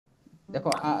দেখো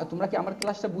তোমরা কি আমার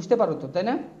ক্লাসটা বুঝতে পারো তো, তাই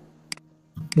না?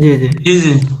 জি জি। জি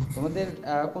জি। তোমাদের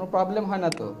কোনো প্রবলেম হয় না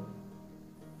তো?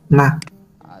 না।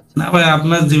 আচ্ছা না ভাই,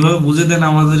 আপনার যেভাবে বুঝে দেন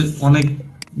আমাদের অনেক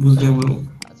বুঝতে পারবো।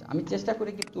 আচ্ছা, আমি চেষ্টা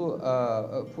করি কিন্তু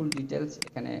ফুল ডিটেলস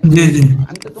এখানে জি বলে জি। দিতে।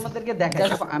 আমি তো তোমাদেরকে দেখাই,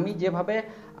 দেখো আমি যেভাবে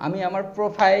আমি আমার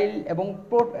প্রোফাইল এবং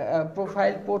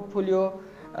প্রোফাইল পোর্টফোলিও,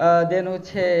 দেন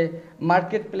হচ্ছে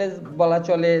মার্কেট প্লেস বলা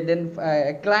চলে, দেন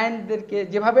ক্লায়েন্টদেরকে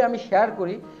যেভাবে আমি শেয়ার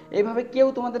করি, এইভাবে কেউ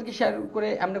তোমাদেরকে শেয়ার করে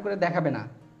এমনি করে দেখাবে না।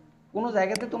 কোনো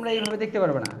জায়গাতে তোমরা এইভাবে দেখতে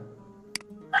পারবে না।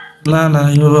 না না,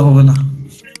 এইভাবে হবে না।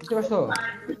 বুঝতে পারছো?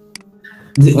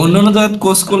 যে অন্যান্য জায়গায়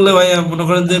কোর্স করলে ভাই মনে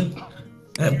করেন যে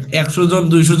 100 জন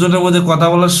 200 জনের মধ্যে কথা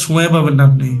বলার সময় পাবেন না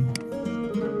আপনি।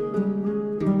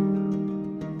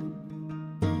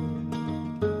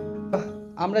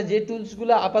 আমরা যে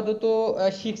টুলসগুলো আপাতত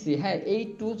শিখছি, হ্যাঁ, এই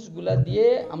টুলসগুলো দিয়ে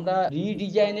আমরা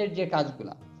রিডিজাইনের যে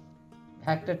কাজগুলা,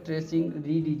 ফ্যাক্টর ট্রেসিং,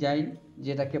 রিডিজাইন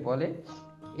যেটাকে বলে,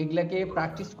 এগুলাকে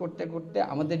প্র্যাকটিস করতে করতে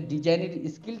আমাদের ডিজাইনের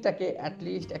স্কিলটাকে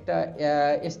অ্যাটলিস্ট একটা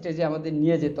স্টেজে আমাদের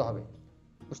নিয়ে যেতে হবে।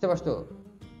 বুঝতে পারছো?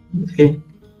 জি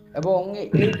এবং এই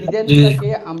জি ডিজাইনগুলোকে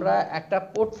আমরা একটা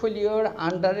পোর্টফোলিওর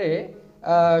আন্ডারে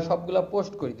সবগুলা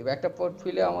পোস্ট করে দেবো। একটা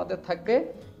পোর্টফোলিও আমাদের থাকবে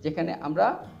যেখানে আমরা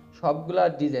সবগুলা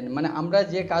ডিজাইন, মানে আমরা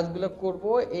যে কাজগুলো করব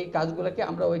এই কাজগুলোকে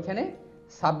আমরা ওইখানে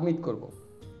সাবমিট করব।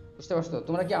 বুঝতে পারছো?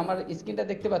 তোমরা কি আমার স্ক্রিনটা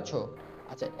দেখতে পাচ্ছ?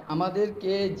 আচ্ছা,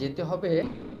 আমাদেরকে যেতে হবে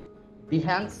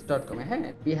behance.com-এ। হ্যাঁ,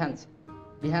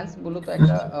 বিহ্যান্স মূলত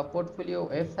একটা পোর্টফোলিও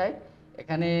ওয়েবসাইট।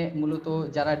 এখানে মূলত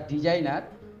যারা ডিজাইনার,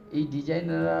 এই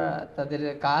ডিজাইনাররা তাদের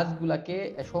কাজগুলাকে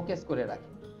শোকেস করে রাখে।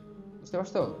 বুঝতে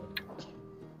পারছো?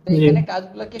 তো জি। এখানে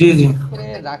কাজগুলোকে জি জি। শোকেস করে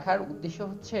রাখার উদ্দেশ্য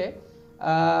হচ্ছে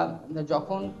আহ,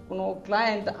 যখন কোনো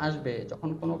ক্লায়েন্ট আসবে, যখন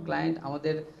কোনো ক্লায়েন্ট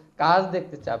আমাদের কাজ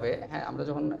দেখতে চাবে, হ্যাঁ, আমরা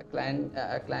যখন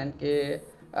ক্লায়েন্টকে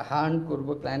হান্ট করব,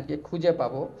 ক্লায়েন্টকে খুঁজে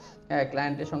পাবো, হ্যাঁ,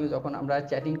 ক্লায়েন্টের সঙ্গে যখন আমরা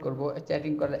চ্যাটিং করব,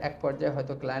 চ্যাটিং করার এক পর্যায়ে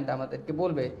হয়তো ক্লায়েন্ট আমাদেরকে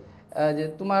বলবে যে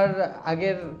তোমার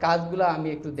আগের কাজগুলো আমি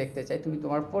একটু দেখতে চাই, তুমি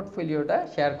তোমার পোর্টফোলিওটা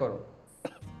শেয়ার করো।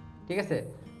 ঠিক আছে?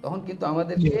 তখন কিন্তু জি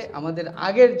আমাদেরকে আমাদের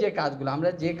আগের যে কাজগুলো, আমরা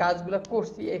যে কাজগুলো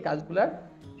করছি এই কাজগুলোর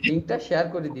লিঙ্কটা শেয়ার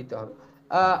করে দিতে হবে।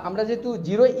 আমরা যেহেতু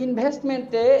জিরো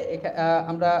ইনভেস্টমেন্টে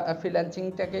আমরা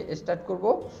ফ্রিল্যান্সিংটাকে স্টার্ট করব,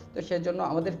 তো সেজন্য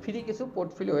আমাদের ফ্রি কিছু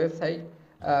পোর্টফোলিও ওয়েবসাইট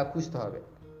খুঁজতে হবে।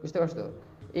 বুঝতে পারছো?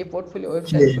 এই পোর্টফোলিও জি।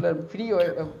 ওয়েবসাইটগুলোর ফ্রি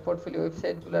পোর্টফোলিও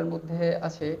ওয়েবসাইটগুলোর মধ্যে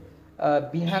আছে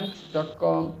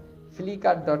behance.com,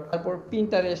 ফ্লিকার.com, তারপর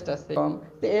পিন্টারেস্ট আছে।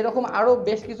 তো এরকম আরো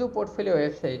বেশ কিছু পোর্টফোলিও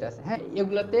ওয়েবসাইট আছে। হ্যাঁ,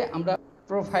 এগুলাতে আমরা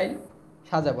প্রোফাইল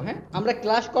সাজাবো। হ্যাঁ, আমরা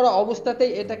ক্লাস করা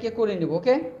অবস্থাতেই এটাকে করে নিব।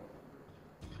 ওকে?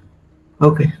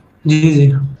 ওকে। জি জি।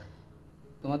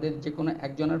 তোমাদের যে কোনো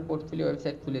একজনের পোর্টফোলিও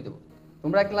ওয়েবসাইট খুলে দেবো,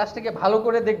 তোমরা ক্লাসটাকে ভালো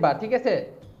করে দেখবা। ঠিক আছে?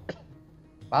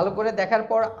 ভালো করে দেখার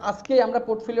পর আজকেই আমরা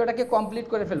পোর্টফোলিওটাকে কমপ্লিট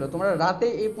করে ফেলবো। তোমরা রাতে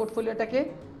এই পোর্টফোলিওটাকে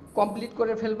কমপ্লিট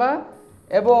করে ফেলবা,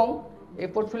 এবং এই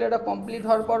পোর্টফোলিওটা কমপ্লিট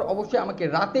হওয়ার পর অবশ্যই আমাকে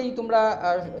রাতেই তোমরা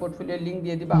পোর্টফোলিওর লিঙ্ক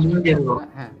দিয়ে দিবা। আমি দিয়ে দেবো।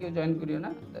 হ্যাঁ, কেউ জয়েন করিও না,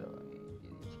 দাঁড়াও, আমি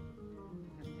দিয়ে দিচ্ছি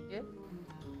এখান থেকে।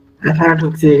 হ্যাঁ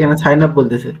ঢুকছি, এখানে সাইন আপ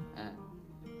বলতেছে। হ্যাঁ,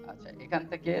 আচ্ছা, এখান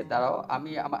থেকে দাঁড়াও,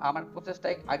 আমি আমার প্রসেসটা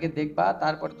আগে দেখবা,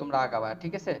 তারপরে তোমরা আগাবা।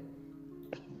 ঠিক আছে?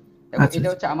 দেখো, আচ্ছা এটা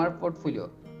আচ্ছা। হচ্ছে আমার পোর্টফোলিও,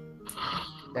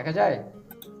 দেখা যায়?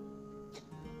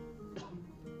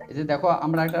 এই যে দেখো,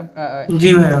 আমরা একটা জি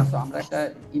ভাইয়া। দেখছো, আমরা একটা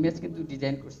ইমেজ কিন্তু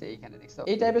ডিজাইন করছি এইখানে, দেখছো?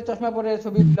 এই টাইপের চশমা পরে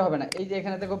ছবি উঠলে হবে না। এই যে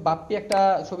এখানে দেখো বাপ্পি একটা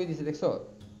ছবি দিছে, দেখছো?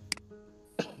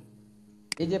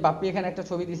 এই যে বাপ্পি এখানে একটা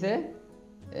ছবি দিছে,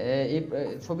 এই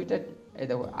ছবিটা, এই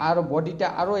দেখো, আর বডিটা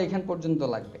আরো এখান পর্যন্ত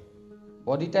লাগবে।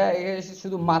 বডিটা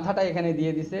শুধু মাথাটা এখানে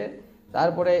দিয়ে দিছে।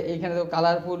 তারপরে এইখানে দেখো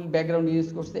কালারফুল ব্যাকগ্রাউন্ড ইউজ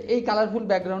করছে। এই কালারফুল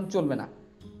ব্যাকগ্রাউন্ড চলবে না,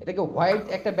 এটাকে হোয়াইট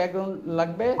একটা ব্যাকগ্রাউন্ড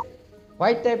লাগবে।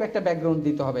 হোয়াইট টাইপ একটা ব্যাকগ্রাউন্ড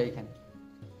দিতে হবে এখানে।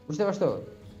 বুঝতে পারছো?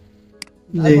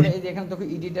 জি। তারপরে এই যে এখানে দেখো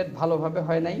এডিটেড ভালোভাবে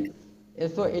হয় নাই,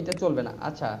 সো এটা চলবে না।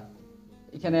 আচ্ছা,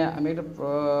 এখানে আমি একটা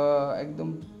একদম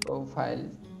প্রোফাইল,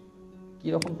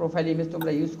 কীরকম প্রোফাইল ইমেজ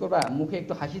তোমরা ইউজ করবা, মুখে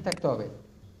একটু হাসি থাকতে হবে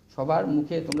সবার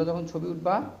মুখে। তোমরা যখন ছবি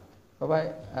উঠবা, সবাই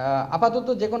আপাতত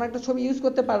যে কোনো একটা ছবি ইউজ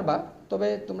করতে পারবা, তবে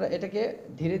তোমরা এটাকে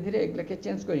ধীরে ধীরে এগুলোকে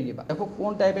চেঞ্জ করে নিবা। দেখো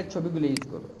কোন টাইপের ছবিগুলো ইউজ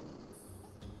করবে।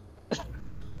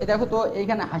 এই দেখো তো,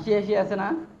 এইখানে হাসি হাসি আছে না?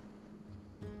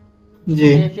 জি।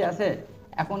 হাসি হাসি আছে।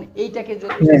 এখন এইটাকে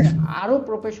যদি হ্যাঁ। তুমি আরো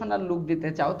প্রফেশনাল লুক দিতে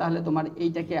চাও, তাহলে তোমার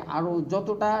এইটাকে আরো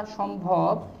যতটা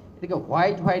সম্ভব এটাকে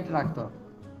হোয়াইট হোয়াইট রাখতে হবে।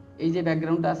 এই যে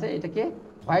ব্যাকগ্রাউন্ডটা আছে এটাকে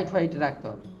হোয়াইট হোয়াইট রাখতে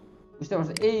হবে। বুঝতে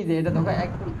পারছো? এই যে এটা দেখো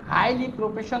একদম হাইলি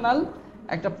প্রফেশনাল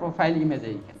একটা প্রোফাইল ইমেজ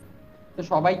এইখানে। তো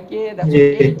সবাইকে দেখো জি।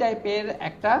 এই টাইপের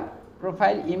একটা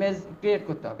প্রোফাইল ইমেজ ক্রিয়েট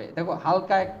করতে হবে। দেখো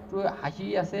হালকা একটু হাসি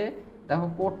আছে, দেখো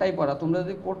কোটটাই পরা। তোমরা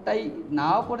যদি কোটটাই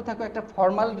নাও পরে থাকো, একটা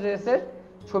ফর্মাল ড্রেসের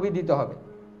ছবি দিতে হবে।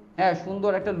 হ্যাঁ,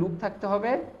 সুন্দর একটা লুক থাকতে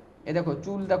হবে। এ দেখো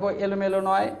চুল দেখো এলোমেলো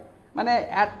নয়, মানে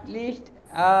অ্যাট লিস্ট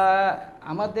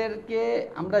আমাদেরকে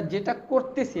আমরা যেটা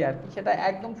করতেছি আর কি সেটা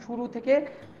একদম শুরু থেকে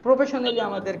প্রফেশনালি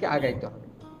আমাদেরকে আগাইতে হবে,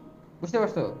 বুঝতে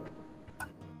পারছো?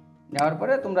 যাওয়ার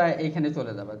পরে তোমরা এইখানে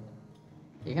চলে যাবে,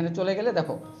 এখানে চলে গেলে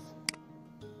দেখো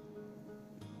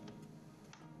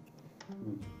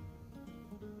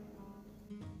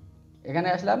এখানে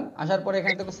আসলাম, আসার পরে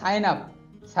এখানে দেখো সাইন আপ।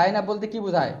 সাইন আপ বলতে কি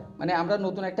বোঝায়, মানে আমরা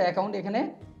নতুন একটা অ্যাকাউন্ট এখানে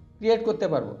ক্রিয়েট করতে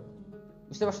পারবো,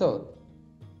 বুঝতে পারছো?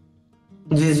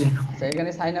 জি জি। আচ্ছা, এখানে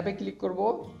সাইন আপে ক্লিক করব,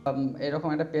 এরকম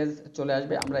একটা পেজ চলে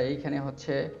আসবে। আমরা এইখানে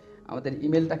হচ্ছে আমাদের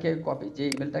ইমেলটাকে কপি, যে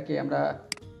ইমেলটাকে আমরা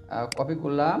কপি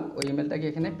করলাম ওই ইমেলটাকে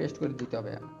এখানে পেস্ট করে দিতে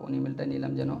হবে। কোন ইমেলটা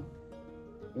নিলাম যেন,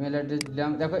 ইমেল অ্যাড্রেস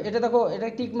দিলাম। দেখো এটা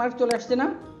টিক মার্ক চলে আসছে না?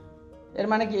 এর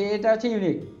মানে কি এটা হচ্ছে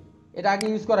ইউনিক, এটা আগে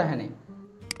ইউজ করা হয়নি,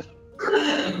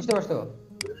 বুঝতে পারছো?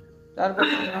 তারপর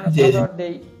আমরা জি জি পাসওয়ার্ড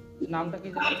দেই, নামটা কি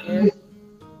যেন,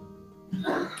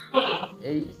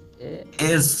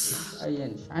 এস।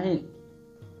 SAHIN, শাহিন।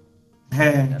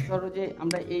 হ্যাঁ ধরো যে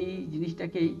আমরা এই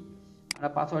জিনিসটাকেই আমরা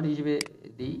পাসওয়ার্ড হিসেবে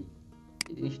দিই,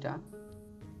 এই জিনিসটা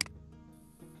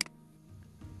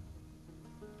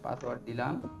পাসওয়ার্ড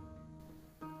দিলাম,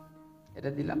 এটা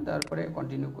দিলাম, তারপরে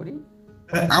কন্টিনিউ করি।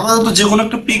 আমাদের তো যে কোনো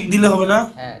একটা পিক দিলে হবে না?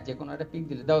 হ্যাঁ, যে কোনো একটা পিক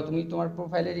দিলে দাও, তুমি তোমার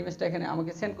প্রোফাইলের ইমেজটা এখানে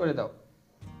আমাকে সেন্ড করে দাও।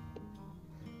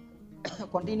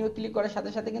 কন্টিনিউ ক্লিক করার সাথে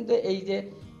সাথে কিন্তু এই যে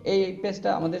এই পেজটা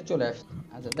আমাদের চলে আসছে।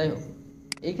 আচ্ছা, যাই হোক,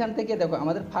 এইখান থেকে দেখো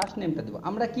আমাদের ফার্স্ট নেমটা দেবো।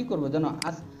 আমরা কি করব জানো,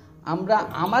 আজ আমরা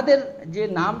আমাদের যে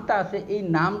নামটা আছে এই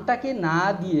নামটাকে না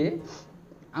দিয়ে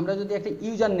আমরা যদি একটা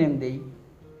ইউজার নেম দেই,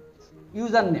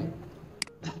 ইউজার নেম,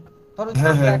 ধরো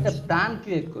হ্যাঁ আমরা হ্যাঁ একটা ব্র্যান্ড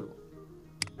ক্রিয়েট করব,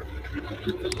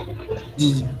 জি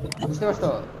জি। বুঝতে পারছো?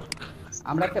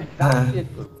 আমরা একটা ব্র্যান্ড হ্যাঁ ক্রিয়েট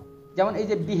করব, যেমন এই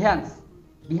যে বিহ্যান্স,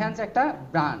 বিহ্যান্স একটা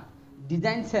ব্র্যান্ড,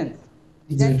 ডিজাইন সেন্স, জি।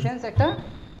 ডিজাইন সেন্স একটা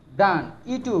ব্র্যান্ড,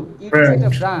 ইউটিউব, ইউটিউব Right.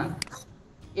 একটা ব্র্যান্ড,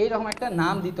 এইরকম একটা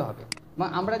নাম দিতে হবে। এবং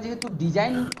আমরা যেহেতু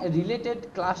ডিজাইন রিলেটেড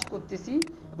ক্লাস করতেছি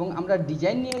এবং আমরা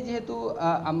ডিজাইন নিয়ে যেহেতু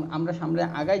আমরা সামনে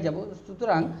আগাই যাব,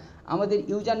 সুতরাং আমাদের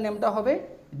ইউজার নেমটা হবে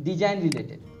ডিজাইন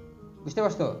রিলেটেড, বুঝতে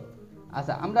পারছো?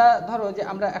 আচ্ছা, আমরা ধরো যে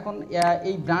আমরা এখন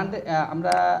এই ব্র্যান্ড,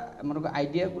 আমরা মনে করো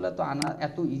আইডিয়াগুলো তো আনা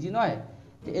এত ইজি নয়,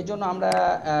 তো এর জন্য আমরা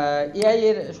এআই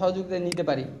এর সহযোগিতা নিতে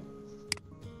পারি।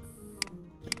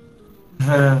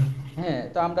 হ্যাঁ হ্যাঁ,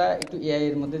 তো আমরা একটু এআই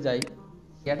এর মধ্যে যাই,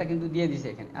 এটা কিন্তু দিয়ে দিছে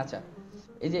এখানে। আচ্ছা,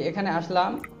 এই যে এখানে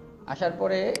আসলাম, আসার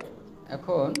পরে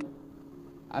এখন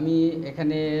আমি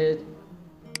এখানে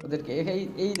ওদেরকে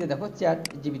এই যে দেখো chat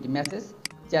GPT, message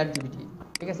chat GPT,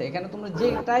 ঠিক আছে? এখানে তোমরা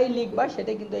যেটাই লিখবা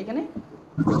সেটাই কিন্তু এখানে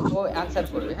ও অ্যান্সার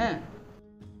করবে। হ্যাঁ,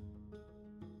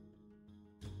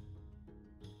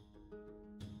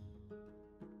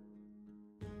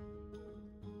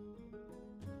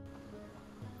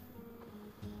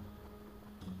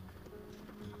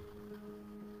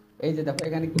 এই যে দেখো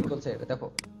এখানে কি বলছে, এটা দেখো,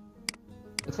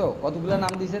 দেখছো কতগুলো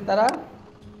নাম দিয়েছে তারা,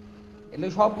 এগুলো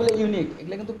সবগুলো ইউনিক,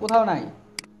 এগুলো কিন্তু কোথাও নাই।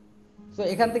 সো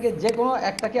এখান থেকে যে কোনো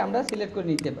একটাকে আমরা সিলেক্ট করে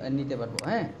নিতে পারবো।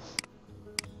 হ্যাঁ,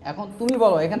 এখন তুমি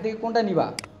বলো এখান থেকে কোনটা নিবা?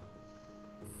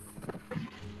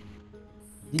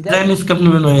 ডিজাইন, ডিজাইন স্কেপ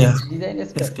নেবেন ভাইয়া। Design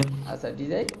escape. স্কেপ। আচ্ছা,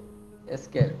 ডিজাইন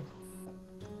স্কেপ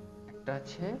একটা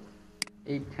আছে,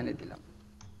 এইখানে দিলাম,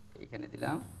 এইখানে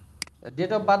দিলাম।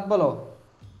 ডেট অফ বার্থ বলো।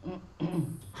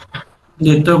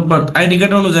 Date of birth ID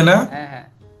card অনুযায়ী না? হ্যাঁ হ্যাঁ,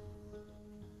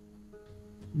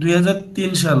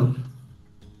 2003 সাল।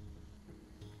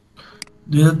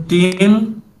 2003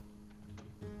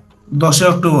 10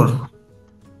 অক্টোবর,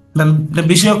 না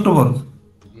 20 অক্টোবর।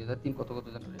 2003 কত কত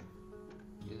জানো রে?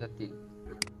 2003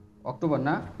 অক্টোবর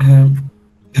না? হ্যাঁ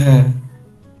হ্যাঁ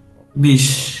 20।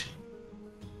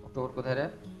 অক্টোবর কোথায় রে?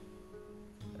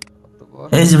 অক্টোবর,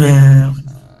 এই যে ভাইয়া।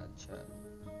 আচ্ছা,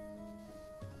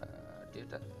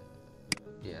 ডেটা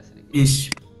দিয়ে আছে নাকি? 20।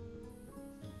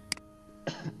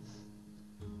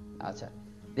 আচ্ছা,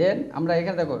 দেন আমরা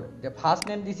এখানে দেখো যে ফার্স্ট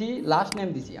নেম দিছি, লাস্ট নেম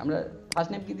দিছি। আমরা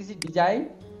ফার্স্ট নেম কি দিছি? ডিজাইন,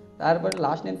 তারপরে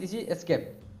লাস্ট নেম দিছি এসকেপ,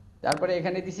 তারপরে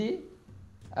এখানে দিছি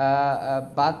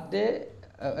বার্থডে,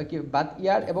 কি বার্থ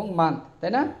ইয়ার এবং মান্থ,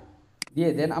 তাই না? দিয়ে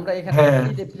দেন আমরা এখানে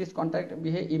হ্যাঁ যে প্লিজ কন্ট্যাক্ট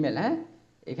বিহে ইমেল, হ্যাঁ,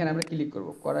 এখানে আমরা ক্লিক করব,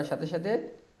 করার সাথে সাথে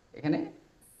এখানে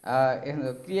এখানে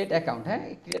ক্রিয়েট অ্যাকাউন্ট, হ্যাঁ,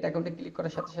 ক্রিয়েট অ্যাকাউন্টে ক্লিক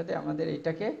করার সাথে সাথে আমাদের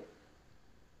এইটাকে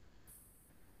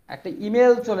একটা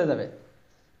ইমেল চলে যাবে,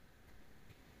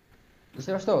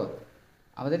 বুঝতে পারছো?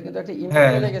 আমাদের কিন্তু একটা ইমেল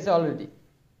হ্যাঁ চলে গেছে অলরেডি।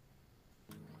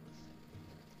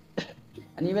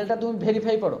 ইমেলটা তুমি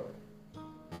ভেরিফাই করো,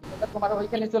 এটা তোমার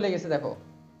ওইখানে চলে গেছে। দেখো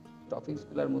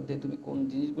টপিকসগুলোর মধ্যে তুমি কোন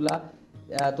জিনিসগুলা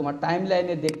তোমার টাইম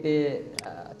লাইনে দেখতে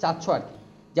চাচ্ছ আর কি।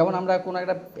 যেমন আমরা কোনো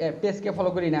একটা পেজকে ফলো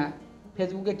করি না,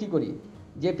 ফেসবুকে কি করি,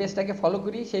 যে পেজটাকে ফলো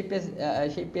করি সেই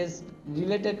পেজ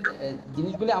রিলেটেড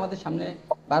জিনিসগুলো আমাদের সামনে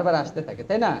বারবার আসতে থাকে,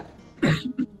 তাই না?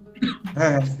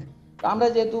 হ্যাঁ তো আমরা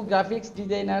যেহেতু গ্রাফিক্স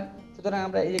ডিজাইনার, সুতরাং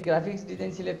আমরা এই যে গ্রাফিক্স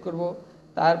ডিজাইন সিলেক্ট করব।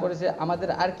 তারপরে সে আমাদের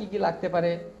আর কি কি লাগতে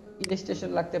পারে, ইলাস্ট্রেশন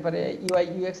লাগতে পারে, ইউআই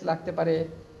ইউএক্স লাগতে পারে,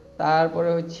 তারপরে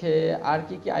হচ্ছে আর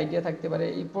কি কি আইডিয়া থাকতে পারে,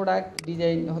 এই প্রোডাক্ট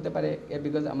ডিজাইন হতে পারে,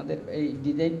 বিকজ আমাদের এই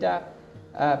ডিজাইনটা,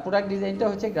 প্রোডাক্ট ডিজাইনটা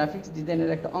হচ্ছে গ্রাফিক্স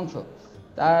ডিজাইনের একটা অংশ।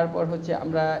 তারপর হচ্ছে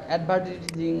আমরা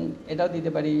অ্যাডভার্টাইজিং এটাও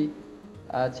দিতে পারি।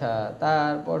 আচ্ছা,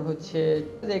 তারপর হচ্ছে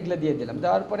এগুলো দিয়ে দিলাম।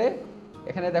 দেওয়ার পরে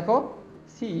এখানে দেখো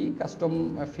সি কাস্টম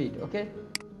ফিড, ওকে,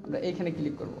 আমরা এইখানে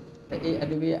ক্লিক করব। এই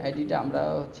অ্যাডোবি আইডিটা আমরা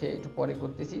হচ্ছে একটু পরে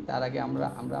করতেছি, তার আগে আমরা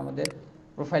আমাদের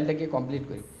প্রোফাইলটাকে কমপ্লিট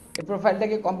করি। এই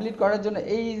প্রোফাইলটাকে কমপ্লিট করার জন্য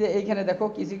এই যে এইখানে দেখো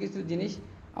কিছু কিছু জিনিস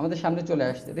আমাদের সামনে চলে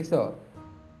আসছে, দেখছো?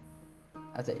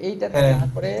 আচ্ছা, এইটাতে হ্যাঁ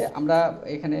যাওয়ার পরে আমরা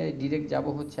এখানে ডিরেক্ট যাব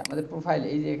হচ্ছে আমাদের প্রোফাইল।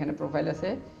 এই যে এখানে প্রোফাইল আছে,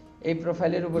 এই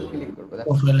প্রোফাইলের উপর ক্লিক করবো। দেখো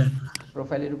প্রোফাইলে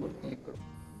প্রোফাইলের উপর ক্লিক করব,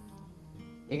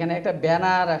 এখানে একটা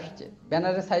ব্যানার আসছে।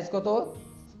 ব্যানারের সাইজ কত?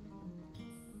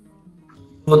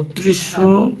 3200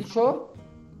 হ্যাঁ, 3200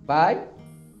 বাই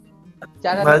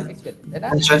 4000 বাই পিক্সেল, তাই না?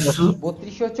 400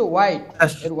 3200 হচ্ছে ওয়াইড,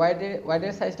 এর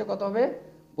ওয়াইডের সাইজটা কত হবে?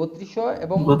 3200।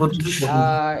 এবং 3200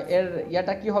 এর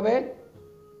ইয়াটা কি হবে?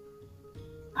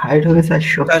 হাইট হবে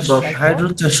 410। হাইট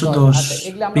 410। 410 আচ্ছা,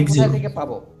 এগুলো আমরা পিক্সেল। কোথায় থেকে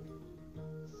পাবো?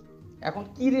 এখন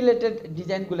কি রিলেটেড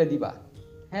ডিজাইনগুলো দিবা?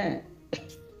 হ্যাঁ,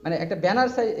 মানে একটা ব্যানার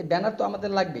ব্যানার তো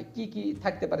আমাদের লাগবে। কি কি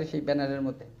থাকতে পারে সেই ব্যানারের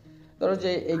মধ্যে? ধরো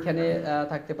যে এইখানে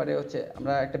থাকতে পারে হচ্ছে,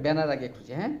 আমরা একটা ব্যানার আগে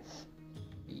খুঁজি। হ্যাঁ,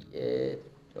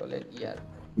 চলে ইয়ার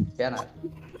ব্যানার।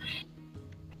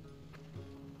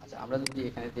 আচ্ছা, আমরা যদি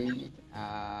এখানে দেই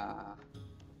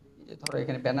এই যে ধরো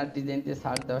এখানে ব্যানার ডিজাইন দিয়ে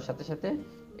সার্চ দেওয়ার সাথে সাথে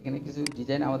এখানে কিছু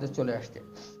ডিজাইন আমাদের চলে আসছে।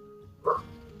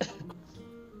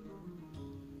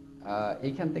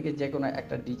 এইখান থেকে যে কোনো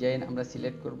একটা ডিজাইন আমরা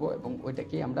সিলেক্ট করব এবং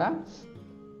ওইটাকে আমরা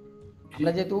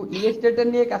যেহেতু ইলাস্ট্রেটর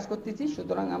নিয়ে কাজ করতেছি,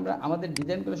 সুতরাং আমরা আমাদের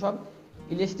ডিজাইনগুলো সব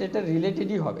ইলাস্ট্রেটর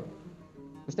রিলেটেডই হবে।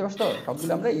 বুঝতে পারছো?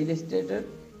 সবগুলো আমরা ইলাস্ট্রেটর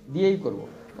দিয়েই করব।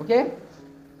 ওকে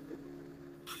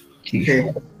ঠিক আছে।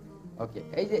 ওকে,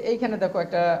 এই যে এইখানে দেখো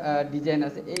একটা ডিজাইন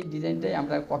আছে, এই ডিজাইনটাই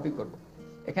আমরা কপি করব।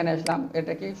 এখানে আসলাম,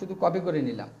 এটাকে শুধু কপি করে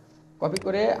নিলাম। কপি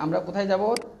করে আমরা কোথায় যাব?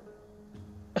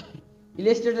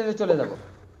 ইলাস্ট্রেটরে চলে যাব।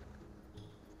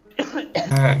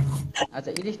 হ্যাঁ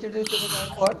আচ্ছা, ইলাস্ট্রেটরে চলে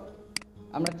যাওয়ার পর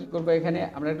আমরা কি করব? এখানে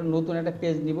আমরা একটা নতুন একটা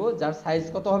পেজ নিব, যার সাইজ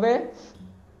কত হবে?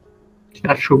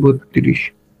 432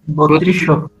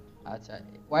 3200 আচ্ছা,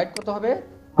 ওয়াইড কত হবে?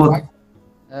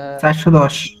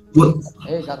 410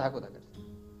 এই গাধা কোথাকার।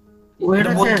 ওয়েট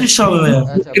আছে 3200 হবে ভাইয়া।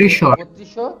 আচ্ছা, 3200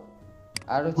 3200।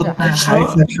 আর হচ্ছে হাইট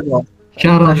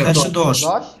 410 410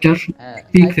 10। হ্যাঁ,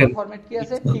 পিক্সেল ফরম্যাট কি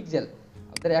আছে? পিক্সেল।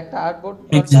 আমাদের একটা আর্টবোর্ড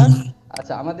পিক্সেল। দরকার।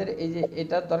 আচ্ছা, আমাদের এই যে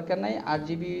এটার দরকার নাই,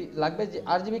 আরজিবি লাগবে। যে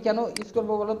আরজিবি কেন ইউজ করব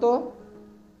বলো তো?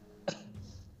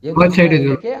 যেহেতু ওয়েবসাইটে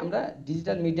এটাকে আমরা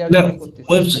ডিজিটাল মিডিয়ার না, জন্য করতেছি,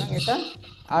 ওয়েবসাইট। সুতরাং এটা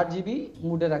আরজিবি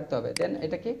মুডে রাখতে হবে। দেন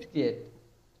এটাকে ক্রিয়েট।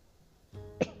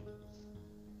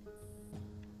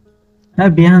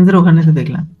 হ্যাঁ বিহান্সের ওখানে তো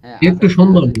দেখলাম হ্যাঁ, একটু আচ্ছা,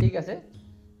 সুন্দর। ঠিক আছে।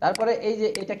 তারপরে এই যে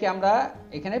এটাকে আমরা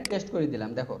এখানে পেস্ট করে দিলাম।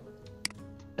 দেখো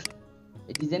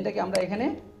এই ডিজাইনটাকে আমরা এখানে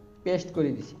পেস্ট করে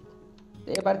দিছি। তো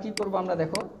এবার কি করব আমরা?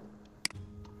 দেখো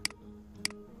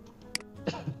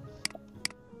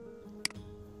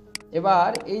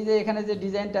এবার এই যে এখানে যে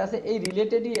ডিজাইনটা আছে, এই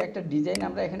রিলেটেডই একটা ডিজাইন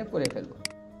আমরা এখানে করে ফেলবো।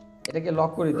 এটাকে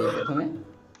লক করে দিই প্রথমে।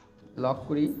 লক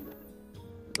করি।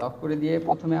 লক করে দিয়ে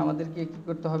প্রথমে আমাদেরকে কি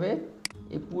করতে হবে?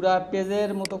 এই পুরা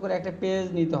পেজের মতো করে একটা পেজ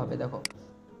নিতে হবে। দেখো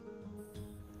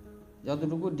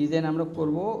যতটুকু ডিজাইন আমরা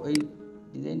করব ওই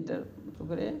ডিজাইনটার মতো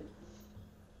করে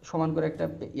সমান করে একটা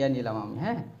ইয়া নিলাম আমি।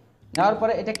 হ্যাঁ, নেওয়ার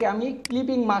পরে এটাকে আমি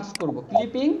ক্লিপিং মার্কস করব।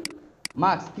 ক্লিপিং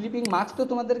মার্কস তো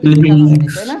তোমাদেরকে শেখানো হয়নি,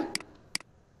 তাই না?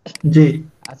 জি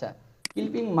আচ্ছা,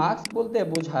 ক্লিপিং মার্কস বলতে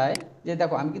বোঝায় যে,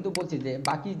 দেখো আমি কিন্তু বলছি যে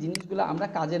বাকি জিনিসগুলো আমরা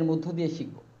কাজের মধ্য দিয়ে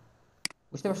শিখব।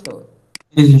 বুঝতে পারছো?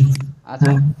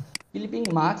 আচ্ছা, ক্লিপিং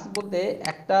মার্কস বলতে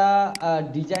একটা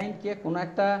ডিজাইনকে কোনো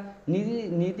একটা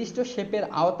নির্দিষ্ট শেপের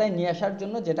আওতায় নিয়ে আসার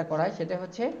জন্য যেটা করা হয় সেটা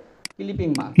হচ্ছে ক্লিপিং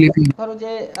মার্কস। ক্লিপিং ধরো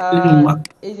যে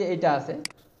এই যে এটা আছে,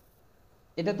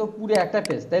 এটা তো পুরো একটা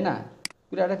পেজ, তাই না?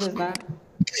 পুরো একটা পেজ না?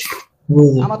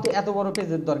 আমার তো এত বড়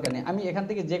পেজের দরকার নেই। আমি এখান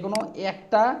থেকে যে কোনো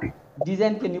একটা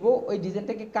ডিজাইনকে নিব, ওই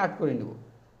ডিজাইনটাকে কাট করে নিব।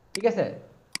 ঠিক আছে?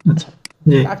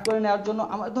 জি কাট করে নেওয়ার জন্য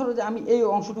আমার ধরো যে আমি এই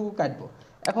অংশটুকু কাটবো।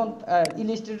 এখন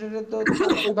ইলাস্ট্রেটরে তো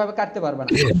ওইভাবে কাটতে পারবে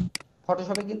না।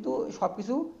 ফটোশপে কিন্তু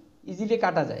সবকিছু ইজিলি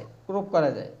কাটা যায়, ক্রপ করা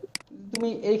যায়। তুমি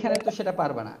এইখানে তো সেটা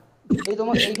পারবে না।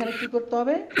 তোমার এইখানে কি করতে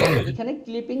হবে? এখানে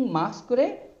ক্লিপিং মার্কস করে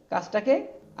কাজটাকে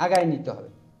আগায় নিতে হবে।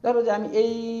 ধরো যে আমি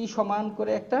এই সমান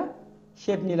করে একটা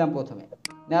শেপ নিলাম প্রথমে।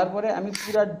 নেওয়ার পরে আমি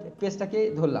পুরো পেজটাকে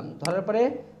ধরলাম। ধরার পরে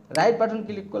রাইট বাটন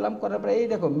ক্লিক করলাম। করার পরে এই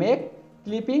দেখো মেক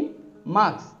ক্লিপিং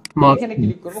মার্কস, এখানে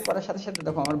ক্লিক করব, করার সাথে সাথে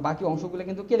দেখো আমার বাকি অংশগুলো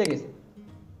কিন্তু কেটে গেছে,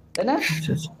 তাই না?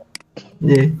 আচ্ছা আচ্ছা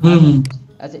জি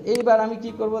আচ্ছা এইবার আমি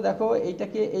কি করব দেখো,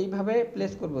 এইটাকে এইভাবে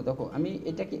প্লেস করব। দেখো আমি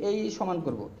এটাকে এই সমান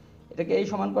করব, এটাকে এই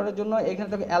সমান করার জন্য এখানে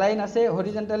দেখো অ্যালাইন আছে,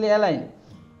 হরিজন্টালি অ্যালাইন।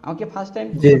 আমাকে ফার্স্ট টাইম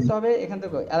কি জি করতে হবে, এখান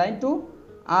থেকে অ্যালাইন টু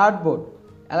আর্টবোর্ড।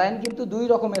 অ্যালাইন কিন্তু দুই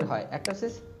রকমের হয়, একটা হচ্ছে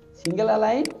সিঙ্গেল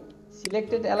অ্যালাইন,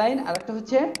 সিলেক্টেড অ্যালাইন, আর একটা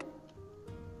হচ্ছে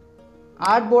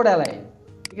আর্টবোর্ড অ্যালাইন।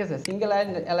 ঠিক আছে, সিঙ্গেল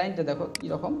অ্যালাইনটা দেখো কি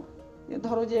রকম,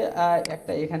 ধরো যে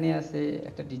একটা এখানে আছে,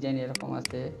 একটা ডিজাইন এরকম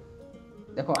আছে।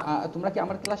 দেখো তোমরা কি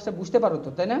আমার ক্লাসটা বুঝতে পারো তো,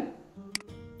 তাই না?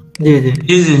 জি জি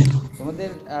জি জি তোমাদের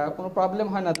কোনো প্রবলেম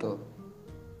হয় না তো?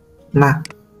 না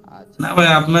আচ্ছা না ভাই,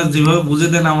 আপনার যেভাবে বুঝে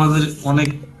দেন আমাদের অনেক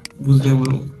বুঝতে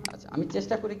পারবো। আচ্ছা, আমি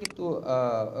চেষ্টা করি কিন্তু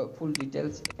ফুল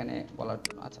ডিটেলস এখানে বলার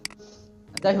জন্য। আচ্ছা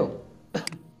যাই হোক,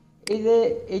 এই যে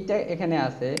এইটা এখানে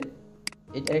আছে,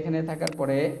 এটা এখানে থাকার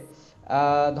পরে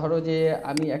ধরো যে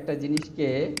আমি একটা জিনিসকে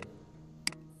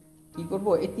কি করব,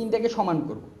 এই তিনটাকে সমান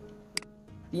করব,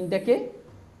 তিনটাকে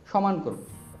সমান করব।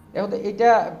 দেখো তো এইটা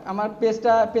আমার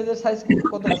পেজের সাইজ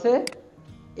কত আছে,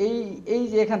 এই এই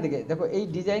যে এখান থেকে দেখো, এই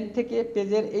ডিজাইন থেকে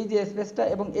পেজের এই যে স্পেসটা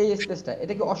এবং এই স্পেসটা,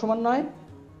 এটা কি অসমান নয়?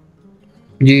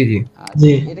 জি জি আচ্ছা,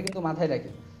 জি এটা কিন্তু মাথায়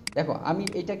রাখি। দেখো আমি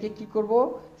এটাকে কি করব,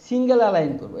 সিঙ্গেল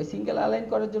অ্যালাইন করব। এই সিঙ্গেল অ্যালাইন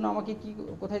করার জন্য আমাকে কি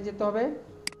কোথায় যেতে হবে,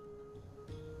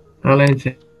 অনলাইন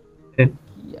সেট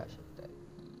কি আসে এটা?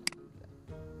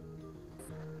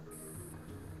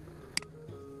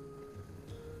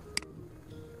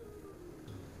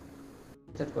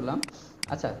 সেট করলাম।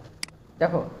 আচ্ছা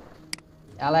দেখো,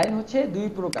 অ্যালাইন হচ্ছে দুই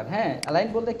প্রকার। হ্যাঁ, অ্যালাইন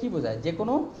বলতে কি বোঝায়, যে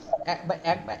কোনো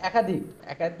এক বা একাধিক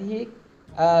একাধিক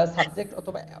সাবজেক্ট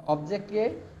অথবা অবজেক্টকে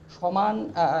সমান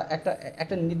একটা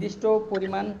একটা নির্দিষ্ট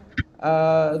পরিমাণ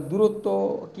দূরত্ব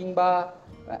কিংবা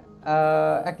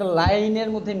একটা লাইনের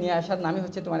মধ্যে নিয়ে আসার নামই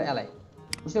হচ্ছে তোমার অ্যালাইন।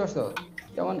 বুঝতে পারছো?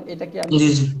 যেমন এটাকে আমি জি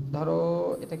জি ধরো,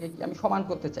 এটাকে কি আমি সমান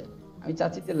করতে চাই, আমি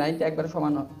চাচ্ছি যে লাইনটা একবারে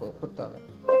সমান করতে হবে।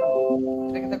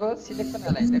 এটাকে দেখো সিলেকশন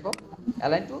অ্যালাইন, দেখো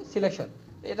অ্যালাইন টু সিলেকশন।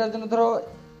 এটার জন্য ধরো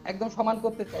একদম সমান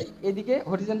করতে চাই, এদিকে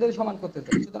হরিজন্টালি সমান করতে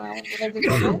চাই, সুতরাং আমার কোথায় যেতে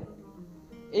হবে,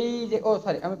 এই যে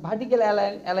সরি, আমি ভার্টিক্যাল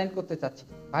অ্যালাইন করতে চাচ্ছি,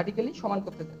 ভার্টিক্যালি সমান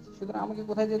করতে চাচ্ছি, সুতরাং আমাকে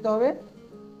কোথায় যেতে হবে,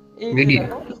 এই যে মিডিয়া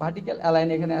দেখো ভার্টিক্যাল অ্যালাইন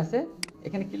এখানে আছে,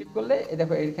 এখানে ক্লিক করলে এই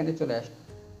দেখো এখানে চলে আসে।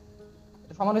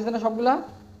 সমান হয়েছে না সবগুলা?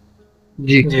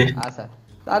 জি জি আচ্ছা,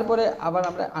 তারপরে আবার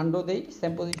আমরা আন্ডো দেই,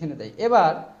 সেম পজিশনে দেই।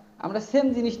 এবার আমরা সেম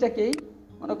জিনিসটাকেই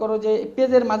মনে করো যে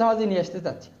পেজের মাঝামাঝি নিয়ে আসতে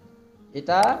চাচ্ছি।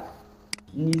 এটা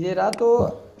নিজেরা তো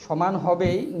সমান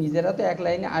হবেই, নিজেরা তো এক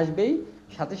লাইনে আসবেই,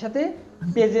 সাথে সাথে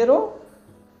পেজেরও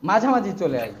মাঝামাঝি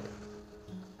চলে আসবে।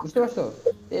 বুঝতে পারছো?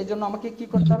 এই জন্য আমাকে কি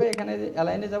করতে হবে, এখানে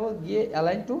অ্যালাইনে যাব, গিয়ে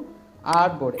অ্যালাইন টু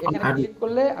আর্টবোর্ড এখানে আর ক্লিক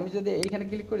করলে, আমি যদি এইখানে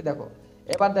ক্লিক করি দেখো,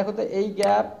 এবার দেখো তো এই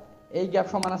গ্যাপ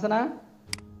সমান আছে না?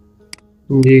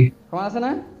 জি সমান আছে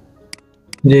না?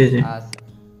 জি জি আচ্ছা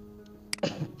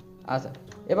আচ্ছা,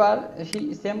 এবার সেই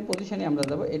সেম পজিশনে আমরা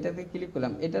যাব, এটাতে ক্লিক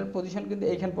করলাম, এটার পজিশন কিন্তু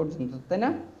এইখান পর্যন্ত, তাই না?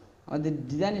 আমাদের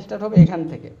ডিজাইন স্টার্ট হবে এখান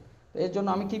থেকে। তো এর জন্য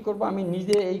আমি কি করব, আমি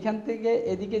নিজে এইখান থেকে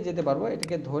এদিকে যেতে পারবো,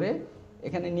 এটাকে ধরে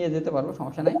এখানে নিয়ে যেতে পারবো,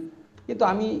 সমস্যা নাই। কিন্তু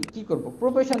আমি কি করব,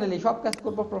 প্রফেশনালি সব কাজ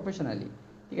করব প্রফেশনালি।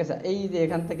 ঠিক আছে, এই যে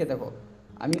এখান থেকে দেখো,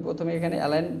 আমি প্রথমে এখানে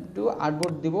অ্যালাইন টু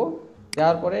আর্টবোর্ড দিব,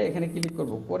 দেওয়ার পরে এখানে ক্লিক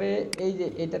করব, করে এই যে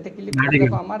এটাতে ক্লিক করে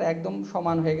দেখো আমার একদম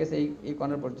সমান হয়ে গেছে এই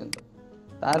কর্নার পর্যন্ত।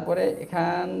 তারপরে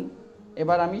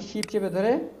এবার আমি শিপ চেপে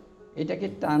ধরে এটাকে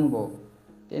টানবো,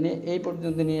 টেনে এই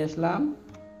পর্যন্ত নিয়ে আসলাম,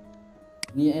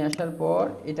 নিয়ে আসার পর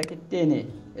এটাকে টেনে,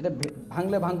 এটা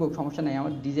ভাঙলে ভাঙুক, সমস্যা নাই,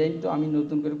 আমার ডিজাইন তো আমি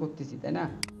নতুন করে করতেছি, তাই না?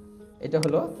 এটা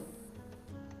হলো।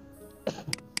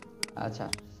 আচ্ছা,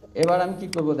 এবার আমি কি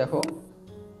করব দেখো,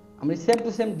 আমি সেম টু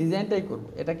সেম ডিজাইনটাই করব,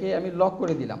 এটাকে আমি লক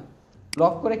করে দিলাম।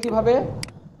 লক করে কিভাবে,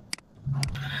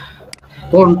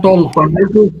 control control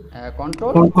to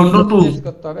control control two press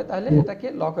করতে হবে, তাহলে এটাকে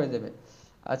লক হয়ে যাবে।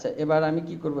 আচ্ছা, এবার আমি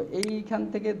কি করব, এইখান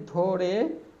থেকে ধরে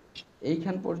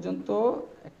এইখান পর্যন্ত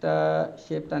একটা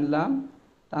শেপ টানলাম,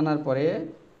 টানার পরে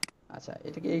আচ্ছা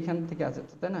এটাকে এইখান থেকে আছে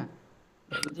তো, তাই না?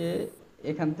 এই যে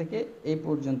এখান থেকে এই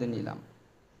পর্যন্ত নিলাম।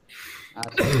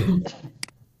 আচ্ছা,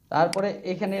 তারপরে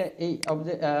এখানে এই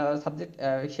সাবজেক্ট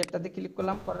শেপটাতে ক্লিক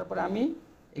করলাম, করার পরে আমি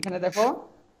এখানে দেখো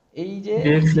এই যে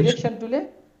সিলেকশন টুলে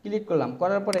ক্লিক করলাম,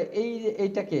 করার পরে এই যে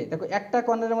এইটাকে দেখো একটা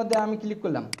কর্নারের মধ্যে আমি ক্লিক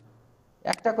করলাম।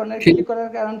 একটা কর্নারে ক্লিক করার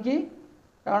কারণ কি,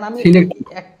 কারণ আমি এই সিলেক্ট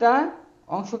একটা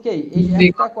অংশকেই, এই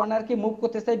একটা কর্নারকে মুভ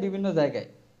করতে চাই বিভিন্ন জায়গায়।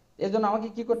 এর জন্য আমাকে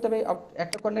কি করতে হবে,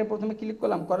 একটা কর্নারে প্রথমে ক্লিক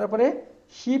করলাম, করার পরে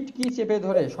শিফট কি চেপে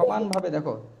ধরে সমানভাবে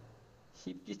দেখো,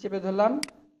 শিফট কি চেপে ধরলাম,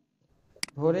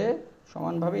 ধরে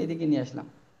সমানভাবে এদিকে নিয়ে আসলাম,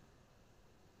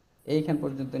 এইখান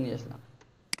পর্যন্ত নিয়ে আসলাম।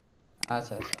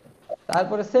 আচ্ছা আচ্ছা,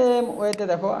 তারপরে সেম ওয়েতে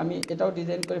দেখো আমি এটাও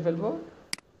ডিজাইন করে ফেলবো,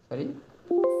 সরি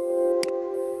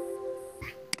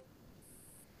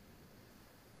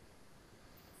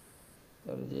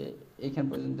এইখান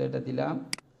পর্যন্ত এটা দিলাম,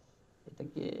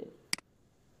 এটাকে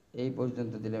এই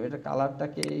পর্যন্ত দিলাম। এটা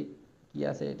কালারটাকে কি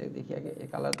আছে এটা দেখি আগে। এই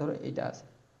কালার ধরো এইটা আছে,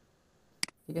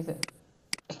 ঠিক আছে।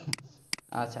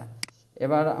 আচ্ছা,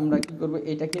 এবার আমরা কি করব,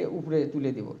 এটাকে উপরে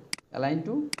তুলে দিব, অ্যালাইন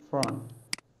টু ফ্রন্ট,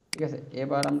 ঠিক আছে।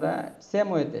 এবার আমরা সেম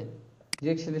ওয়েতে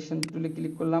ডিরেক্ট সিলেকশন টুলে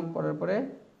ক্লিক করলাম, করার পরে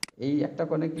এই একটা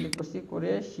কোণে ক্লিক করছি,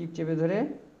 করে শিফট চেপে ধরে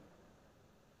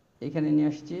এইখানে নিয়ে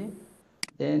আসছি।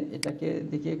 দেন এটাকে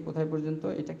দেখি কোথায় পর্যন্ত,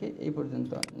 এটাকে এই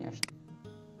পর্যন্ত নিয়ে আসছি।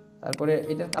 তারপরে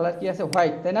এটার কালার কি আছে,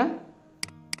 হোয়াইট, তাই না?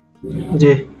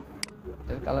 জি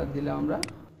এটার কালার দিলাম আমরা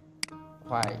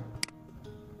হোয়াইট।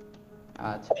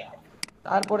 আচ্ছা,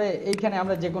 তারপরে এইখানে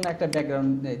আমরা যে কোনো একটা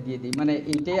ব্যাকগ্রাউন্ড দিয়ে দিই, মানে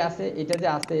এইটাই আছে, এটা যে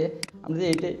আছে আমরা যে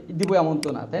এইটাই দিব এমন তো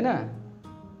না, তাই না?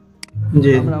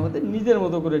 জি আমরা আমাদের নিজের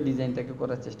মতো করে ডিজাইনটাকে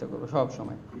করার চেষ্টা করবো সব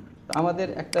সময়। তো আমাদের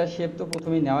একটা শেপ তো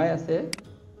প্রথমেই নেওয়াই আছে,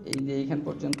 এই যে এইখান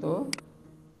পর্যন্ত।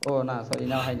 ও না, সরি,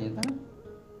 নেওয়া হয়নি, তাই না?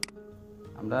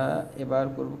 আমরা এবার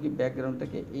করব কি,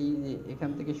 ব্যাকগ্রাউন্ডটাকে এই যে এখান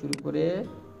থেকে শুরু করে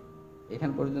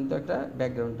এখান পর্যন্ত একটা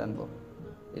ব্যাকগ্রাউন্ড টানবো,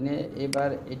 এনে এবার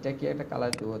এটাকে একটা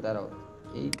কালার দেবো। দাঁড়াও,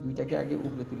 এই দুইটাকে আগে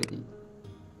উপরে তুলে দিই,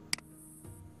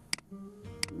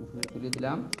 উপরে তুলে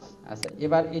দিলাম। আচ্ছা,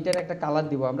 এবার এটার একটা কালার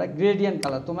দিব আমরা, গ্রেডিয়েন্ট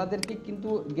কালার। তোমাদেরকে কিন্তু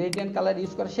গ্রেডিয়েন্ট কালার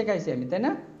ইউজ করা শেখাইছি আমি, তাই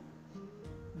না?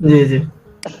 জি জি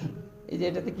এই যে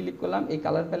এটাতে ক্লিক করলাম, এই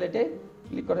কালার প্যালেটে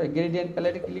ক্লিক করে গ্রেডিয়েন্ট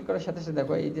প্যালেটে ক্লিক করার সাথে সাথে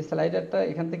দেখো এই যে স্লাইডারটা,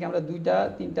 এখান থেকে আমরা দুইটা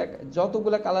তিনটা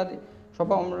যতগুলো কালার সব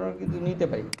আমরা কিন্তু নিতে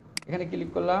পারি। এখানে ক্লিক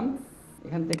করলাম,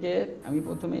 এখান থেকে আমি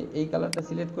প্রথমে এই কালারটা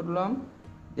সিলেক্ট করলাম,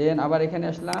 দেন আবার এখানে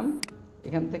আসলাম,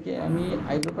 এখান থেকে আমি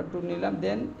আইড্রপার টুল নিলাম,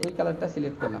 দেন এই কালারটা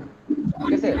সিলেক্ট করলাম,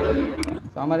 ঠিক আছে।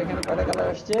 তো আমার এখানে কয়টা কালার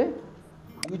আসছে,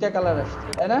 দুইটা কালার আসছে,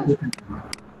 তাই না?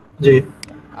 জি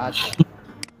আচ্ছা,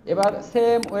 এবার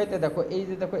সেম ওয়েতে দেখো, এই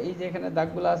যে দেখো এই যে এখানে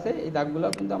দাগগুলো আছে, এই দাগগুলো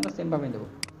কিন্তু আমরা সেম ভাবে নেব।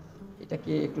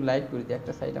 এটাকে একটু লাইট করে দিই,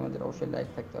 একটা সাইড আমাদের অবশ্যই লাইট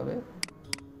থাকতে হবে।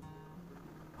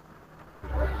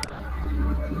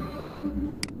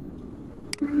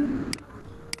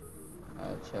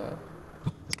 আচ্ছা,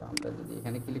 আমরা যদি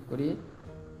এখানে ক্লিক করি,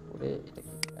 করে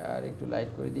এটাকে আর একটু লাইট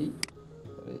করে দিই,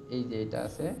 এই যে এটা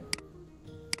আছে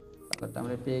কালারটা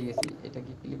আমরা পেয়ে গেছি,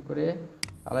 এটাকে ক্লিক করে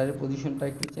কালারের পজিশনটা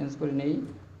একটু চেঞ্জ করে নেই,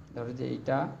 ধরো যে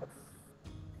এইটা।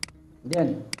 দেন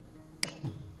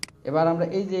এবার আমরা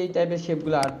এই যে এই টাইপের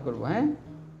শেপগুলো আর্ট করব, হ্যাঁ।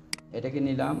 এটাকে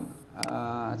নিলাম,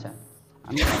 আচ্ছা,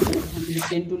 আমি এখান থেকে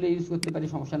পেন টুলে ইউজ করতে পারি,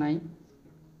 সমস্যা নাই।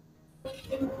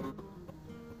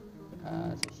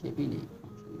 আচ্ছা, শেপই নেই,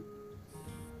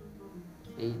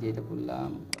 এই যে এটা করলাম,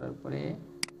 করার পরে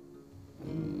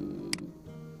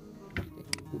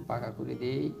একটু পাকা করে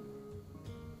দেই।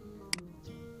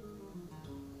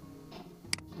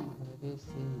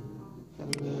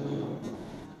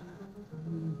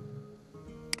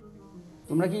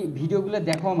 তোমরা কি ভিডিওগুলো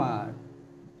দেখো আমার?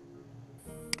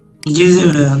 জি জি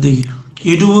ভাইয়া দেখি,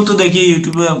 ইউটিউবেও তো দেখি,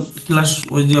 ইউটিউবে ক্লাস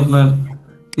ওই যে আপনার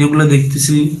এগুলো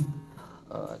দেখতেছি,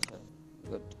 আচ্ছা,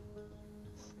 গুড।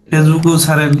 ফেসবুকেও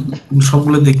ছাড়েন,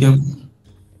 সবগুলো দেখি আমি।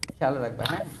 খেয়াল রাখবা,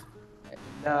 হ্যাঁ,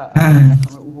 এটা হ্যাঁ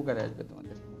আমার উপকারে আসবে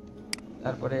তোমাদের।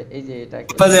 তারপরে এই যে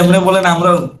এটাকে, কাজে এমনি বলেন,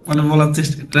 আমরা মানে বলার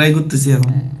চেষ্টা ট্রাই করতেছি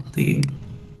এখন হ্যাঁ, থেকে।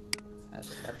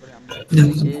 আচ্ছা, তারপরে আমরা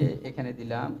এটাকে এখানে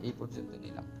দিলাম, এই পর্যন্ত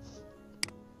নিলাম। আচ্ছা,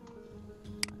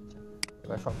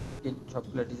 এবার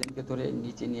সবগুলো ডিজাইনকে ধরে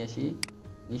নিচে নিয়ে আসি,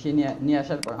 নিচে নিয়ে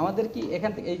আসার পর আমাদের কি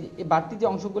এখান থেকে এই বাড়তি যে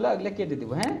অংশগুলো এগুলো কেটে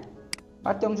দেবো, হ্যাঁ।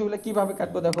 বাড়তি অংশগুলো কিভাবে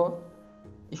কাটবো দেখো,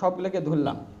 এই সবগুলোকে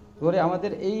ধরলাম, ধরে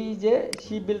আমাদের এই যে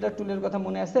শিপ বিল্ডার টুলের কথা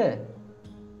মনে আছে,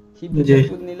 শিপ বিল্ডার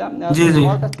টুল নিলাম, নেওয়ার জি পর জি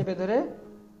অল্টার চেপে ধরে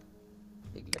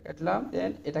এগুলো কাটলাম,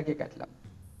 দেন এটাকে কাটলাম,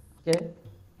 ওকে।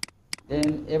 দেন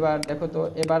এবার দেখো তো,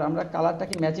 এবার আমরা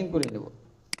কালারটাকে ম্যাচিং করে নেব।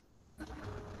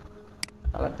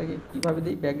 কালারটাকে কিভাবে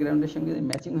দিই, ব্যাকগ্রাউন্ডের সঙ্গে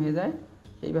ম্যাচিং হয়ে যায়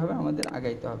সেইভাবে আমাদের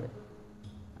আগাইতে হবে।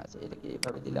 আচ্ছা, এটাকে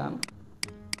এইভাবে দিলাম,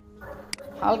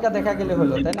 হালকা দেখা গেলে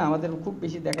হলো, তাই না? আমাদের খুব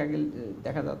বেশি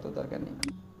দেখা যাওয়ার তো দরকার নেই।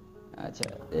 আচ্ছা,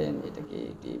 দেন এটাকে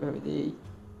এইভাবে দিই,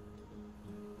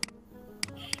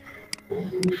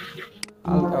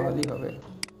 হালকা হলেই হবে।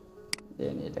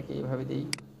 দেন এটাকে এইভাবে দিই,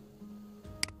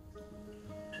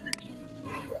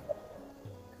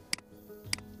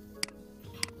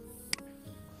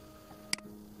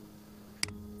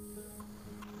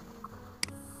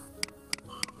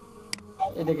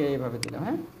 এটাকে এইভাবে দিলাম,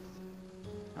 হ্যাঁ।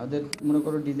 আমাদের মনে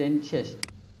করো ডিজাইন শেষ।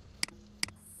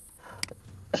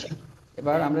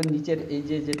 এবার আমরা নিচের এই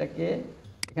যে যেটাকে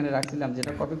এখানে রাখছিলাম,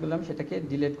 যেটা কপি করলাম, সেটাকে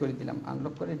ডিলিট করে দিলাম,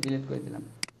 আনলক করে ডিলিট করে দিলাম,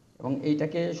 এবং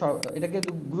এইটাকে এটাকে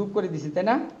গ্রুপ করে দিছি, তাই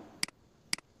না?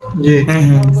 জি হ্যাঁ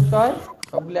হ্যাঁ, কিভাবে করতে হয়,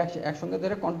 সবগুলো একসঙ্গে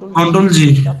ধরে কন্ট্রোল কন্ট্রোল জি।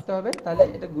 চাপতে হবে, তাহলে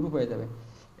এটা গ্রুপ হয়ে যাবে।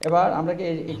 এবার আমরা কি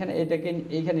এখানে এটাকে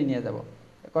এইখানে নিয়ে যাব,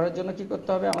 করার জন্য কি করতে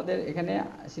হবে আমাদের এখানে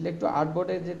সিলেক্ট টু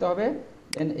আর্টবোর্ডে যেতে হবে,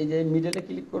 দেন এই যে মিডলে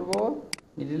ক্লিক করব,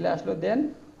 মিডলে আসলো, দেন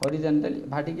হরিজন্টালি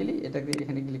ভার্টিক্যালি এটাকে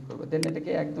এখানে ক্লিক করব, দেন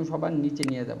এটাকে একদম সবার নিচে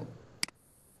নিয়ে যাব,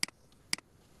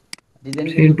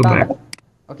 ডিজাইনকে Into করলাম। back.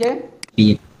 ওকে,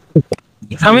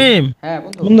 শামিম হ্যাঁ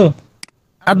বন্ধু। বন্ধু,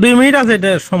 আর 2 মিনিট আছে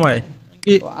এটা সময়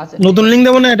কি? ও আচ্ছা, নতুন লিঙ্ক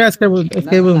দেবো না এটা আজকে না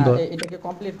আজকে না না, পর্যন্ত? এটাকে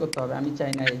কমপ্লিট করতে হবে, আমি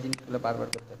চাই না এই জিনিসগুলো বারবার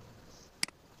করতে।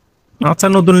 আচ্ছা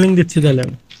নতুন লিঙ্ক দিচ্ছি তাহলে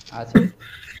আমি। আচ্ছা,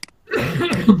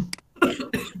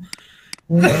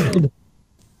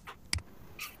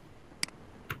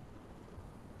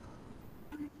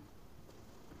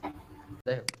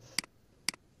 যাই হোক,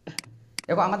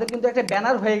 দেখো আমাদের কিন্তু একটা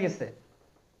ব্যানার হয়ে গেছে,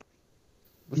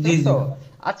 বুঝতে জি পারছো? জি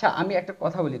আচ্ছা আমি একটা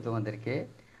কথা বলি তোমাদেরকে,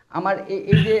 আমার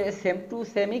এই যে সেম টু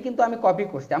সেমই কিন্তু আমি কপি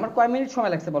করছি, আমার কয় মিনিট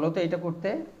সময় লাগছে বলো তো এটা করতে?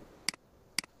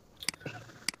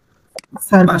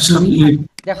 Sir 5-7 minute.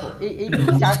 দেখো এই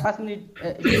 4-5 মিনিট,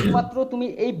 শুধুমাত্র তুমি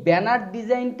এই ব্যানার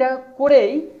ডিজাইনটা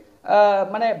করেই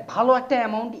মানে ভালো একটা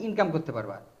অ্যামাউন্ট ইনকাম করতে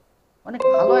পারবা, অনেক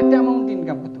ভালো একটা অ্যামাউন্ট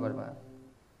ইনকাম করতে পারবা,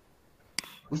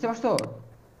 বুঝতে পারছো?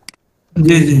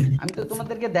 জি জি আমি তো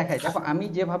তোমাদেরকে দেখাই, দেখো আমি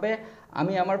যেভাবে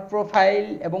আমি আমার প্রোফাইল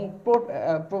এবং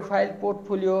প্রোফাইল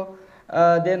পোর্টফোলিও,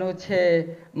 দেন হচ্ছে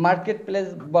মার্কেট প্লেস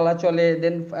বলা চলে,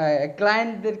 দেন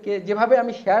ক্লায়েন্টদেরকে যেভাবে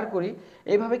আমি শেয়ার করি,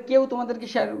 এইভাবে কেউ তোমাদেরকে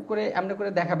শেয়ার করে এমনি করে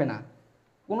দেখাবে না,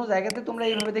 কোনো জায়গাতে তোমরা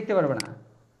এইভাবে দেখতে পারবে না,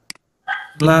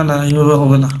 না না এইভাবে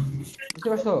হবে না। বুঝতে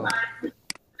পারছো?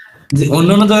 যে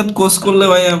অন্যান্য জায়গায় কোর্স করলে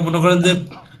ভাইয়া মনে করেন যে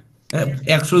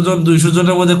 100 জন 200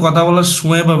 জনের মধ্যে কথা বলার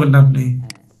সময় পাবেন না আপনি।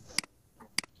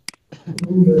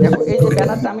 হ্যাঁ, দেখো এই যে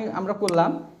ব্যানারটা আমরা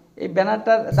করলাম, এই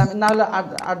ব্যানারটার দাম না হলে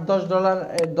 $8-10,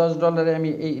 $10 আমি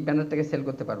এই ব্যানারটাকে সেল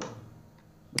করতে পারবো,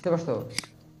 বুঝতে পারছো?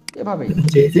 এভাবেই।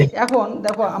 জি জি এখন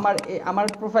দেখো আমার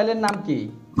প্রোফাইলের নাম কি,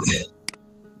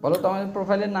 বলো তো আমার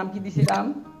প্রোফাইলের নাম কি দিছিলাম?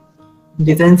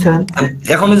 ডিজাইন স্যার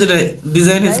এখন যেটা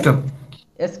design design স্কাপ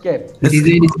escape,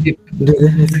 Design script.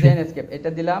 Design escape এটা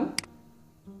দিলাম।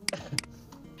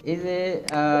 এই যে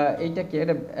এইটা কি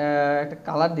একটা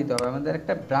কালার দিতে হবে, আমাদের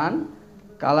একটা ব্র্যান্ড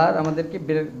কালার আমাদেরকে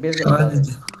বের করতে হবে,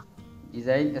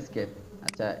 ডিজাইন এসকেপ।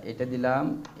 আচ্ছা এটা দিলাম,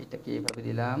 এটাকে এইভাবে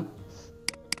দিলাম,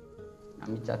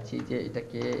 আমি চাচ্ছি যে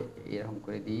এটাকে এরকম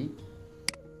করে দিই,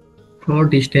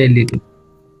 Font style দিতে।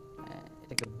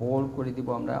 এটাকে বোল্ড করে দিব,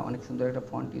 আমরা অনেক সুন্দর একটা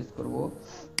ফন্ট ইউজ করব।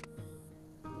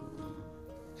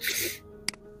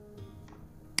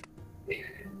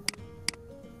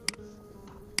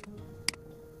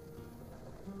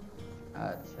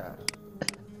 আচ্ছা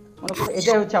মনে করো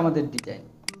এটাই হচ্ছে আমাদের ডিজাইন,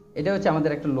 এটা হচ্ছে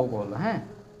আমাদের একটা লোগো হলো, হ্যাঁ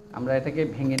আমরা এটাকে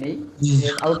ভেঙে নেই,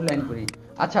 আউটলাইন করি।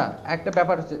 আচ্ছা একটা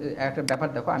ব্যাপার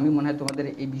দেখো, আমি মনে হয় তোমাদের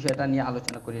এই বিষয়টা নিয়ে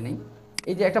আলোচনা করি নেই,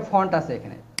 এই যে একটা ফন্ট আছে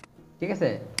এখানে, ঠিক আছে,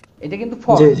 এটা কিন্তু জি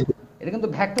ফন্ট, জি এটা কিন্তু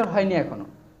ভেক্টর হয়নি এখনো,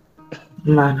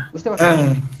 না না বুঝতে পারছো?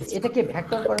 হ্যাঁ এটাকে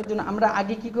ভেক্টর করার জন্য আমরা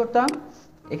আগে কি করতাম,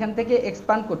 এখান থেকে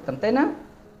এক্সপান্ড করতাম, তাই না?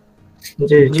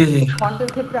 জি জি জি ফন্টের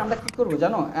ক্ষেত্রে আমরা কি করব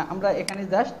জানো, আমরা এখানে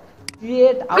জাস্ট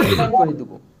ক্রিয়েট আউটলাইন করে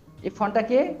দেব, এই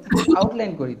ফন্টটাকে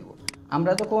আউটলাইন করে দেব,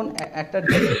 আমরা যখন একটা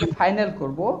ডিজাইনকে ফাইনাল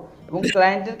করব এবং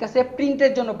ক্লায়েন্টের কাছে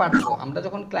প্রিন্টের জন্য পাঠাবো, আমরা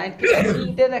যখন ক্লায়েন্টকে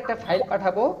প্রিন্টের একটা ফাইল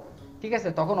পাঠাবো, ঠিক আছে,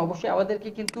 তখন অবশ্যই আমাদেরকে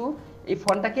কিন্তু এই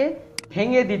ফন্টটাকে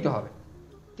ভেঙে দিতে হবে,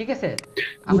 ঠিক আছে?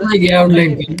 আমরা কোথায় যদি গিয়ে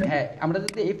outline করবে? হ্যাঁ আমরা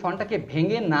যদি এই ফন্টটাকে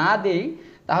ভেঙে না দেই,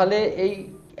 তাহলে এই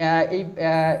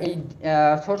এই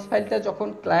সোর্স ফাইলটা যখন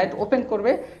ক্লায়েন্ট ওপেন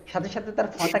করবে, সাথে সাথে তার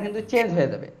ফন্টটা কিন্তু চেঞ্জ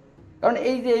হয়ে যাবে, কারণ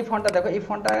এই যে এই ফন্টটা দেখো, এই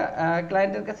ফন্টটা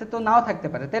ক্লায়েন্টের কাছে তো নাও থাকতে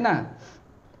পারে, তাই না?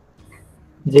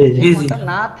 জি এই জি জি ফন্টটা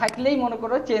না থাকলেই মনে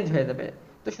করো চেঞ্জ হয়ে যাবে,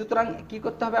 তো সুতরাং কি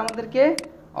করতে হবে আমাদেরকে,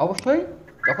 অবশ্যই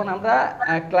যখন আমরা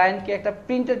ক্লায়েন্টকে একটা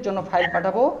প্রিন্টের জন্য ফাইল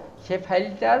পাঠাবো, সেই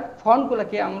ফাইলটার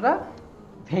ফন্টগুলোকে আমরা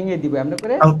ভেঙে দিব, আমরা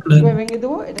করে আউটলাইন কিভাবে ভেঙে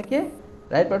দেবো, এটাকে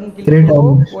রাইট বাটন ক্লিক Create করবো,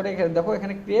 outline. করে দেখো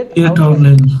এখানে ক্রিয়েট ক্রিয়েট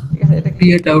আউটলাইন, আউটলাইন ঠিক আছে, এটা ক্লিক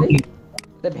Create করলেই outline.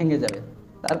 এটা ভেঙে যাবে।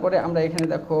 তারপরে আমরা এখানে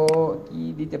দেখো কি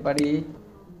দিতে পারি,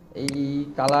 এই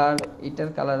কালার, এইটার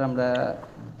কালার আমরা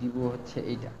দিব হচ্ছে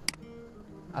এইটা।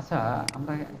 আচ্ছা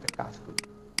আমরা একটা কাজ করি,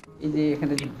 এই যে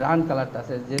এখানে যে ব্রাউন কালারটা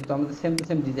আছে, যেহেতু আমাদের সেম টু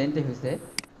সেম ডিজাইনটাই হয়েছে,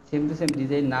 সেম টু সেম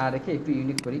ডিজাইন না রেখে একটু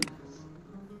ইউনিক করি,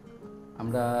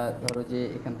 আমরা ধরো যে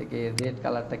এখান থেকে রেড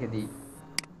কালারটাকে দিই,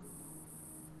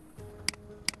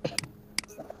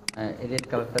 রেড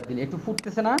কালারটা দিলে একটু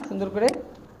ফুটতেছে না সুন্দর করে?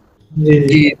 জি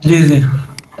জি জি জি জি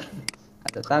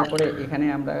আচ্ছা তারপরে এখানে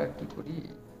আমরা কি করি,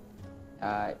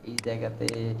 এই জায়গাতে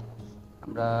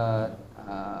আমরা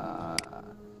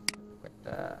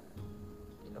একটা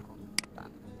এরকম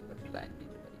লাইন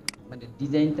দিতে পারি, মানে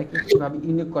ডিজাইনটাকে কিভাবে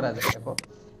ইউনিক করা যায়। দেখো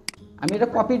আমি এটা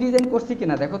কপি ডিজাইন করছি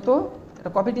কিনা দেখো তো, এটা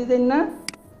কপি ডিজাইন না?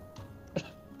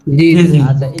 জি জি জি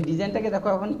আচ্ছা এই ডিজাইনটাকে দেখো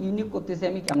এখন ইউনিক করতেছি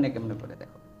আমি কেমনে কেমনে করে,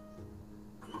 দেখো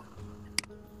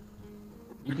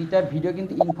প্রতিটা ভিডিও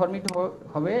কিন্তু ইনফরমেটিভ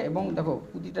হবে এবং দেখো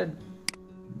প্রতিটা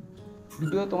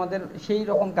ভিডিও তোমাদের সেই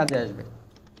রকম কাজে আসবে।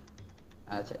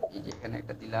 আচ্ছা এই যে এখানে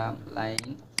একটা দিলাম লাইন,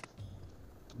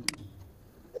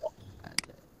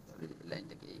 আচ্ছা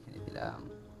লাইনটাকে এখানে দিলাম,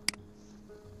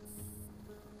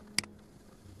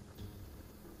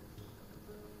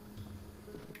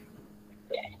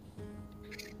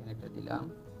 এখানে একটা দিলাম,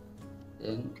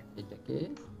 দেন এটাকে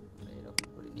এরকম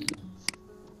করে নিই,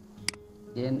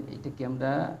 দেন এটাকে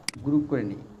আমরা গ্রুপ করে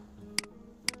নিই,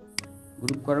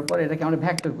 গ্রুপ করার পর এটাকে আমরা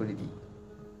ভেক্টর করে দিই,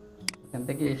 এখান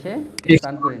থেকে এসে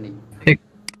এক্সপ্যান্ড করে নিই,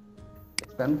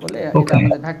 এক্সপ্যান্ড করলে এটা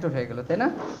আমাদের ভেক্টর হয়ে গেল, তাই না?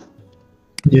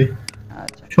 জি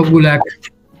আচ্ছা সবগুলো এক।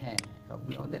 হ্যাঁ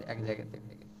সবগুলো আমাদের এক জায়গাতে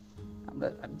হয়ে গেল।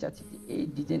 আমি চাচ্ছি যে এই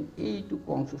ডিজাইন এইটুকু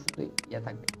অংশ শুধু ইয়ে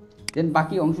থাকবে, দেন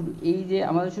বাকি অংশটুকু এই যে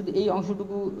আমাদের শুধু এই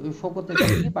অংশটুকু শো করতে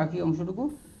চাচ্ছি, বাকি অংশটুকু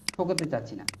শো করতে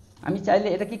চাচ্ছি না। আমি চাইলে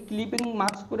এটাকে ক্লিপিং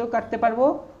মার্কস করেও কাটতে পারবো,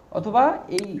 অথবা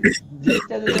এই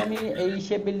জিনিসটা যদি আমি এই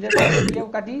শেপ বিল্ডার দিয়েও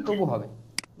কাটি তবু হবে,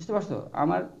 বুঝতে পারছো?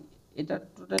 আমার এটা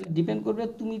টোটালি ডিপেন্ড করবে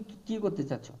তুমি কি করতে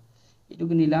চাচ্ছ।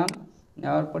 এটুকু নিলাম,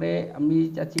 নেওয়ার পরে আমি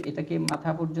চাচ্ছি এটাকে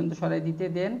মাথা পর্যন্ত সরাই দিতে,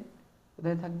 দেন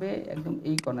কোথায় থাকবে, একদম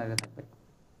এই কর্নারে থাকবে,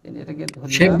 দেন এটাকে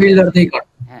শেপ ধরলাম, বিল্ডার দিয়ে কাট।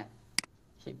 হ্যাঁ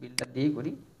সেই বিলটা দিয়ে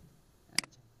করি,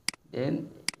 দেন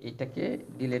এটাকে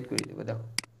ডিলিট করে দেবো। দেখো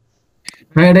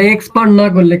হ্যাঁ, এটা এক্সপান্ড না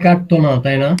করলে কাটতো না,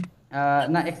 তাই না?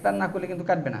 না এক্সপান্ড না করলে কিন্তু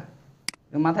কাটবে না,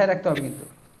 মাথায় রাখতে হবে কিন্তু।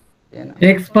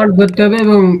 এক্সপান্ড করতে হবে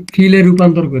এবং ফিলে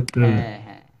রূপান্তর করতে হবে, হ্যাঁ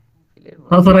হ্যাঁ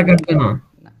তাছাড়া কাটবে না।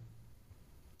 না।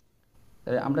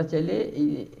 তাহলে আমরা চাইলে এই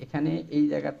এখানে এই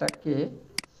জায়গাটাকে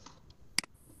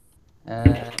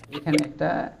এখানে একটা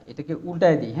এটাকে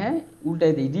উল্টায় দিই, হ্যাঁ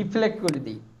উল্টায় দিই, রিফ্লেক্ট করে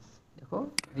দিই, দেখো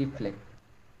রিফ্লেক্ট,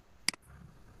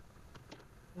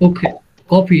 ওকে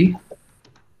কপি।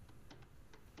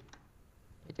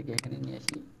 এটাকে এখানে নিয়ে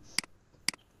আসি।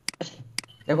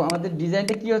 দেখো আমাদের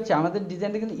ডিজাইনটা কি হচ্ছে, আমাদের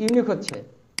ডিজাইনটা কিন্তু ইউনিক হচ্ছে,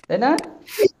 তাই না?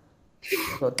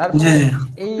 তো তারপরে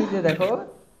এই যে দেখো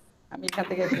আমি এখান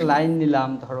থেকে একটা লাইন নিলাম,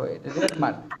 ধরো এটা রেড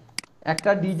মার্ক,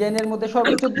 একটা ডিজাইনের মধ্যে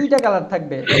সর্বোচ্চ 2টা কালার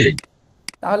থাকবে,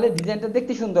 তাহলে ডিজাইনটা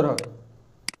দেখতে সুন্দর হবে।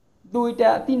 2টা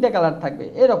 3টা কালার থাকবে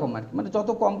এরকম আর কি, মানে যত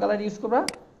কম কালার ইউজ করবা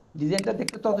ডিজাইনটা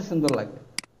দেখতে তত সুন্দর লাগবে,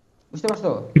 বুঝতে পারছো?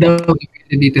 এটা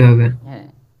দিতে হবে। হ্যাঁ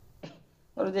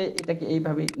ধরো যে এটাকে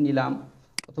এইভাবে নিলাম,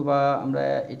 অথবা আমরা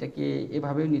এটাকে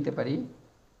এভাবেও নিতে পারি,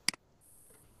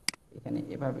 এখানে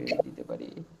এভাবে দিতে পারি,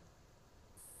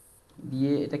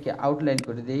 দিয়ে এটাকে আউটলাইন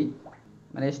করে দেই,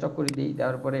 মানে স্টক করে দিই,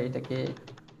 দেওয়ার পরে এটাকে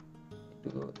একটু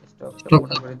স্টকটা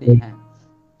মোটা করে দিই, হ্যাঁ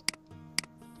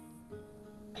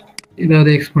এটা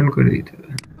এক্সপান্ড করে দিতে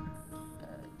হবে,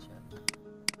 আচ্ছা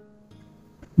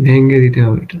ভেঙে দিতে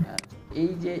হবে এটা।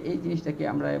 এই যে এই জিনিসটাকে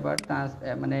আমরা এবার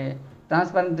মানে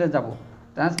ট্রান্সপারেন্টে যাব,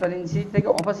 ট্রান্সপারেন্সি থেকে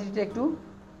অপাসিটিটা একটু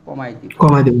কমাই দিব,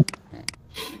 কমাই দেব। হ্যাঁ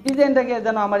ডিজাইনটাকে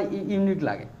যেন আমার ইউনিক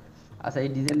লাগে। আচ্ছা এই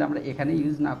ডিজাইনটা আমরা এখানে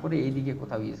ইউজ না করে এইদিকে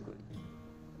কোথাও ইউজ করি,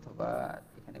 অথবা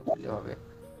এখানে বললে হবে।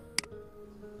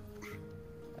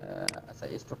 আচ্ছা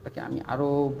এই স্টকটাকে আমি আরো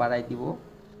বাড়াই দিব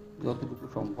যতটুকু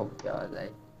সম্ভব দেওয়া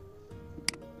যায়,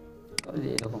 যে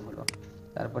এরকম হলো।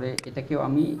 তারপরে এটাকেও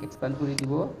আমি এক্সপ্যান্ড করে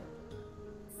দিব,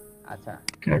 আচ্ছা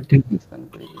এক্সপ্যান্ড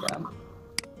করে দিলাম,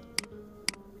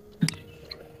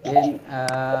 দেন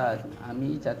আমি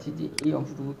চাচ্ছি যে এই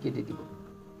অংশটুকু কেটে দিব,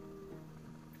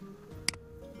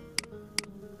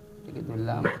 এটাকে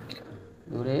ধরলাম,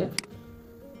 ধরে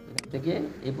এখান থেকে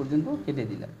এই পর্যন্ত কেটে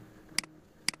দিলাম,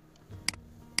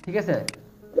 ঠিক আছে?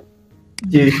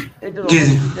 জি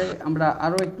এটার আমরা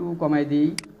আরো একটু কমাই দিই,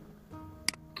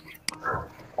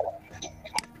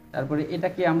 তারপরে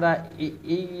এটাকে আমরা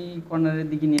এই কর্নারের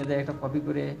দিকে নিয়ে যাই, একটা কপি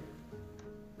করে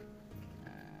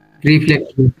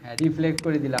রিফ্লেক্ট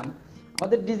করে দিলাম।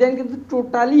 আমাদের ডিজাইন কিন্তু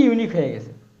টোটালি ইউনিক হয়ে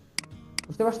গেছে,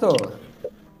 বুঝতে পারছো?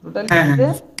 টোটালি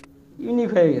ইউনিক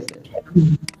হয়ে গেছে।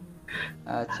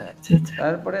 আচ্ছা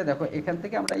তারপরে দেখো এখান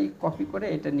থেকে আমরা এই কপি করে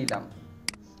এটা নিলাম,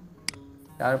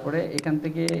 তারপরে এখান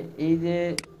থেকে এই যে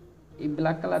এই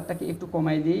ব্ল্যাক কালারটাকে একটু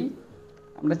কমাই দিই,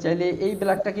 আমরা চাইলে এই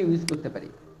ব্ল্যাকটাকে ইউজ করতে পারি,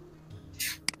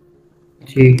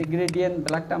 গ্রেডিয়েন্ট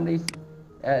ব্ল্যাকটা আমরা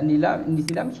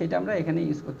নিছিলাম সেটা আমরা এখানে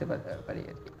ইউজ করতে পারি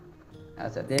আর কি।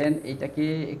 আচ্ছা দেন এইটাকে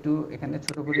একটু এখানে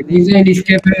ছোট করে দিই, ডিজাইন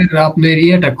স্কেপের আপনার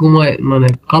ইয়েটা কমায়, মানে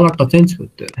কালারটা চেঞ্জ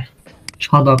করতে হবে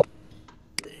সাদা।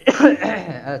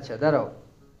 আচ্ছা দাঁড়াও,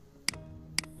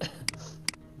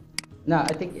 না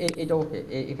আই থিঙ্ক এটা ওকে,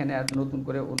 এখানে আর নতুন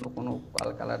করে অন্য কোনো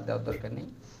কালার দেওয়ার দরকার নেই,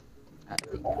 আই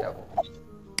থিঙ্ক এটা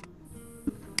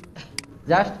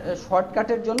জাস্ট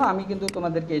শর্টকাটের জন্য আমি কিন্তু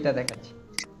তোমাদেরকে এটা দেখাচ্ছি,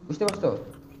 বুঝতে পারছো?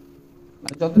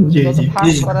 মানে যত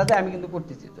ফাস্ট করা যায় আমি কিন্তু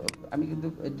করতেছি, তো আমি কিন্তু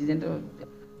ডিজাইনটা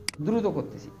দ্রুত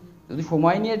করতেছি, যদি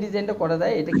সময় নিয়ে ডিজাইনটা করা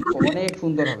যায় এটা কিন্তু অনেক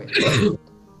সুন্দর হবে।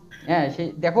 হ্যাঁ সেই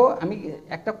দেখো আমি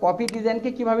একটা কপি ডিজাইনকে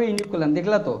কিভাবে ইউনিক করলাম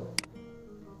দেখলা তো।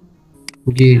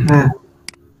 জি হ্যাঁ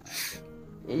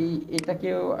এই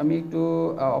এটাকেও আমি একটু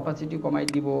অপাসিটি কমাই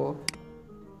দিব।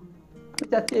 আমি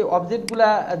চাচ্ছি অবজেক্টগুলা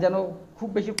যেন খুব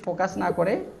বেশি ফোকাস না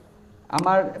করে,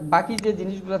 আমার বাকি যে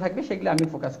জিনিসগুলো থাকবে সেগুলো আমি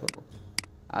ফোকাস করব।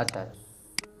 আচ্ছা,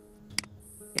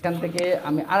 এখান থেকে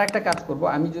আমি আর একটা কাজ করব।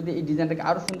 আমি যদি এই ডিজাইনটাকে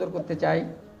আরো সুন্দর করতে চাই,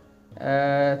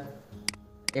 আহ,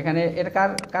 এখানে এটা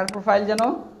কার কার প্রোফাইল যেন,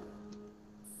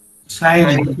 শাইন।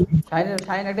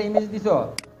 শাইন একটা ইমেজ দিছো,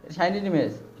 শাইনের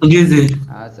ইমেজ। জি জি।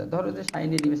 আচ্ছা ধরো যে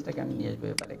শাইনের ইমেজটাকে আমি নিয়ে আসবো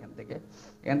এবার এখান থেকে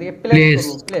প্লেস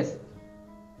প্লেস করবো,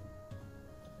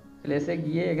 প্লেসে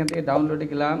গিয়ে এখান থেকে ডাউনলোডে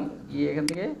গেলাম, গিয়ে এখান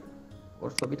থেকে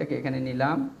ওর ছবিটাকে এখানে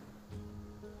নিলাম।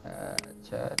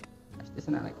 আচ্ছা, আসতেছে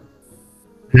না নাকি?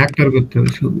 ফ্যাক্টর করতে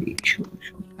হবে ছবি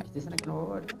আসতেছে না কেন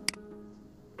বাবা এটা?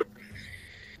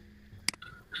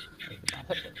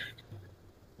 আচ্ছা,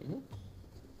 এই যে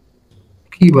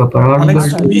কি ব্যাপার আর অনেক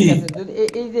আচ্ছা ছবি। ঠিক আছে, যদি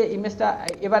এই যে ইমেজটা,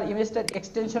 এবার ইমেজটার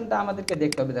এক্সটেনশনটা আমাদেরকে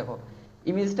দেখতে হবে। দেখো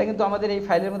ইমেজটা কিন্তু আমাদের এই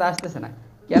ফাইলের মধ্যে আসতেছে না,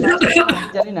 কেন আসতেছে না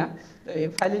আমি জানি না। তো এই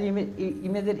ফাইলের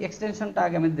ইমেজের এক্সটেনশনটা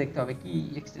আগে আমাদের দেখতে হবে, কি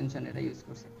এক্সটেনশন এটা ইউজ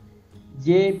করছে,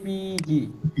 জেপিজি,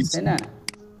 তাই না?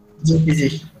 জি জি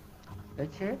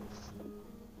হচ্ছে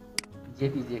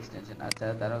জেপিজি এক্সটেনশন। আচ্ছা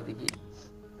দাঁড়াও দেখি,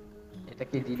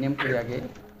 এটাকে রিনেম করে আগে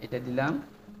এটা দিলাম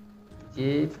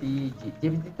জেপিজি।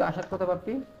 জেপিজি তো আসার কথা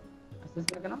ভাবছি,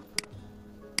 আসতেছে না কেন?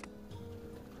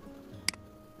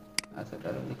 আচ্ছা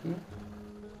দাঁড়াও দেখি,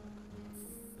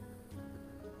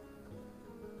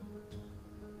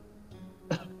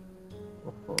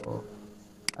 ওহো,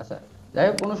 আচ্ছা যাই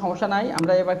হোক কোনো সমস্যা নাই।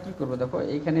 আমরা এবার কি করব দেখো,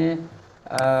 এইখানে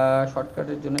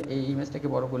শর্টকাটের জন্য এই ইমেজটাকে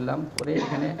বড় করলাম, করে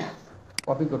এখানে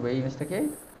কপি করব, এই ইমেজটাকে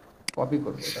কপি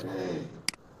করব, এটা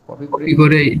কপি করে কপি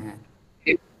করে হ্যাঁ,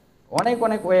 অনেক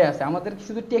অনেক ওয়ে আছে, আমাদের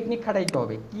শুধু টেকনিক খাটাইতে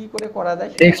হবে, কি করে করা যায়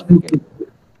সেটা এক্সপোর্ট আমাদেরকে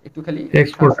একটু খালি সার্চ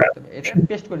এক্সপোর্ট করতে হবে। এটা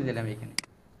পেস্ট করে দিলাম এখানে,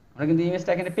 আমরা কিন্তু ইমেজটা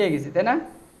এখানে পেয়ে গেছি, তাই না?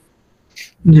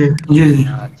 জি জি জি।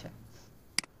 আচ্ছা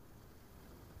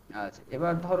আচ্ছা,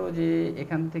 এবার ধরো যে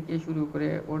এখান থেকে শুরু করে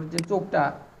ওর যে চোখটা,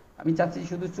 আমি চাচ্ছি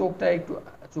শুধু চোখটা একটু,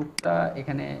 চোখটা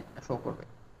এখানে শো করবে,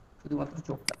 শুধুমাত্র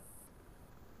চোখটা।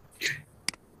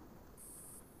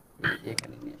 এই যে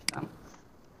এখানে নিয়ে আসলাম।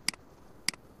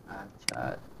 আচ্ছা,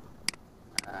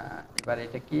 এবার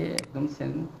এটাকে একদম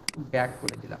সেন্ড ব্যাক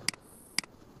করে দিলাম।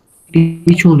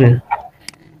 পিছনে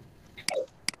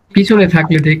পিছনে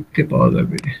থাকলে দেখতে পাওয়া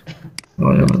যাবে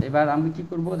আচ্ছা এবার আমি কি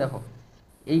করব দেখো,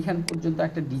 এইখান পর্যন্ত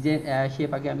একটা ডিজাইন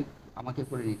শেপ আগে আমাকে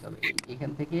করে নিতে হবে।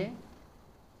 এখান থেকে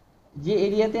যে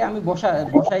এরিয়াতে আমি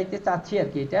বসাইতে চাচ্ছি আর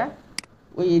কি, এটা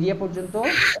ওই এরিয়া পর্যন্ত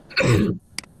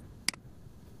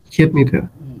শেপ নিতে হবে।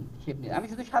 শেপ নিয়ে আমি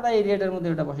শুধু সাদা এরিয়াটার মধ্যে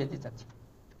ওটা বসাইতে চাচ্ছি।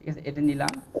 ঠিক আছে, এটা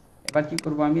নিলাম। এবার কি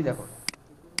করব আমি দেখো,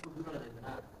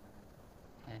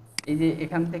 হ্যাঁ এই যে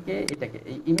এখান থেকে এটাকে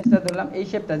এই ইমেজটা ধরলাম, এই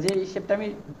শেপটা, যে এই শেপটা আমি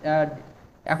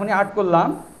এখনই আর্ট করলাম,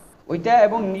 ওইটা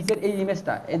এবং নিচের এই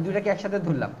ইমেজটা, এই দুটাকে একসাথে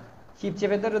ধরলাম, শিপ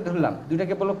চেপে ধরে ধরলাম,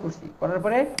 দুটাকে ব্লক করছি, করার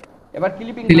পরে এবার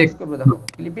ক্লিপিং মার্কস সিলেক্ট করবো। দেখো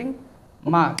ক্লিপিং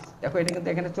মার্কস, দেখো এটা কিন্তু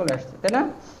এখানে চলে আসছে, তাই না?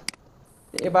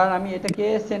 এবার আমি এটাকে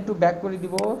সেন্ড টু ব্যাক করে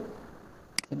দিব,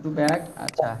 সেন্ড টু ব্যাক।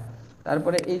 আচ্ছা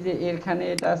তারপরে এই যে এখানে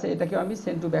এটা আছে, এটাকেও আমি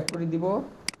সেন্ড টু ব্যাক করে দিব।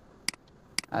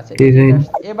 আচ্ছা ডিজাইন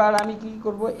এবার আমি কি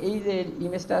করব, এই যে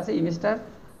ইমেজটা আছে, ইমেজটার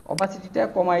অপাসিটিটা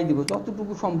কমাই দিব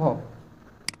যতটুকু সম্ভব।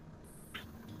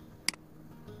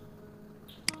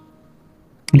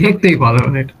 দেখতেই ভালো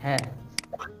মানে এটা হ্যাঁ,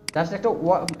 জাস্ট একটা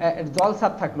জল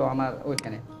ছাপ থাকলো আমার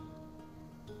ওইখানে,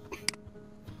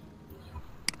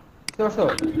 বুঝতে পারছো?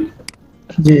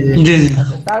 জি জি জি জি।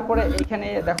 আচ্ছা তারপরে এইখানে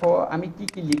দেখো আমি কি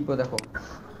কি লিখবো, দেখো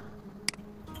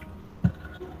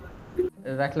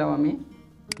রাখলাম আমি,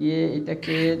 দিয়ে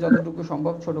এটাকে যতটুকু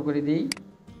সম্ভব ছোট করে দিই।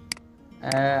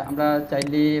 আমরা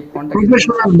চাইলে ফন্টটাকে যদি,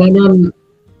 প্রফেশনাল বানান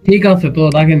ঠিক আছে তো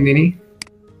দেখেন দিনই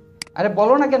আরে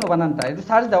বলো না কেন বানানটা, একটু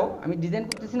সার্চ দাও, আমি ডিজাইন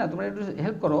করতেছি না, তোমরা একটু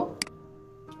হেল্প করো।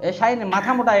 এই শাইন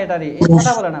মাথা মোটা এটারে, এই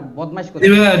কথা বলে না, বদমাইশ জি করছে।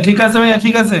 ভাইয়া ঠিক আছে, ভাইয়া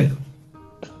ঠিক আছে,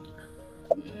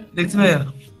 দেখছি ভাইয়া।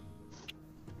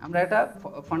 আমরা এটা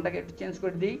ফন্টটাকে একটু চেঞ্জ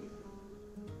করে দিই,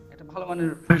 একটা ভালো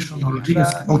মানের ফন্ট দিই হলো, ঠিক আমরা।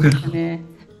 আছে, ওকে। এখানে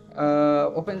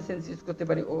ওপেন সেন্স ইউজ করতে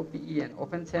পারি, OPEN,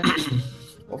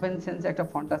 ওপেন সেন্স একটা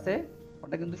ফন্ট আছে,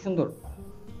 ফন্টটা কিন্তু সুন্দর।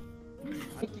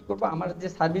 আমি কি করব, আমার যে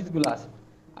সার্ভিসগুলো আছে,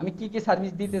 আমি কি কি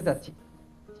সার্ভিস দিতে চাচ্ছি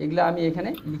সেগুলো আমি এখানে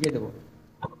লিখে দেবো।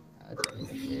 আচ্ছা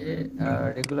এটাকে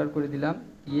রেগুলার করে দিলাম,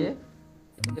 দিয়ে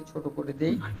এটাকে ছোট করে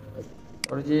দেই।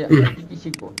 ওর যে আমরা কি কি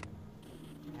শিখবো,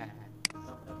 হ্যাঁ হ্যাঁ,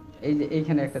 এই যে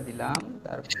এইখানে একটা দিলাম,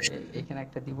 তারপরে এখানে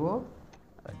একটা দিব,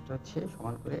 আর একটা হচ্ছে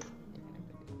সমান করে এখানে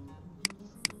একটা দিব।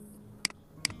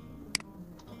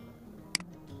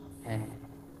 হ্যাঁ হ্যাঁ,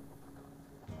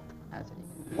 আচ্ছা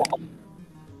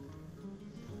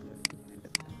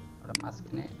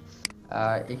মাঝখানে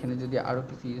এখানে যদি আরো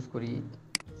কিছু ইউজ করি,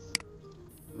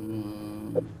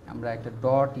 আমরা একটা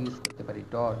ডট ইউজ করতে পারি।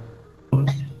 ডট,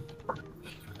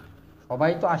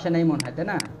 সবাই তো আসে নাই মনে হয়, তাই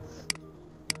না?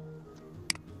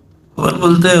 ওর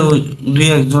বলতে ওই দুই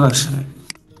একজন আসে না।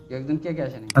 একজন কে কে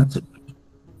আসে নাই? আচ্ছা,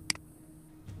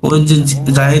 ওই যে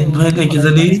জাহিদ ভাই না কি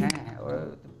জানি। হ্যাঁ হ্যাঁ, ওরা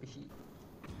তো বেশি।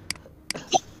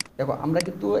 দেখো আমরা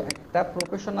কিন্তু একটা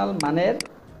প্রফেশনাল মানের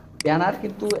ব্যানার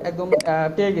কিন্তু একদম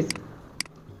পেয়ে গেছি,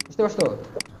 বুঝতে পারছো?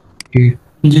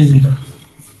 জি জি।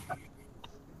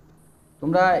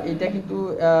 তোমরা এটা কিন্তু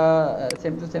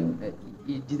সেম টু সেম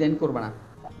ডিজাইন করবে না,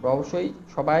 অবশ্যই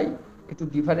সবাই একটু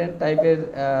ডিফারেন্ট টাইপের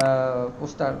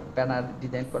পোস্টার ব্যানার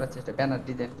ডিজাইন করার চেষ্টা, ব্যানার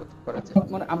ডিজাইন করার চেষ্টা।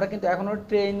 মানে আমরা কিন্তু এখনো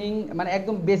ট্রেনিং মানে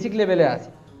একদম বেসিক লেভেলে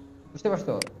আছি, বুঝতে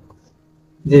পারছো?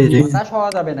 জি জি হতাশ হওয়া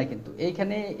যাবে না, কিন্তু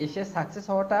এইখানে এসে সাকসেস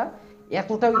হওয়াটা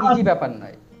এতটাও ইজি ব্যাপার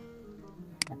নয়,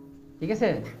 ঠিক আছে?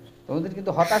 তোমাদের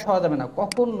কিন্তু হতাশ হওয়া যাবে না,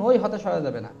 কখনোই হতাশ হওয়া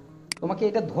যাবে না। তোমাকে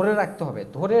এটা ধরে রাখতে হবে,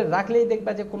 ধরে রাখলেই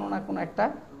দেখবা যে কোনো না কোনো একটা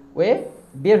ওয়ে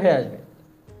বের হয়ে আসবে,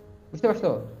 বুঝতে পারছো?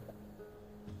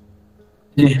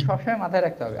 জি। সবসময় মাথায়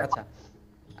রাখতে হবে। আচ্ছা,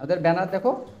 আমাদের ব্যানার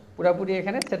দেখো পুরোপুরি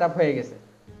এখানে সেট আপ হয়ে গেছে।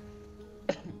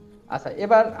 আচ্ছা,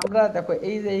 এবার আমরা দেখো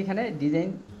এই যে এইখানে ডিজাইন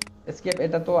স্কেপ,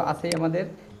 এটা তো আছেই আমাদের।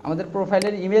 আমাদের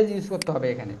প্রোফাইলের ইমেজ ইউজ করতে হবে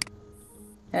এখানে।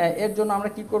 হ্যাঁ, এর জন্য আমরা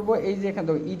কি করব, এই যে এখানে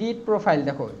দেখো এডিট প্রোফাইল,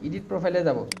 দেখো এডিট প্রোফাইলে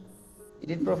যাব,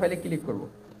 এডিট প্রোফাইলে ক্লিক করব।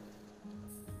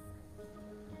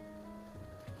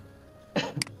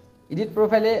 এডিট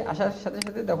প্রোফাইলে আসার সাথে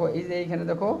সাথে দেখো এই যে এইখানে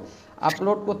দেখো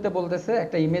আপলোড করতে বলতেছে,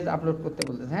 একটা ইমেজ আপলোড করতে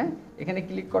বলতেছে। হ্যাঁ, এখানে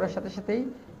ক্লিক করার সাথে সাথেই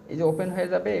এই যে ওপেন হয়ে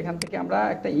যাবে, এখান থেকে আমরা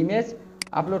একটা ইমেজ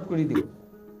আপলোড করে দিব।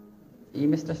 এই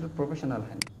ইমেজটা আসলে প্রফেশনাল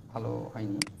হয়নি, ভালো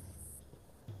হয়নি।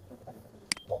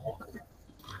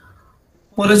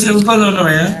 পরে চেঞ্জ করা যাবে না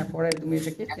ভাইয়া? হ্যাঁ, পরে তুমি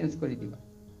এটাকে চেঞ্জ করে দিবা।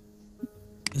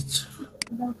 আচ্ছা।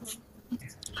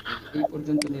 এই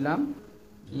পর্যন্ত নিলাম,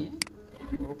 নিয়ে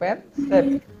ওপেন সেভ।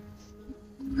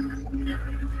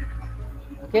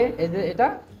 ওকে, এই যে এটা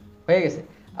হয়ে গেছে।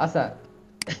 আচ্ছা,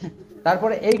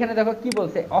 তারপরে এইখানে দেখো কি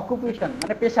বলছে, অকুপেশন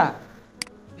মানে পেশা,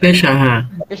 পেশা, হ্যাঁ।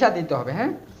 পেশা দিতে হবে।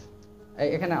 হ্যাঁ,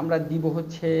 এখানে আমরা দিব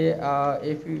হচ্ছে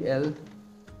এফইউএল।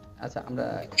 আচ্ছা, আমরা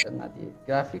এটা না দিয়ে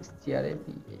graphics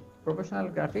জিআরএফি, professional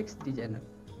graphics designer,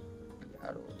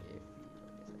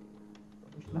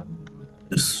 professional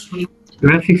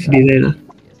graphics designer.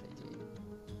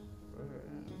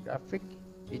 Graphic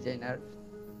designer,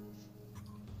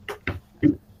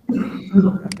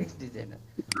 graphics designer.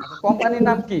 আচ্ছা, কোম্পানির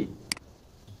নাম কি?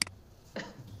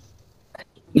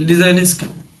 Design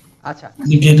skill. আচ্ছা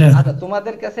এটা আচ্ছা,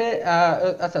 তোমাদের কাছে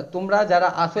আচ্ছা, তোমরা যারা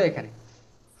আছো এখানে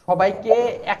সবাইকে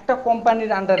একটা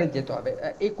কোম্পানির আন্ডারে যেতে হবে।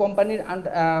 এই কোম্পানির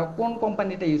কোন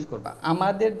কোম্পানিটা ইউজ করবা?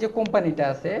 আমাদের যে কোম্পানিটা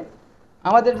আছে,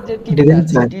 আমাদের যে টিমটা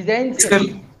আছে, ডিজাইন ডিজাইন সেন্স,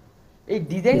 এই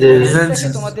ডিজাইন জি, ডিজাইন সেন্সটাকে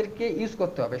সেন্স। তোমাদেরকে ইউজ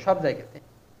করতে হবে সব জায়গাতে,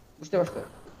 বুঝতে পারছো?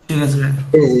 ঠিক আছে ভাইয়া।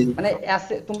 মানে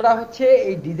তোমরা হচ্ছে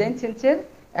এই ডিজাইন সেন্সের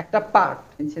একটা পার্ট।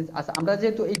 আচ্ছা, আমরা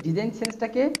যেহেতু এই ডিজাইন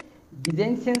সেন্সটাকে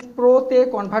ডিজাইন সেন্স প্রোতে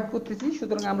কনভার্ট করতেছি,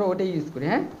 সুতরাং আমরা ওটাই ইউজ করি।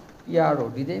 হ্যাঁ, PRO,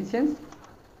 design sense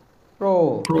pro.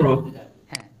 Pro.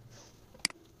 হ্যাঁ,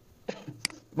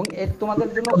 এবং এর তোমাদের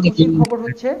জন্য খুশির খবর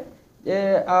হচ্ছে যে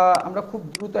আমরা খুব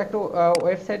দ্রুত একটা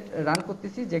ওয়েবসাইট রান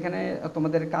করতেছি, যেখানে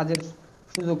তোমাদের কাজের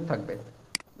সুযোগ থাকবে,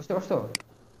 বুঝতে পারছো?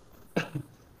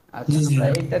 আচ্ছা, জি জি। আমরা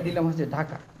এইটা দিলাম হচ্ছে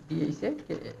ঢাকা, দিয়েছে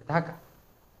ঢাকা।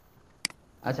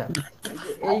 আচ্ছা,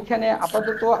 এইখানে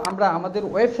আপাতত আমরা আমাদের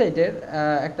ওয়েবসাইটের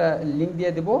একটা লিঙ্ক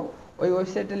দিয়ে দেব। ওই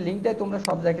ওয়েবসাইটের লিঙ্কটাই তোমরা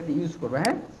সব জায়গাতে ইউজ করবে।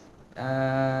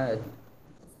 হ্যাঁ,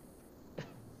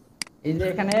 এই যে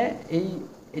এখানে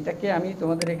এটাকে আমি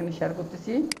তোমাদের এখানে শেয়ার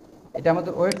করতেছি, এটা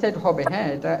আমাদের ওয়েবসাইট হবে। হ্যাঁ,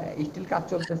 এটা স্টিল কাজ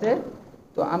চলতেছে।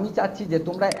 তো আমি চাচ্ছি যে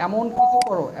তোমরা এমন কিছু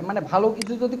করো, মানে ভালো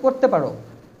কিছু যদি করতে পারো,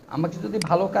 আমাকে যদি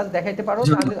ভালো কাজ দেখাইতে পারো,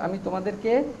 তাহলে আমি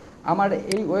তোমাদেরকে আমার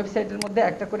এই ওয়েবসাইটের মধ্যে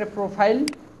একটা করে প্রোফাইল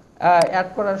অ্যাড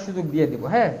করার সুযোগ দিয়ে দিব।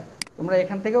 হ্যাঁ, তোমরা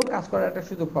এখান থেকেও কাজ করার একটা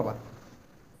সুযোগ পাবা।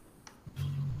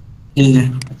 জি জি।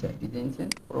 আচ্ছা,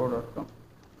 DesignScenesPro.com,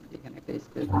 এখানে একটা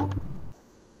স্পেস।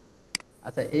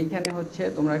 আচ্ছা, এইখানে হচ্ছে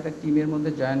তোমরা একটা টিমের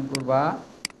মধ্যে জয়েন করবা,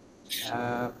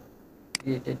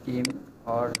 create a team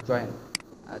or join.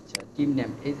 আচ্ছা, টিম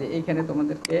নেম, এই যে এইখানে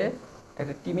তোমাদেরকে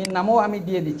একটা টিমের নামও আমি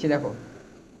দিয়ে দিচ্ছি। দেখো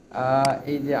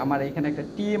এই যে আমার এখানে একটা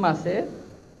টিম আছে,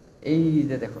 এই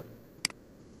যে দেখো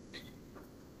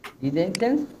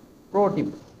ডিজাইন প্রো টিম।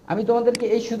 আমি তোমাদেরকে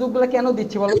এই সুযোগগুলো কেন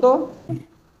দিচ্ছি বলো তো?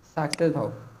 সাকসেস হও।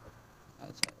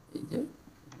 আচ্ছা, এই যে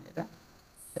এটা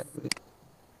শেয়ার করে।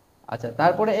 আচ্ছা,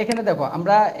 তারপরে এখানে দেখো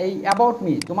আমরা এই অ্যাবাউট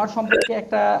মি, তোমার সম্পর্কে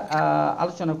একটা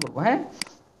আলোচনা করব। হ্যাঁ,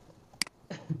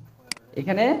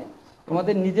 এখানে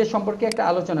তোমাদের নিজের সম্পর্কে একটা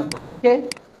আলোচনা করব। ওকে,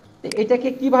 তো এটাকে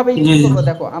কিভাবে জি, ইউজ জি। করবো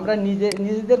দেখো, আমরা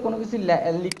নিজেদের কোনো কিছু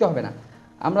লিখতে হবে না,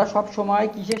 আমরা সব সময়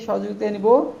কিসের সহযোগিতা নিব,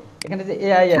 এখানে যে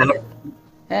এআই আছে,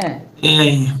 হ্যাঁ,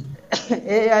 এই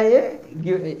এআই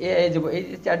এআই যাব, এই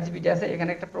যে চ্যাট জিপিটি আছে, এখানে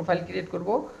একটা প্রোফাইল ক্রিয়েট করব,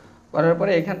 করার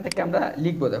পরে এখান থেকে আমরা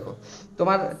লিখবো, দেখো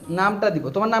তোমার নামটা দিব,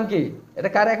 তোমার নাম কি, এটা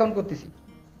কার অ্যাকাউন্ট করতেছি,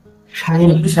 শাহিন।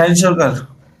 শাহিন সরকার।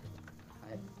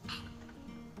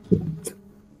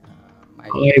 মাই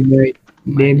ওই ভাই my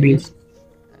name baby is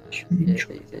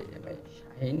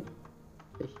Shahin,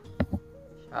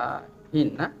 Shahin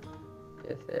না,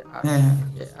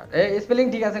 হ্যাঁ, স্পেলিং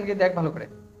ঠিক আছে নাকি দেখ ভালো করে,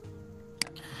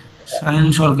 শাহিন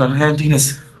সরকার, হ্যাঁ ঠিক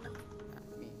আছে।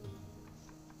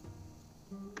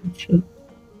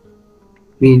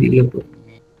 দিলে তো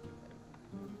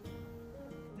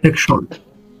section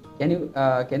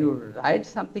can you write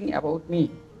something about me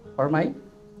for my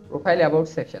profile about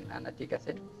section, না ঠিক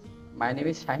আছে, my name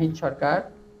is শাহিন সরকার,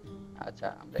 আচ্ছা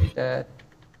আমরা এটা,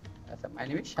 আচ্ছা my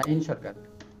name is শাহিন সরকার,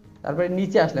 তারপরে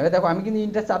নিচে আসলে দেখো আমি কিন্তু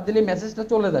ইন্টার চাপ দিলে মেসেজটা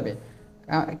চলে যাবে,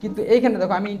 কিন্তু এইখানে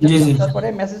দেখো আমি ইন্টার জি, চাপ জি। দেওয়ার পরে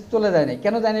মেসেজ চলে যায় না,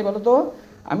 কেন যায় না বলো তো,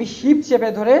 আমি শিফট চেপে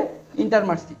ধরে ইন্টার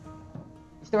মারছি,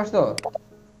 বুঝতে পারছো,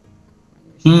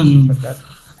 হুম, হুম। সরকার,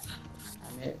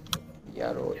 আমি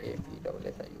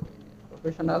PROFESSION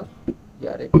professional,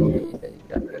 design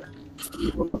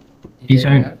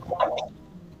designer,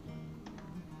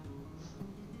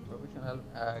 professional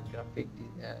graphic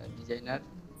designer,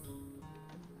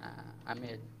 আমি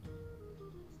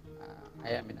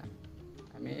আই আমি না,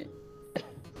 আমি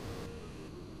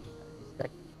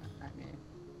আমি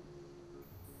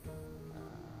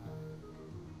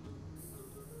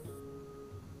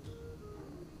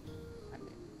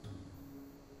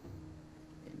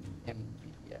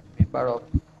member of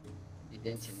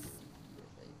DesignScenesPro,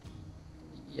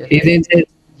 design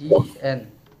GN,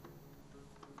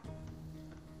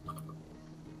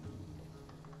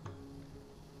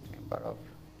 member of,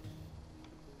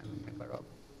 I'm a member of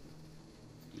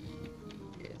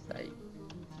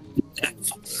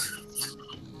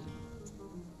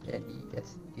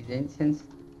DesignScenes DesignScenes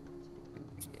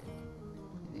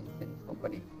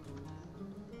company,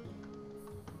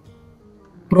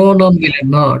 pro নাম দিলেন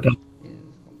না ওটা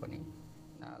কোম্পানি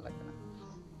না লাগবে না,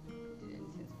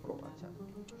 DesignScenesPro, আচ্ছা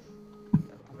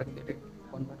আমরা কিন্তু এটা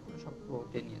কনভার্ট করে সব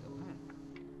প্রোতে নিয়ে যাবো, হ্যাঁ,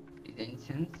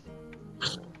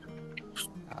 DesignScenesPro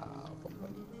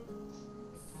company,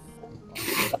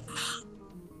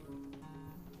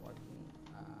 working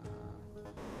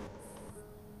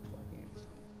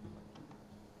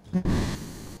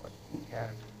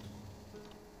here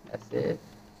as a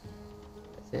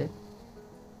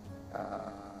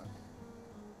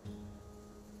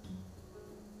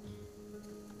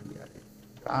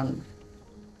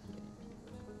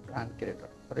brand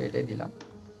creator, ধরে এটাই দিলাম,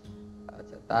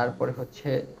 আচ্ছা তারপরে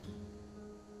হচ্ছে,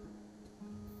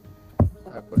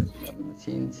 তারপরে দিলাম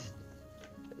সিন্স,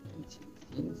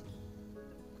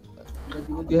 আমরা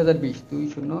দিব 2020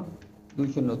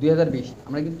 2020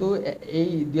 আমরা কিন্তু এই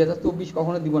 2024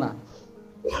 কখনো দিব না,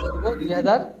 আমরা দিব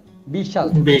 2020 সাল,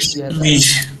 20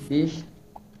 2020,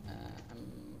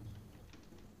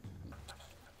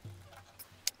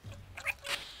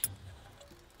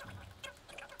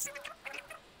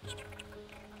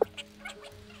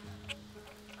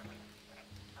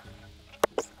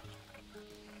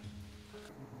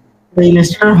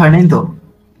 ইলাস্ট্রেটর হয় নাই তো?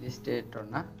 ইলাস্ট্রেটর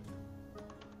না,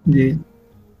 জি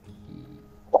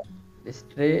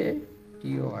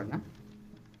ইলাস্ট্রেটর না,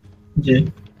 জি।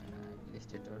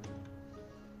 ইলাস্ট্রেটর,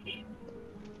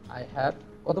 আই হ্যাভ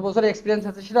কত বছরের এক্সপিরিয়েন্স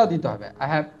আছে সেটাও দিতে হবে, I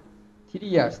have 3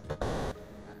 years,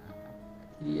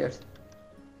 3 years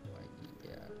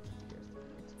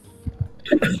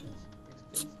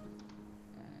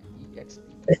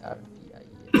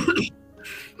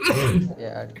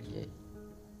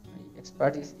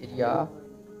expertise area,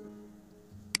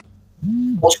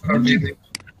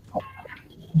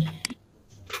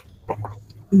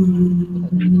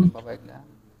 বাবা এগুলা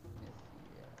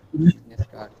বিজনেস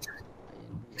কার্ড,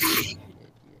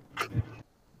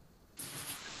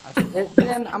 আচ্ছা এরপর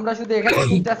আমরা শুধু এখানে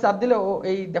ইন্টার চাপ দিলে ও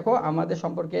এই দেখো আমাদের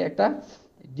সম্পর্কে একটা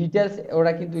ডিটেইলস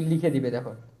ওরা কিন্তু লিখে দিবে,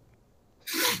 দেখো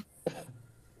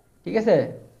ঠিক আছে,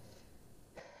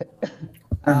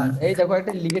 আর এই দেখো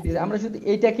একটা লিখে দিয়েছে, আমরা শুধু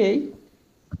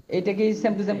এইটাকেই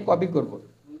সেম টু সেম কপি করব,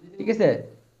 ঠিক আছে,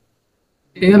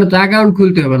 এখানে তো অ্যাকাউন্ট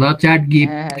খুলতে হবে না চ্যাট গিট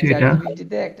হ্যাঁ হ্যাঁ সেটা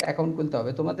চ্যাটজিপিটিতে একটা অ্যাকাউন্ট খুলতে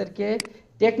হবে, তোমাদেরকে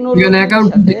এখানে টেকনোলজির অ্যাকাউন্ট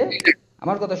সাথে,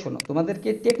 আমার কথা শোনো, তোমাদেরকে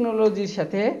টেকনোলজির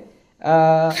সাথে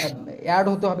অ্যাড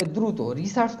হতে হবে দ্রুত,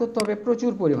 রিসার্চ করতে হবে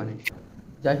প্রচুর পরিমাণে,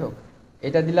 যাই হোক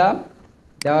এটা দিলাম,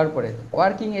 দেওয়ার পরে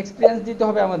ওয়ার্কিং এক্সপিরিয়েন্স দিতে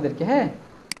হবে আমাদেরকে, হ্যাঁ,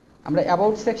 আমরা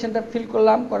অ্যাবাউট সেকশনটা ফিল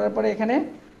করলাম, করার পরে এখানে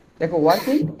দেখো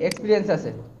ওয়ার্কিং এক্সপিরিয়েন্স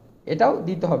আছে, এটাও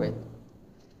দিতে হবে।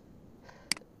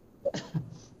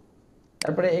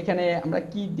 তারপরে এখানে আমরা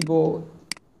কি দিব,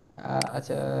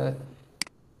 আচ্ছা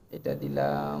এটা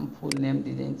দিলাম full name,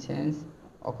 design sense,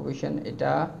 occupation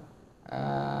এটা,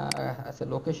 আচ্ছা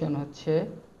লোকেশন হচ্ছে,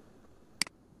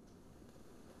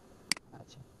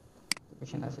 আচ্ছা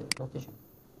লোকেশন আছে, লোকেশন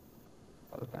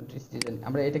অল কান্ট্রিজ ডিজাইন,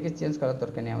 আমরা এটাকে চেঞ্জ করার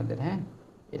দরকার নেই আমাদের, হ্যাঁ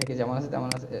এটাকে যেমন আছে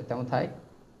তেমন থাক।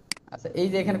 আচ্ছা এই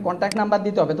যে এখানে কন্ট্যাক্ট নাম্বার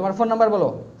দিতে হবে, তোমার ফোন নাম্বার বলো।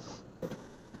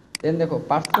 দেন দেখো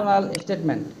পার্সোনাল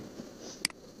স্টেটমেন্ট,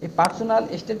 এই পার্সোনাল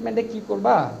স্টেটমেন্টে কি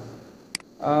করবা,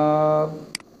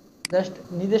 জাস্ট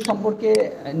নিজের সম্পর্কে,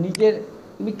 নিজের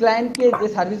তুমি ক্লায়েন্টকে যে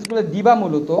সার্ভিসগুলো দিবা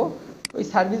মূলত ওই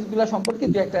সার্ভিসগুলো সম্পর্কে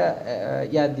দু একটা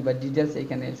ইয়া দিবা, ডিটেলস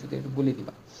এখানে শুধু একটু বলে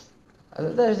দিবা।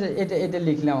 আচ্ছা এটা এটা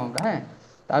লিখলাম আমরা, হ্যাঁ।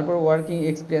 তারপর ওয়ার্কিং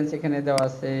এক্সপিরিয়েন্স এখানে দেওয়া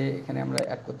আছে, এখানে আমরা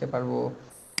অ্যাড করতে পারবো।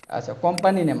 আচ্ছা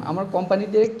কোম্পানি নেম, আমার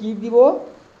কোম্পানিতে কি দিব,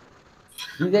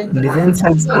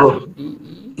 DesignScenesPro।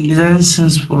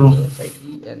 DesignScenesPro।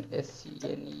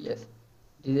 DesignScenesPro,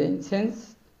 DesignSense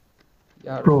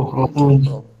Pro। Pro,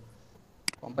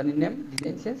 কোম্পানির name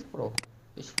DesignScenesPro,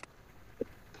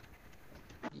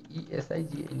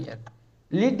 DESIGNER।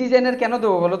 Lead designer কেন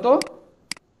দেবো বলো তো,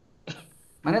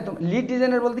 মানে লিড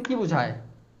ডিজাইনার বলতে কি বোঝায়,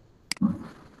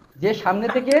 যে সামনে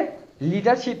থেকে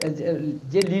লিডারশিপ,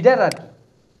 যে লিডার আর কি,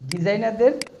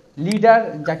 ডিজাইনারদের লিডার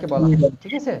যাকে বলা হয়,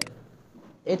 ঠিক আছে,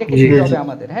 এটাকে দিতে হবে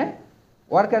আমাদের, হ্যাঁ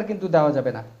ওয়ার্কার কিন্তু দেওয়া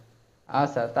যাবে না।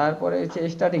 আচ্ছা তারপরে হচ্ছে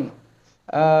স্টার্টিং,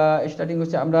 স্টার্টিং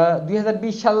হচ্ছে আমরা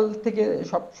 2020 সাল থেকে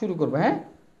সব শুরু করবো, হ্যাঁ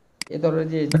এ ধরনের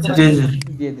যে আচ্ছা ঠিক আছে।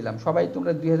 দিয়ে দিলাম, সবাই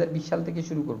তোমরা 2020 সাল থেকে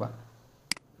শুরু করবা,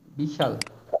 20 সাল,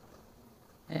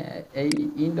 এই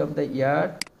এন্ড অফ দ্য ইয়ার,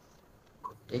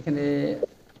 এখানে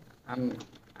আমি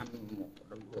আমি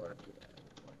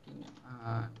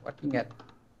working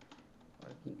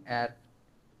at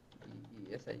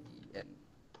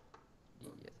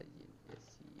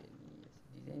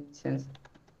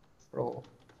DesignScenesPro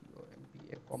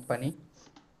company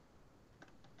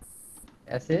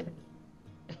as a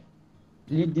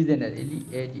lead designer,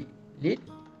 lead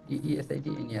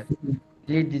DESIGNER,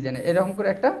 lead designer, এরকম করে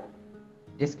একটা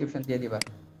ডেসক্রিপশন দিয়ে দিবা।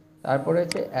 তারপরে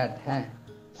হচ্ছে অ্যাড, হ্যাঁ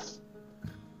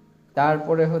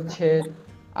তারপরে হচ্ছে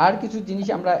আর কিছু জিনিস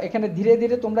আমরা এখানে ধীরে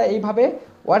ধীরে তোমরা এইভাবে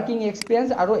ওয়ার্কিং এক্সপিরিয়েন্স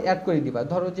আরও অ্যাড করে দিবা।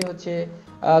 ধরো যে হচ্ছে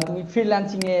তুমি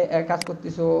ফ্রিল্যান্সিংয়ে কাজ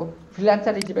করতেছো,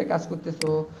 ফ্রিল্যান্সার হিসেবে কাজ করতেছো,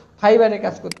 ফাইবারে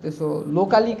কাজ করতেছো,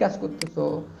 লোকালি কাজ করতেছো,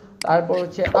 তারপর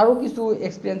হচ্ছে আরও কিছু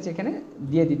এক্সপিরিয়েন্স এখানে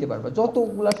দিয়ে দিতে পারবা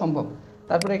যতগুলা সম্ভব।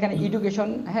 তারপরে এখানে এডুকেশন,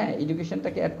 হ্যাঁ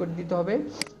এডুকেশনটাকে অ্যাড করে দিতে হবে।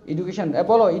 এডুকেশন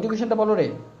বলো, এডুকেশনটা বলো রে।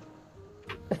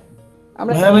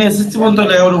 আমরা ভাই আমি এসএসসি পর্যন্ত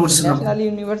লেখাপড়া করছিলাম। ন্যাশনাল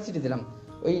ইউনিভার্সিটি দিলাম,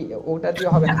 ওই ওটা দিয়ে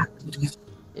হবে না,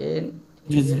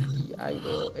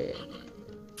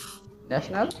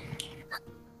 national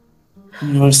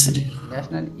university.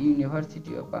 National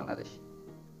university of Bangladesh,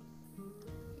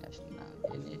 national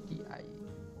NATI,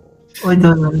 ওই তো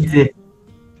যে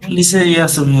নিচে ইয়ে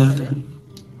আছে ভাইয়া,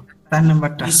 তার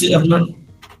নাম্বারটা, নিচে আপনার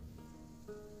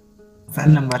তার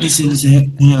নাম্বার। নিচে নিচে হ্যাঁ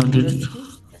ওটা দিন। ইউনিভার্সিটি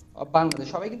অফ বাংলাদেশ,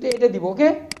 সবাই কিন্তু এটা দিব, ওকে।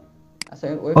 আচ্ছা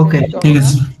ওকে, ঠিক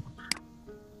আছে।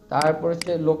 তারপর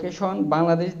হচ্ছে লোকেশন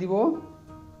বাংলাদেশ দিব,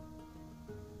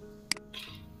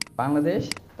 বাংলাদেশ।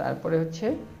 তারপরে হচ্ছে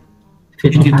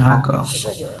এটি ঢাকা।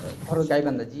 ধরো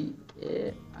গাইবান্ধা,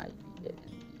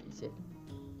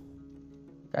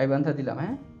 গাইবান্ধা দিলাম,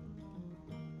 হ্যাঁ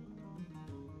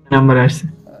নাম্বার আসছে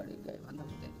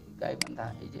গাইবান্ধা,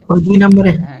 এই যে ওই দুই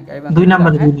নম্বরে, হ্যাঁ গাইবান্ধা দুই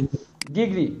নম্বরে দিলাম, হ্যাঁ।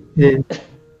 ডিগ্রি, যে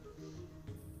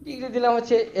ডিগ্রি দিলাম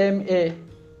হচ্ছে MA,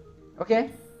 ওকে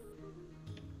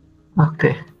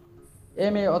ওকে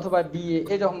MA অথবা BA,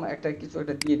 এরকম একটা কিছু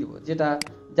একটা দিয়ে দিব, যেটা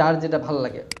যার যেটা ভালো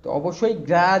লাগে। তো অবশ্যই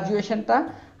গ্রাজুয়েশনটা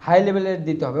হাই লেভেলের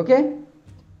দিতে হবে, ওকে।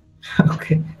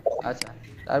 ওকে আচ্ছা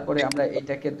তারপরে আমরা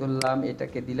এটাকে ধরলাম,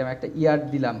 এটাকে দিলাম একটা ইয়ার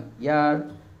দিলাম, ইয়ার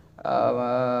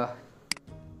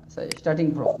আচ্ছা স্টার্টিং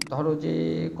ফ্রম, ধরো যে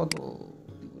কত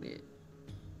দূরে,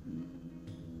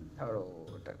 ধরো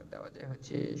ওটাকে দেওয়া যায়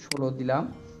হচ্ছে 16 দিলাম,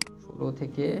 16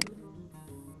 থেকে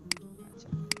আচ্ছা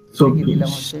এটাকে দিলাম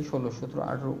হচ্ছে 16, 17,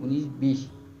 18, 19, 20,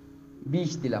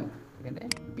 20 দিলাম এখানে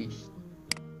 20।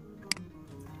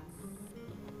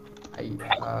 আই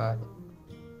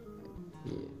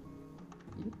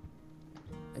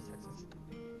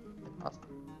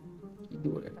কি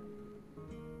দিব এটা,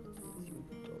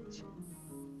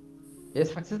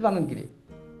 সাকসেস বানান কি রে,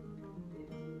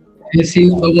 SUCCES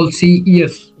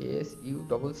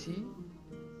SUCCE,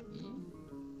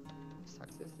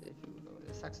 success,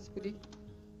 successfully,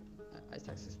 I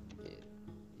successfully,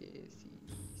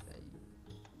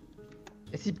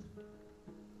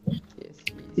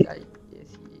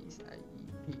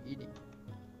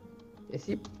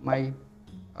 achieve my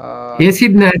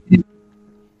achieve না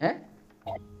হ্যাঁ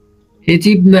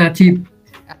অ্যাচিভ না অ্যাচিভ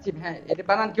অ্যাচিভ, হ্যাঁ এটা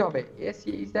বানান কি হবে?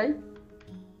 ACHI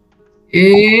এ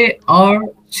আর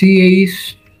C H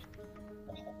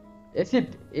achieve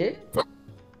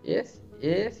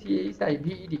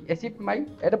ACHIVED achieve মাই,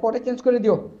 এটা পরে চেঞ্জ করে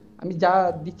দিও, আমি যা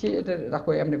দিচ্ছি এটা রাখো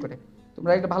এমনি করে,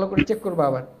 তোমরা এটা ভালো করে চেক করবা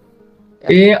আবার।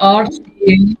 এ আর সি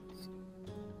এইচ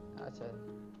আচ্ছা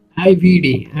I V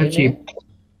D achieve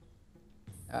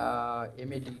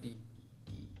MA degree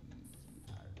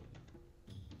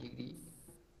degree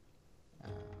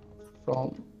from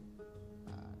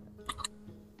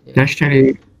national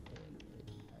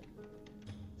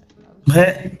ভাই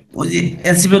ওই যে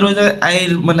অ্যাচিভের ওই জায়গায়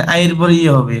আয়ের মানে আয়ের পরে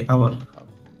ইয়ে হবে আবার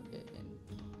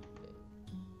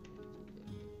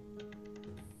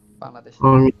বাংলাদেশ।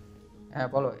 হ্যাঁ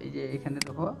বলো, এই যে এখানে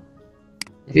দেখো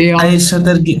এ আর আয়ের সাথে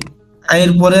আর কি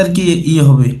আয়ের পরে আর কি ইয়ে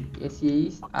হবে। ACHI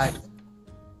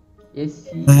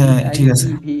হ্যাঁ ঠিক আছে।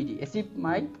 ACHIVED achieve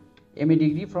my MA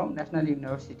degree from National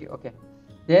University, okay,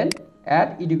 then add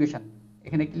education,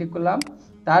 এখানে ক্লিক করলাম।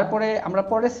 তারপরে আমরা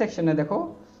পরের সেকশনে দেখো,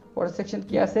 পরের সেকশন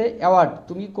কি আছে, অ্যাওয়ার্ড,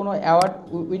 তুমি কোনো অ্যাওয়ার্ড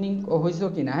উইনিং হয়েছো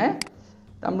কিনা, হ্যাঁ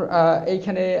আমরা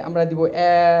এইখানে আমরা দিব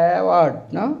অ্যাওয়ার্ড,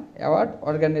 না অ্যাওয়ার্ড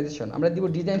অর্গানাইজেশন, আমরা দিব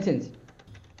ডিজাইন সেন্স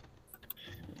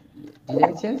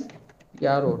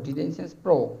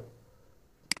DesignScenesPro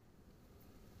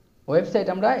ওয়েবসাইট,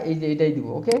 আমরা এই যে এটাই দিব,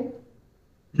 ওকে।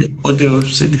 ওদের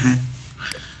ওয়েবসাইট, হ্যাঁ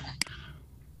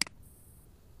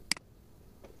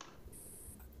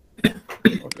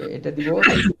ওকে এটা দিব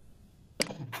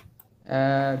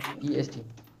BEST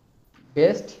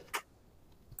best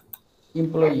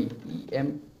employee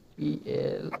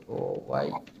EMPLOY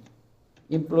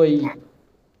employee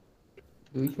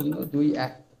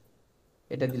 2021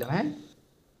 এটা দিলাম, হ্যাঁ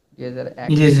 2001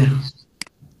 জি জি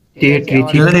ডেট রিচ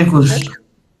 2021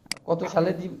 কত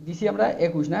সালে দিছি আমরা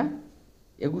 21 না,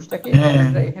 21টাকে হ্যাঁ।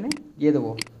 আমরা এখানে দিয়ে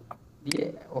দেবো, দিয়ে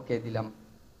ওকে দিলাম।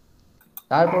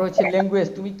 তারপর হচ্ছে ল্যাঙ্গুয়েজ,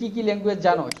 তুমি কি কি ল্যাঙ্গুয়েজ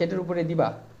জানো সেটার উপরে দিবা,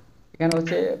 এখানে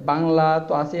হচ্ছে বাংলা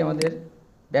তো আছে আমাদের,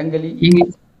 বেঙ্গলি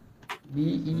ইংলিশ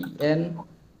BEN,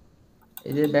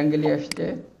 এই যে বেঙ্গলি আসছে,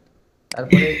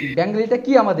 তারপরে বেঙ্গলিটা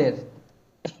কি আমাদের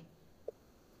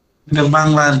এটা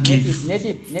বাংলা আর কি।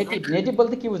 নেটিভ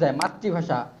বলতে কি বোঝায়,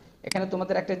 মাতৃভাষা। এখানে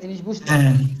তোমাদের একটা জিনিস বুঝতে,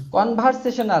 হ্যাঁ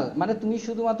কনভারসেশনাল মানে তুমি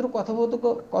শুধুমাত্র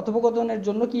কথোপকথনের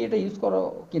জন্য কি এটা ইউজ করো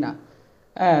কিনা,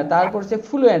 হ্যাঁ তারপর হচ্ছে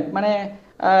ফ্লুয়েন্ট মানে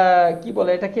কি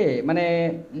বলে এটাকে, মানে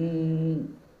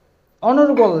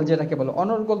অনর্গল, যেটাকে বলো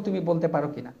অনর্গল তুমি বলতে পারো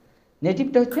কিনা।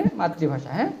 নেটিভটা হচ্ছে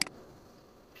মাতৃভাষা, হ্যাঁ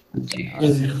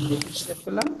সিলেক্ট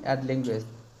করলাম, অ্যাড ল্যাঙ্গুয়েজ।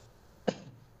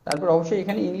 তারপর অবশ্যই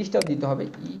এখানে ইংলিশটাও দিতে হবে,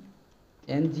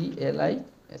 ENGLI,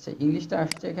 আচ্ছা ইংলিশটা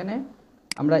আসছে এখানে,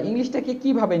 আমরা ইংলিশটাকে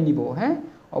কিভাবে নিব, হ্যাঁ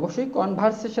অবশ্যই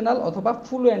কনভারসেশনাল অথবা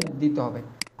ফ্লুয়েন্ট দিতে হবে,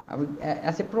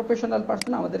 অ্যাজ এ প্রফেশনাল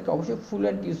পারসন আমাদেরকে অবশ্যই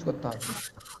ফ্লুয়েন্ট ইউজ করতে হবে,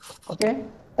 ওকে।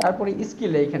 তারপরে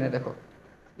স্কিলে এখানে দেখো,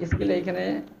 স্কিলে এখানে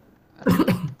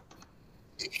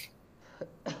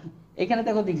এখানে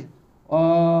দেখো দেখি,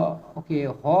 okay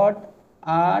what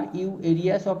are you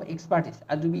areas of expertise,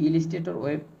 Adobe Illustrator,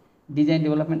 web design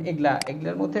development,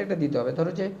 এগুলার মধ্যে একটা দিতে হবে,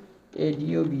 ধরো যে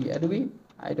ADOB Adobe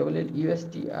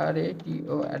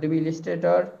ILLUSTRATO Adobe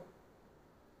Illustrator,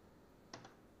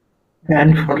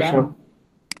 and Photoshop.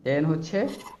 দেন হচ্ছে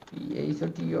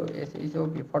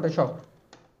PHOTOSHOP ফটোশপ,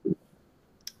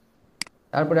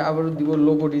 তারপরে আবার দিব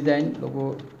logo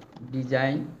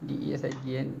design,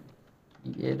 DESIGN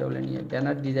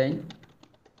banner design,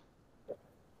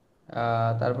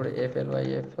 তারপরে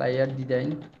FLYA flyer design,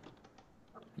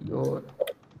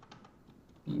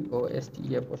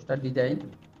 POSTA poster design,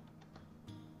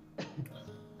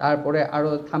 তারপরে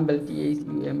আরো থাম্বনেল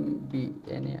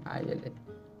THUMBNAIL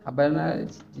থাম্বনেল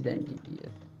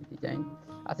ডিজাইন,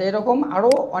 আচ্ছা এরকম আরো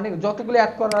অনেক যতগুলো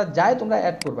অ্যাড করা যায় তোমরা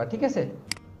অ্যাড করবা, ঠিক আছে,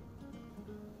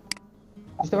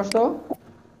 বুঝতে পারছো?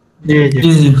 জি জি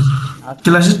জি জি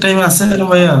ক্লাসের টাইম আছে না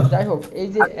ভাইয়া? যাই হোক এই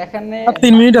যে এখানে আর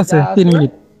 3 মিনিট আছে, যা 3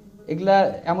 মিনিট। এগুলা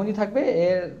এমনই থাকবে,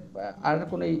 এর আর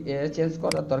কোনো চেঞ্জ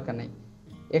করার দরকার নেই।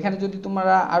 এখানে যদি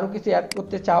তোমরা আরো কিছু অ্যাড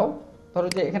করতে চাও, ধরো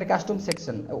যে এখানে কাস্টম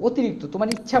সেকশন অতিরিক্ত তোমার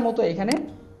ইচ্ছা মতো এখানে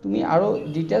তুমি আরো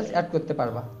ডিটেলস অ্যাড করতে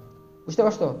পারবা, বুঝতে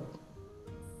পারছো?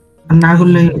 না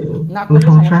করলে না কোনো করলে সমস্যা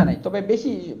সমস্যা নাই, তবে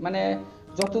বেশি মানে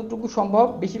যতটুকু সম্ভব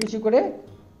বেশি বেশি করে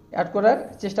অ্যাড করার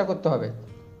চেষ্টা করতে হবে।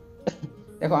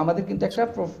 দেখো আমাদের কিন্তু একটা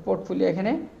পোর্টফোলিও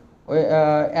এখানে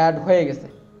অ্যাড হয়ে গেছে,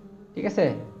 ঠিক আছে।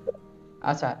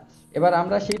 আচ্ছা এবার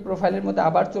আমরা সেই প্রোফাইলের মধ্যে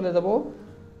আবার চলে যাব।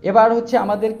 এবার হচ্ছে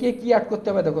আমাদেরকে কি অ্যাড করতে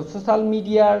হবে, দেখো সোশ্যাল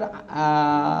মিডিয়ার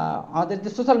আমাদের যে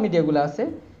সোশ্যাল মিডিয়াগুলো আছে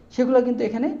সেগুলো কিন্তু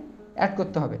এখানে অ্যাড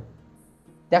করতে হবে।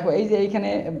 দেখো এই যে এইখানে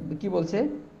কি বলছে,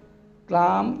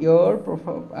 ক্লাম your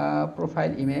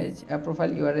profile image,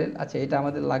 profile URL. আচ্ছা, এটা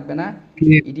আমাদের লাগবে না।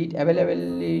 Edit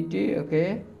availability, okay.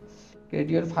 Create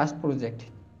your first project,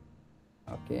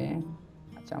 ওকে।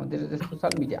 আচ্ছা, আমাদের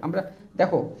সোশ্যাল মিডিয়া আমরা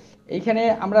দেখো এইখানে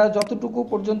আমরা যতটুকু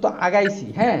পর্যন্ত আগাইছি,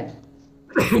 হ্যাঁ,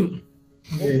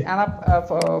 এনাফ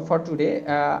ফর টুডে।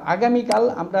 আগামীকাল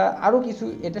আমরা আরো কিছু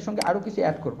এটার সঙ্গে আরো কিছু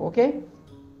অ্যাড করব, ওকে।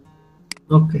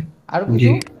 ওকে। আরো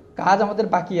কিছু কাজ আমাদের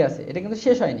বাকি আছে, এটা কিন্তু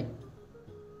শেষ হয়নি।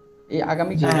 এই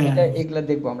আগামীকাল এটা এগুলা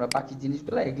দেখবো আমরা, বাকি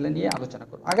জিনিসগুলো এগুলা নিয়ে আলোচনা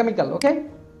করবো আগামীকাল, ওকে।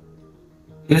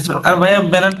 আর ভাইয়া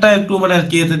ব্যানারটা একটু মানে আর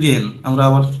কি এতে দিয়েন, আমরা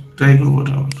আবার ট্রাই করবো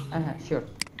ওটা আবার হ্যাঁ হ্যাঁ, শিওর,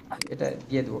 এটা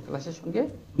দিয়ে দেবো ক্লাসের সঙ্গে।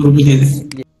 গ্রুপে দিয়ে দিন।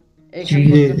 এইখান জি,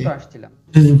 জি। পর্যন্ত আসছিলাম।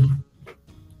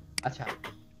 আচ্ছা,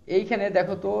 এইখানে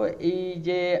দেখো তো, এই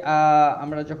যে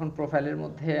আমরা যখন প্রোফাইলের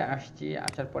মধ্যে আসছি,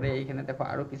 আসার পরে এইখানে দেখো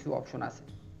আরো কিছু অপশন আছে,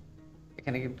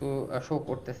 এখানে কিন্তু শো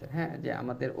করতেছে, হ্যাঁ, যে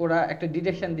আমাদের ওরা একটা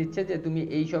ডিরেকশন দিচ্ছে যে তুমি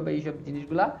এইসব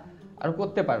জিনিসগুলা আরো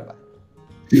করতে পারবা,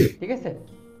 ঠিক আছে।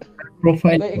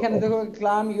 প্রোফাইল তো এখানে দেখো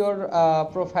ক্লাম ইওর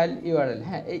প্রোফাইল ইউআরএল,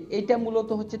 হ্যাঁ, এইটা মূলত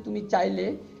হচ্ছে তুমি চাইলে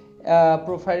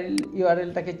প্রোফাইল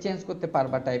ইউআরএলটাকে চেঞ্জ করতে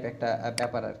পারবা টাইপ একটা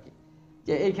ব্যাপার আর কি।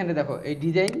 যে এইখানে দেখো এই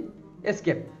ডিজাইন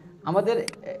এসকেপ আমাদের,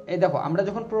 এই দেখো আমরা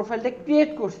যখন প্রোফাইলটা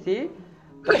ক্রিয়েট করছি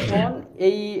তখন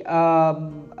এই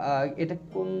এটা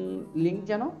কোন লিংক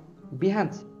জানো,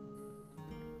 বিহান্স।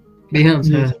 বিহান্স,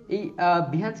 হ্যাঁ। এই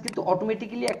বিহান্স কিন্তু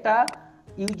অটোমেটিক্যালি একটা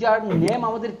ইউজার নেম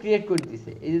আমাদের ক্রিয়েট করে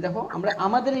দিয়েছে। এই যে দেখো আমরা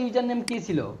আমাদের ইউজার নেম কি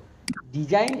ছিল,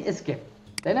 ডিজাইন এসকেপ,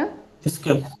 তাই না?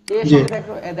 এর সঙ্গে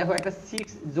দেখো দেখো একটা 6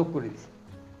 যোগ করে দিয়েছে,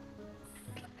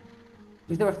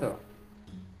 বুঝতে পারছো?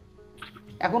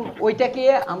 এখন ওইটাকে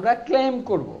আমরা ক্লেম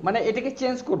করব, মানে এটাকে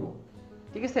চেঞ্জ করব,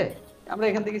 ঠিক আছে। আমরা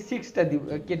এখান থেকে 6টা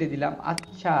কেটে দিলাম।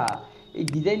 আচ্ছা, এই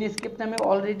ডিজাইন এসকেপ নামে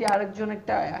অলরেডি আরেকজন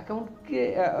একটা অ্যাকাউন্ট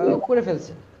করে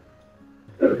ফেলছে,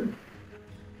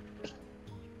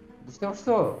 বুঝতে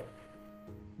পারছো?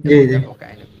 জি, জি। দেখো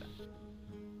কাহিনীগুলো।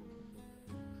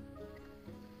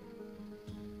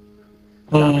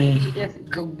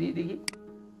 যোগ দিয়ে দেখি।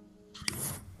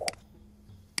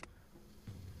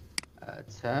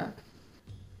 আচ্ছা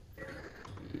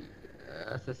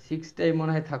আচ্ছা, 6টাই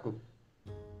মনে হয় থাকুক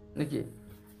নাকি?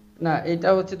 না, এটা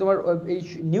হচ্ছে তোমার এই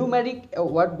নিউমেরিক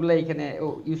ওয়ার্ডগুলো এখানে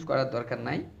ইউজ করার দরকার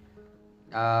নাই।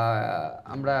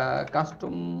 আমরা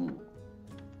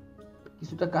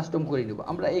কিছুটা কাস্টম করে নেব।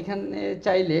 আমরা এখানে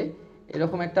চাইলে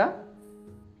এরকম একটা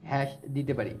হ্যাশ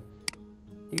দিতে পারি,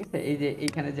 ঠিক আছে। এই যে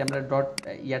এইখানে যে আমরা ডট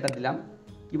ইয়াটা দিলাম,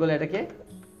 কি বলে এটাকে,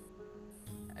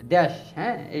 ড্যাশ,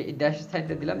 হ্যাঁ, এই ড্যাশ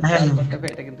সাইডটা দিলাম, দেখো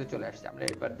এটা কিন্তু চলে আসছে। আমরা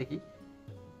এবার দেখি,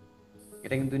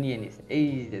 এটা কিন্তু নিয়ে নিয়েছে। এই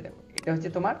যে দেখো, এটা হচ্ছে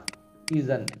তোমার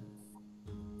ইউজার নেম,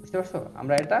 বুঝতে পারছো?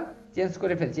 আমরা এটা চেঞ্জ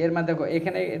করে ফেলছি। এর মধ্যে দেখো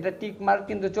এখানে এটা টিক মার্ক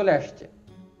কিন্তু চলে আসছে,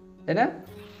 তাই না?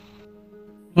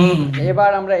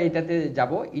 এবার আমরা এইটাতে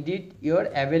যাব, এডিট ইওর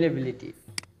অ্যাভেলেবিলিটি।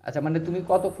 আচ্ছা, মানে তুমি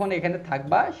কতক্ষণ এখানে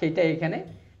থাকবা সেটা এখানে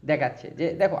দেখাচ্ছে। যে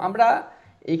দেখো আমরা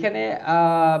এইখানে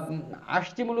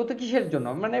আসছি মূলত কিসের জন্য,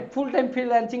 মানে ফুল টাইম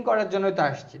ফ্রিল্যান্সিং করার জন্য তো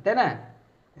আসছি, তাই না?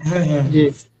 জি।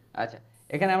 আচ্ছা,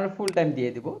 এখানে আমরা ফুল টাইম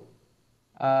দিয়ে দিব,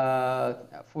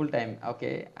 full time,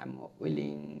 okay. I am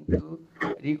willing to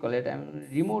রিকলেক্ট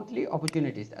remotely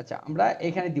opportunities. আচ্ছা, আমরা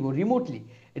এখানে দিব রিমোটলি।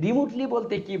 রিমোটলি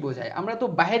বলতে কি বোঝায়? আমরা তো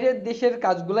বাইরের দেশের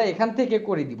কাজগুলো এখান থেকে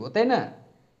করে দিব, তাই না?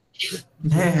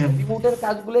 রিমোটের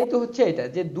কাজগুলোই তো হচ্ছে এটা,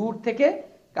 যে দূর থেকে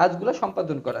কাজগুলো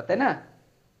সম্পাদন করা, তাই না?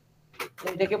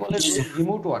 এটাকে বলে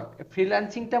রিমোট ওয়ার্ক।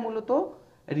 ফ্রিল্যান্সিংটা মূলত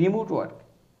রিমোট ওয়ার্ক,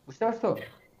 বুঝতে পারছো?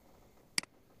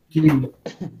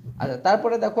 আচ্ছা,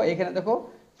 তারপরে দেখো এখানে দেখো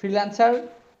ফ্রিল্যান্স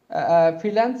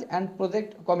অ্যান্ড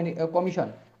প্রজেক্ট কমিশন।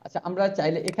 আচ্ছা, আমরা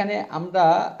চাইলে এখানে আমরা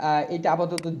এটা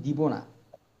আপাতত দিব না,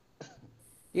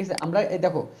 ঠিক আছে। আমরা এই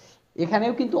দেখো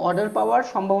এখানেও কিন্তু অর্ডার পাওয়ার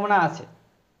সম্ভাবনা আছে,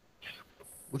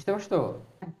 বুঝতে পারছো?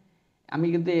 আমি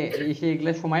কিন্তু এসে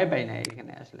এগুলো সময় পাই না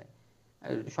এখানে আসলে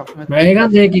সবসময়। এখান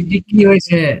থেকে কি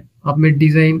হয়েছে আপনার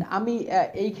ডিজাইন? আমি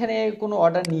এইখানে কোনো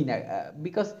অর্ডার নিই না,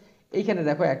 বিকজ এইখানে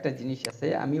দেখো একটা জিনিস আছে,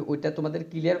 আমি ওইটা তোমাদের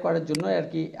ক্লিয়ার করার জন্য আর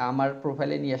কি আমার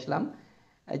প্রোফাইলে নিয়ে আসলাম,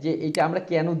 যে এইটা আমরা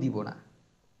কেন দিব না।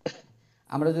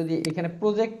 আমরা যদি এখানে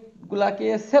প্রজেক্টগুলাকে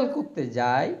সেল করতে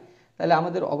যাই তাহলে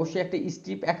আমাদের অবশ্যই একটা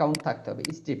স্ট্রিপ অ্যাকাউন্ট থাকতে হবে,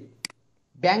 স্ট্রিপ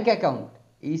ব্যাংক অ্যাকাউন্ট।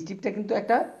 এই স্ট্রিপটা কিন্তু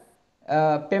একটা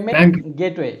পেমেন্ট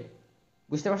গেটওয়ে,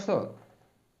 বুঝতে পারছো?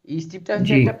 এই স্ট্রিপটা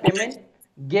হচ্ছে একটা পেমেন্ট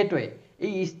গেটওয়ে।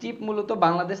 এই স্ট্রিপ মূলত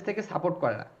বাংলাদেশ থেকে সাপোর্ট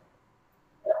করে না,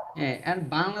 হ্যাঁ, এন্ড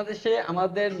বাংলাদেশে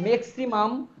আমাদের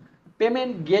ম্যাক্সিমাম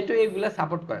পেমেন্ট গেটওয়ে গুলো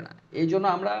সাপোর্ট করে না। এই জন্য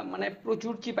আমরা মানে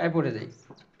প্রচুর চিপায় পড়ে যাই,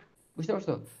 বুঝতে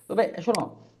পারছো? তবে শোনো,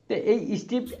 তো এই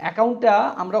স্ট্রিপ অ্যাকাউন্টটা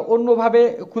আমরা অন্যভাবে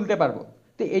খুলতে পারবো।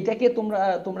 তো এটাকে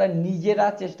তোমরা নিজেরা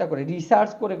চেষ্টা করে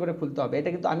রিসার্চ করে করে খুলতে হবে। এটা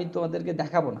কিন্তু আমি তোমাদেরকে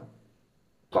দেখাবো না,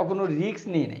 কখনো রিস্ক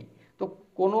নিয়ে নেই। তো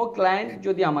কোনো ক্লায়েন্ট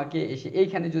যদি আমাকে এসে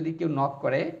এইখানে যদি কেউ নক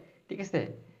করে, ঠিক আছে,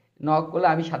 নক করলে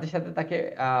আমি সাথে সাথে তাকে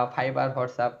ফাইবার,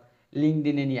 হোয়াটসঅ্যাপ,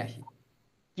 লিঙ্কডইনে নিয়ে আসি।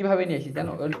 কিভাবে নিয়ে আসি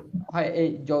জানো? হয় এই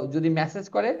যদি মেসেজ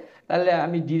করে তাহলে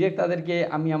আমি ডিরেক্ট তাদেরকে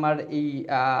আমি আমার এই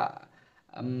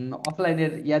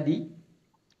অফলাইনের দিই,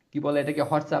 কি বলে এটাকে,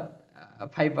 হোয়াটসঅ্যাপ,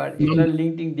 ফাইবার, এগুলোর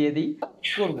লিঙ্ক টিঙ্ক দিয়ে দিই,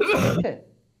 করবো, ঠিক আছে?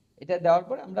 এটা দেওয়ার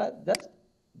পরে আমরা জাস্ট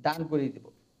ডান করে দেবো।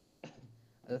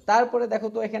 তারপরে দেখো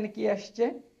তো এখানে কি আসছে,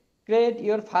 ক্রিয়েট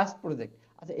ইওর ফার্স্ট প্রজেক্ট।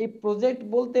 আচ্ছা, এই প্রজেক্ট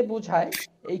বলতে বোঝায়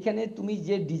এইখানে তুমি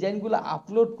যে ডিজাইনগুলো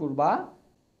আপলোড করবা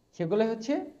সেগুলো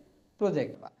হচ্ছে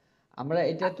প্রজেক্ট। আমরা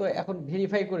এটা তো এখন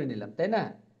ভেরিফাই করে নিলাম, তাই না?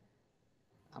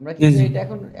 আমরা কিন্তু এটা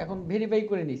এখন এখন ভেরিফাই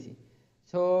করে নিছি।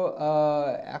 সো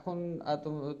এখন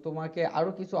তোমাকে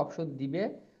আরো কিছু অপশন দিবে,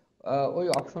 ওই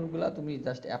অপশনগুলো তুমি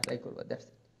জাস্ট অ্যাপ্লাই করবে, দ্যাটস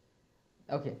ইট।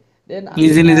 ওকে, দেন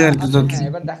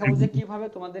এবার দেখাবো যে কিভাবে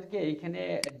তোমাদেরকে এইখানে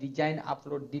ডিজাইন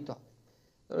আপলোড দিতে হবে।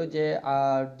 ধরো যে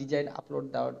ডিজাইন আপলোড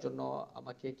দেওয়ার জন্য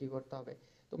আমাকে কি করতে হবে,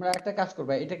 তোমরা একটা কাজ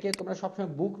করবে, এটাকে তোমরা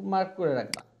সবসময় বুক মার্ক করে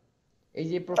রাখবা। এই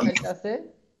যে প্রোফাইলটা আছে,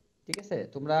 ঠিক আছে,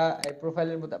 তোমরা এই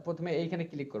প্রোফাইলের মধ্যে প্রথমে এইখানে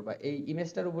ক্লিক করবা, এই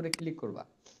ইমেজটার উপরে ক্লিক করবা।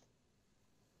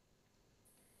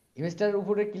 ইমেজটার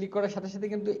উপরে ক্লিক করার সাথে সাথে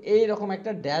কিন্তু এইরকম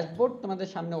একটা ড্যাশবোর্ড তোমাদের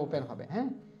সামনে ওপেন হবে। হ্যাঁ,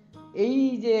 এই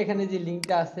যে এখানে যে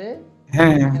লিঙ্কটা আছে,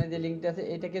 এখানে যে লিঙ্কটা আছে,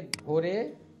 এটাকে ধরে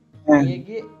নিয়ে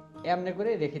গিয়ে এমনি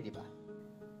করে রেখে দিবা।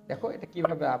 দেখো এটা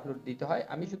কিভাবে আপলোড দিতে হয়।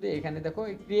 আমি শুধু এখানে দেখো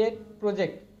ক্রিয়েট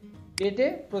প্রজেক্ট, ক্রিয়েটে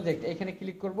প্রজেক্ট এখানে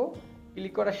ক্লিক করব।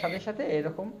 ক্লিক করার সাথে সাথে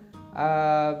এরকম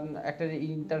একটা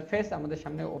ইন্টারফেস আমাদের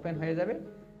সামনে ওপেন হয়ে যাবে।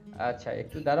 আচ্ছা,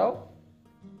 একটু দাঁড়াও।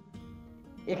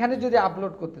 এখানে যদি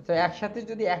আপলোড করতে চাও, একসাথে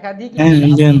যদি একাধিক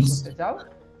আপলোড করতে চাও,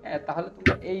 তাহলে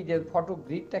তোমরা এই যে ফটো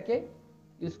গ্রিডটাকে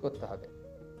ইউজ করতে হবে,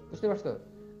 বুঝতে পারছো?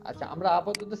 আচ্ছা, আমরা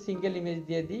আপাতত সিঙ্গেল ইমেজ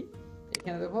দিয়ে দিই।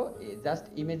 এখানে দেখো জাস্ট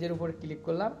ইমেজের উপর ক্লিক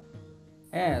করলাম।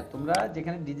 হ্যাঁ, তোমরা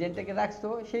যেখানে ডিজাইনটাকে রাখছো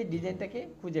সেই ডিজাইনটাকে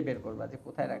খুঁজে বের করবা যে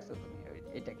কোথায় রাখছো তুমি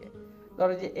এটাকে।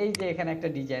 ধরো যে এই যে এখানে একটা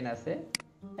ডিজাইন আছে,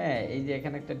 হ্যাঁ, এই যে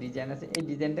এখানে একটা ডিজাইন আছে, এই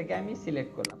ডিজাইনটাকে আমি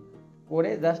সিলেক্ট করলাম,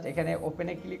 করে জাস্ট এখানে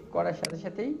ওপেনে ক্লিক করার সাথে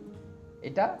সাথেই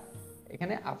এটা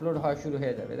এখানে আপলোড হওয়া শুরু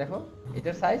হয়ে যাবে। দেখো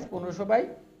এটার সাইজ 1500 বাই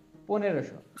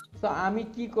 1500। তো আমি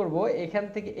কি করব, এখান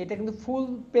থেকে এটা কিন্তু ফুল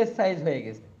পেজ সাইজ হয়ে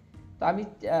গেছে। তো আমি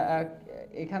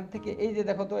এখান থেকে এই যে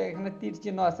দেখো তো এখানে তীর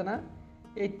চিহ্ন আছে না,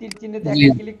 এই তীর চিহ্নতে একটা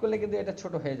ক্লিক করলে কিন্তু এটা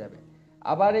ছোট হয়ে যাবে,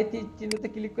 আবার এই তীর চিহ্নতে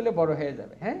ক্লিক করলে বড় হয়ে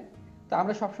যাবে। হ্যাঁ, তো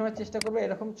আমরা সবসময় চেষ্টা করবো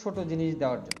এরকম ছোট জিনিস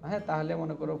দেওয়ার জন্য। হ্যাঁ, তাহলে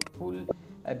মনে করো ফুল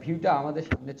ভিউটা আমাদের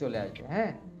সামনে চলে আসবে।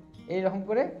 হ্যাঁ, এইরকম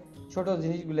করে ছোট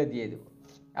জিনিসগুলো দিয়ে দেবো।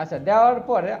 আচ্ছা, দেওয়ার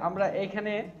পরে আমরা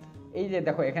এখানে এই যে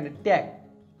দেখো এখানে ট্যাগ,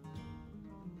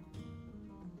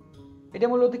 এটা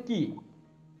মূলত কি,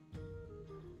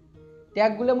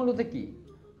 ট্যাগগুলো মূলত কি?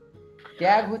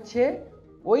 ট্যাগ হচ্ছে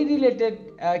ওই রিলেটেড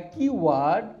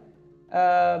কিওয়ার্ড।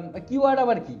 কিওয়ার্ড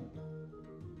আবার কি?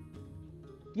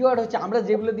 কিওয়ার্ড হচ্ছে আমরা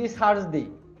যেগুলো দিয়ে সার্চ দিই,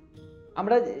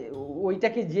 আমরা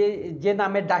ওইটাকে যে যে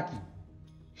নামে ডাকি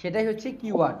সেটাই হচ্ছে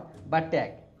কিওয়ার্ড বা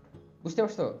ট্যাগ, বুঝতে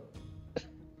পারছো?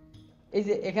 এই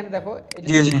যে এখানে দেখো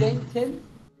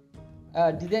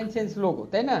ডিজাইন সেন্স লোগো,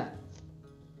 তাই না?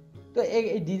 তো এই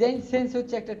ডিজাইন সেন্স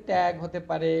হচ্ছে একটা ট্যাগ হতে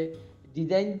পারে,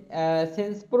 ডিজাইন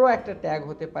সেন্স প্রো একটা ট্যাগ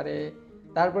হতে পারে,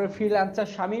 তারপরে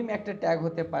ফ্রিল্যান্সার শামিম একটা ট্যাগ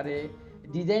হতে পারে,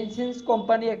 ডিজাইন সেন্স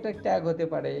কোম্পানি একটা ট্যাগ হতে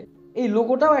পারে, এই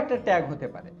লোগোটাও একটা ট্যাগ হতে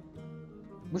পারে,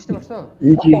 বুঝতে পারছো?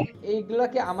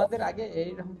 এইগুলোকে আমাদের আগে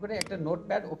এইরকম করে একটা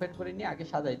নোটপ্যাড ওপেন করে নিয়ে আগে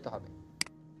সাজাইতে হবে।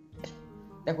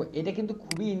 দেখো এটা কিন্তু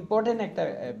খুবই ইম্পর্টেন্ট একটা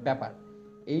ব্যাপার,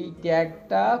 এই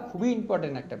ট্যাগটা খুবই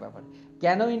ইম্পর্টেন্ট একটা ব্যাপার।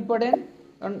 কেন ইম্পর্টেন্ট?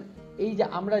 কারণ এই যে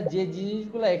আমরা যে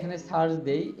জিনিসগুলো এখানে সার্চ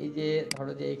দেই, এই যে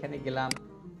ধরো যে এখানে গেলাম,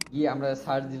 গিয়ে আমরা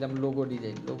সার্চ দিলাম লোগো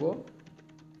ডিজাইন,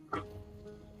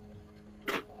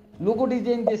 লোগো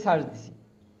ডিজাইন দিয়ে সার্চ দিছি,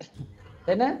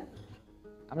 তাই না?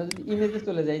 আমরা যদি ইমেজে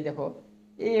চলে যাই, দেখো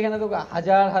এই এখানে তো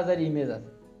হাজার হাজার ইমেজ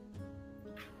আছে,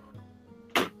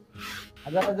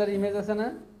 হাজার হাজার ইমেজ আছে না?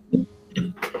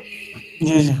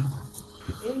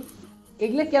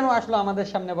 এগুলো কেন আসলো আমাদের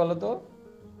সামনে বলো তো?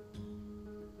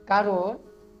 কারণ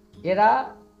এরা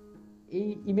এই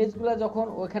ইমেজগুলো যখন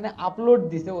ওখানে আপলোড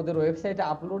দিছে, ওদের ওয়েবসাইটে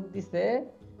আপলোড দিছে,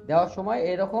 দেওয়ার সময়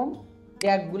এরকম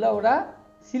ট্যাগগুলো ওরা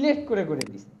সিলেক্ট করে করে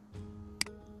দিছে,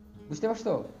 বুঝতে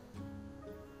পারছো?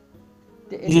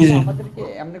 আমাদেরকে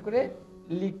এমনি করে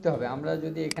লিখতে হবে। আমরা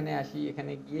যদি এখানে আসি,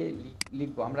 এখানে গিয়ে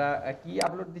লিখবো আমরা কি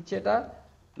আপলোড দিচ্ছে, এটা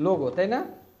লোগো, তাই না?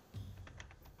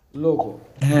 লোগো,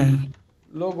 হ্যাঁ,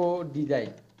 লোগো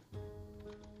ডিজাইন,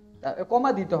 কমা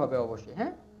দিতে হবে অবশ্যই।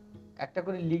 হ্যাঁ, একটা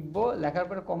করে লিখবো, লেখার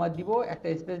পরে কমা দিব, একটা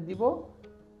স্পেস দিব,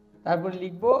 তারপরে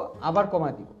লিখবো, আবার কমা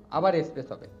দিব, আবার স্পেস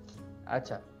হবে।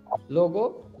 আচ্ছা, লোগো,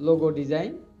 লোগো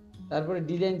ডিজাইন, তারপরে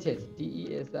design sense,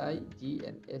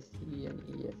 DESIGNSCENES,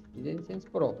 design sense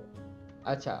pro.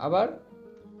 আচ্ছা, আবার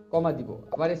কমা দিব,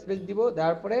 আবার স্পেস দিব,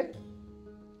 দেওয়ার পরে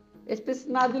স্পেস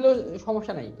না দিলেও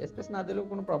সমস্যা নাই, স্পেস না দিলেও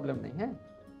কোনো প্রবলেম নাই, হ্যাঁ।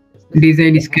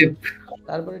 Design escape.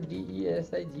 তারপরে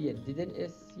DESIGN, design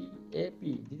SCAP,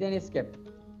 design escape.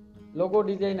 Logo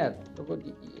designer, logo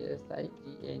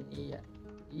DESIGNER।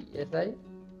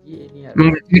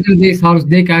 মানে এটা যে সার্চ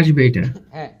দেখে আসবে এটা।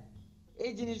 হ্যাঁ,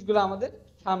 এই জিনিসগুলো আমাদের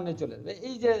সামনে চলে আসবে।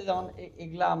 এই যে যেমন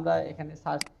এগুলা আমরা এখানে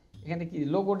সার্চ, এখানে কি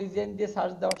লোগো ডিজাইন দিয়ে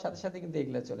সার্চ দেওয়ার সাথে সাথে কিন্তু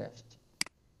এগুলা চলে আসছে,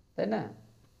 তাই না?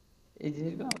 এই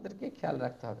জিনিসগুলো আমাদেরকে খেয়াল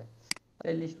রাখতে হবে।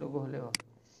 স্টাইলিশ লোগো হলেও।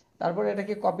 তারপরে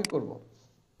এটাকে কপি করব,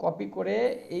 কপি করে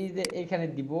এই যে এখানে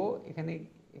দিব,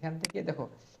 এখান থেকে দেখো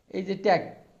এই যে ট্যাগ,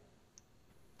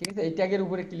 ঠিক আছে, এই ট্যাগের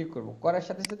উপরে ক্লিক করব, করার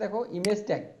সাথে সাথে দেখো ইমেজ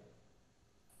ট্যাগ,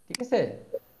 ঠিক আছে,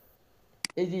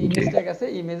 এই যে ইমেজ ট্যাগ আছে,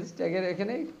 ইমেজ ট্যাগের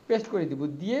এখানে পেস্ট করে দিব,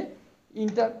 দিয়ে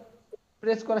ইন্টার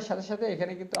প্রেস করার সাথে সাথে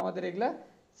এখানে কিন্তু আমাদের এগুলা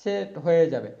সেট হয়ে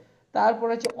যাবে। তারপর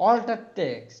হচ্ছে অল্টার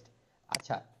টেক্সট।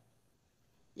 আচ্ছা,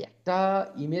 একটা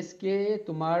ইমেজকে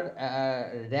তোমার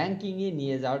র্যাঙ্কিংয়ে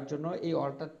নিয়ে যাওয়ার জন্য এই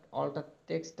অল্টার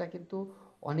টেক্সটটা কিন্তু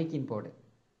অনেক ইম্পর্টেন্ট,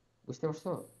 বুঝতে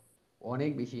পারছো?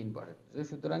 অনেক বেশি ইম্পর্টেন্ট।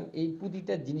 সুতরাং এই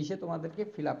প্রতিটা জিনিসে তোমাদেরকে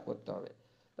ফিল আপ করতে হবে।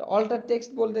 তো অল্টার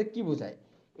টেক্সট বলতে কি বোঝায়?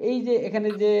 এই যে এখানে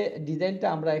যে ডিজাইনটা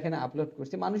আমরা এখানে আপলোড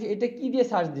করছি, মানুষ এটা কি দিয়ে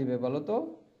সার্চ দিবে বলো তো?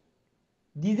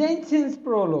 ডিজাইন সেন্স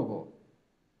প্রো লোগো,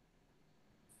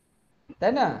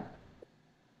 তাই না?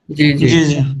 জি জি জি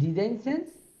জি ডিজাইন সেন্স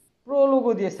প্রো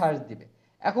লোগো দিয়ে সার্চ দিবে।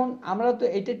 এখন আমরা তো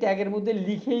এইটা ট্যাগের মধ্যে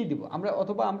লিখেই দিব আমরা,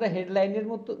 অথবা আমরা হেডলাইনের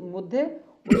মধ্যে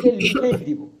ওইটা লিখেই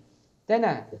দিব, তাই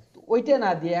না? তো ওইটা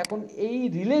না দিয়ে এখন এই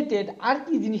রিলেটেড আর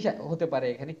কি জিনিস হতে পারে,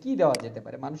 এখানে কি দেওয়া যেতে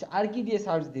পারে, মানুষ আর কি দিয়ে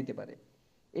সার্চ দিতে পারে,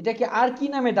 এটাকে আর কি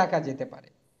নামে ডাকা যেতে পারে,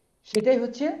 সেটাই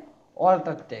হচ্ছে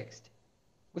অল্টার টেক্সট।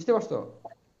 বুঝতে পারছো?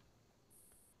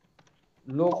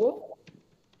 Logo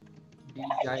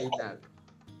designer,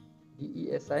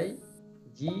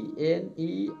 DESIGNER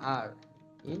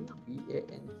in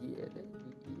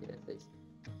BANGLADES,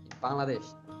 Bangladesh.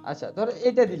 আচ্ছা, ধরো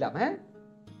এটা দিলাম, হ্যাঁ,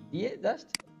 দিয়ে জাস্ট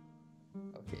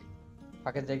ওকে,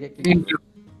 ফাঁকা জায়গায় ক্লিক করব।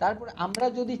 তারপর আমরা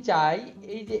যদি চাই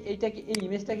এই যে এইটাকে, এই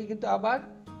ইমেজটাকে কিন্তু আবার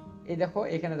এই দেখো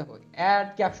এখানে দেখো অ্যাড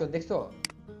ক্যাপশন, দেখছো?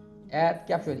 অ্যাড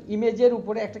ক্যাপশন, ইমেজের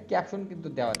উপরে একটা ক্যাপশন কিন্তু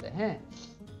দেওয়া যায়, হ্যাঁ।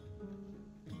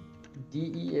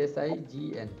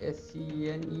 DESIGNSCENES,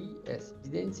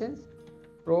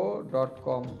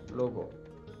 DesignScenesPro.com লোগো,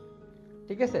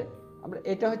 ঠিক আছে। আমরা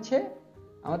এটা হচ্ছে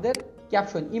আমাদের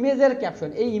ক্যাপশন, ইমেজের ক্যাপশন।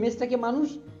 এই ইমেজটাকে মানুষ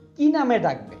কি নামে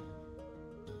ডাকবে?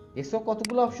 দেখছো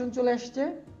কতগুলো অপশন চলে আসছে।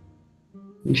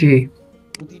 জি।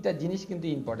 প্রতিটা জিনিস কিন্তু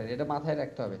ইম্পর্টেন্ট, এটা মাথায়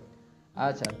রাখতে হবে।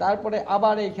 আচ্ছা, তারপরে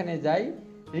আবার এখানে যাই,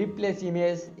 রিপ্লেস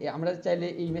ইমেজ। আমরা চাইলে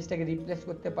এই ইমেজটাকে রিপ্লেস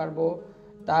করতে পারবো।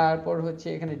 তারপর হচ্ছে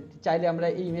এখানে চাইলে আমরা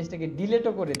এই ইমেজটাকে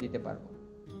ডিলিটও করে দিতে পারবো,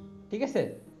 ঠিক আছে।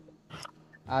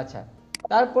 আচ্ছা,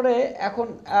 তারপরে এখন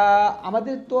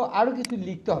আমাদের তো আরো কিছু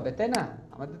লিখতে হবে, তাই না?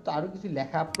 আমাদের তো আরো কিছু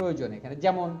লেখা প্রয়োজন এখানে।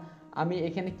 যেমন আমি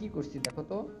এখানে কি করছি দেখো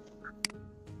তো,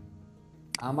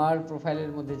 আমার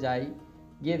প্রোফাইলের মধ্যে যাই,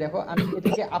 গিয়ে দেখো আমি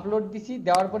এটাকে আপলোড দিছি,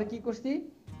 দেওয়ার পরে কি করছি,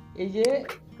 এই যে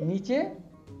নিচে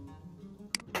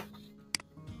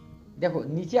দেখো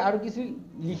নিচে আরো কিছু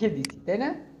লিখে দিছি, তাই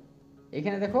না?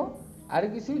 এখানে দেখো আরো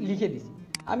কিছু লিখে দিছি,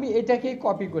 আমি এটাকে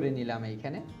কপি করে নিলাম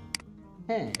এইখানে,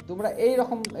 হ্যাঁ। তোমরা এই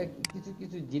রকম কিছু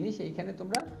কিছু জিনিস এইখানে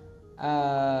তোমরা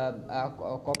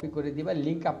কপি করে দিবা,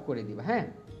 লিঙ্ক আপ করে দিবা, হ্যাঁ।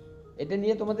 এটা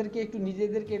নিয়ে তোমাদেরকে একটু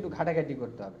নিজেদেরকে একটু ঘাটাঘাটি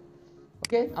করতে হবে।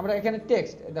 ওকে, আমরা এখানে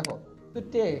টেক্সট দেখো, তো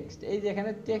টেক্সট, এই যে এখানে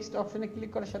টেক্সট অপশনে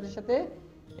ক্লিক করার সাথে সাথে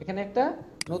এখানে একটা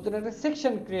নতুন একটা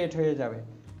সেকশন ক্রিয়েট হয়ে যাবে।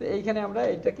 তো এইখানে আমরা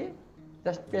এটাকে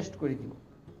জাস্ট পেস্ট করে দিব,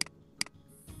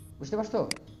 বুঝতে পারছো?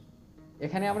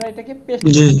 এখানে আমরা এটাকে পেস্ট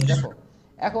করে দিব, দেখো।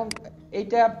 এখন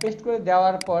এইটা পেস্ট করে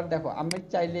দেওয়ার পর দেখো আমি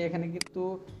চাইলে এখানে কিন্তু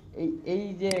এই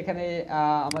যে এখানে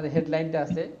আমাদের হেডলাইনটা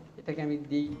আছে, এটাকে আমি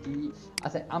দিই।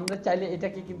 আচ্ছা, আমরা চাইলে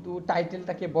এটাকে কিন্তু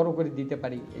টাইটেলটাকে বড় করে দিতে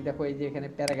পারি। এই দেখো এই যে এখানে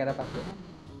প্যারাগ্রাফ আছে,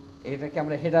 এটাকে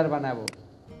আমরা হেডার বানাবো,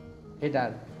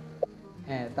 হেডার,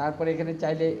 হ্যাঁ। তারপরে এখানে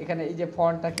চাইলে এখানে এই যে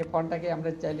ফন্টটাকে আমরা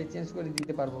চাইলে চেঞ্জ করে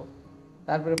দিতে পারবো।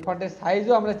 তারপরে ফন্টের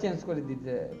সাইজও আমরা চেঞ্জ করে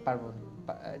দিতে পারবো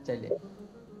চাইলে,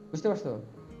 বুঝতে পারছো?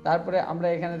 তারপরে আমরা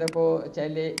এখানে দেখো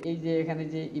চাইলে এই যে এখানে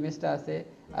যে ইমেজটা আছে,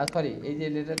 সরি এই যে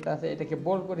লেটারটা আছে, এটাকে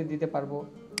বোল্ড করে দিতে পারবো,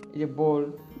 এই যে বোল্ড।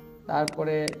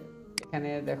 তারপরে এখানে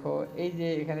দেখো এই যে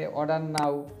এখানে অর্ডার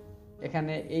নাও,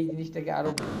 এখানে এই জিনিসটাকে আরো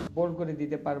বোল্ড করে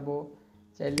দিতে পারবো,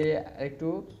 চাইলে একটু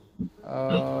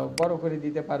বড় করে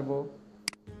দিতে পারবো,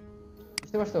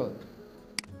 বুঝতে পারছো?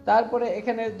 তারপরে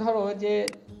এখানে ধরো যে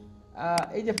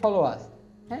এই যে ফলোয়ার্স,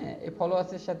 হ্যাঁ, এই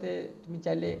ফলোয়ার্সের সাথে তুমি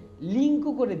চাইলে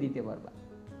লিঙ্কও করে দিতে পারবা,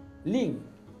 লিঙ্ক,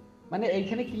 মানে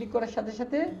এইখানে ক্লিক করার সাথে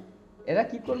সাথে এরা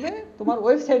কি করবে, তোমার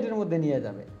ওয়েবসাইটের মধ্যে নিয়ে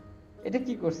যাবে। এটা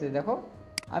কি করছে দেখো,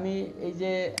 আমি এই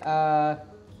যে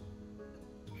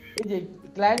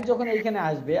ক্লায়েন্ট যখন এইখানে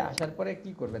আসবে, আসার পরে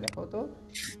কি করবে দেখো তো,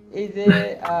 এই যে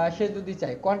সে যদি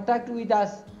চায় contact with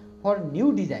us for new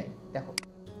design, দেখো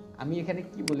আমি এখানে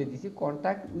কি বলে দিছি,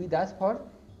 contact with us for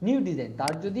new design.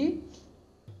 তার যদি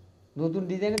নতুন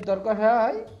ডিজাইনের দরকার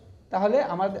হয় তাহলে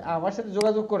আমার সাথে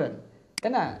যোগাযোগ করেন,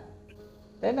 তাই না,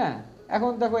 তাই না।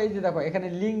 এখন দেখো এই যে দেখো এখানে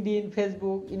লিঙ্কডইন,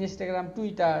 ফেসবুক, ইনস্টাগ্রাম,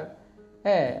 টুইটার,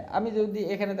 হ্যাঁ আমি যদি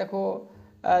এখানে দেখো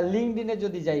লিঙ্কডইনে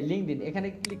যদি যাই, লিঙ্কডইন এখানে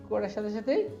ক্লিক করার সাথে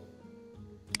সাথেই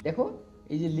দেখো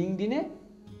এই যে লিঙ্কডইনে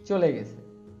চলে গেছে,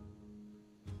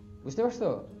 বুঝতে পারছো?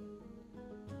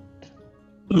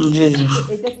 জি জি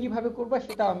এটা কিভাবে করবা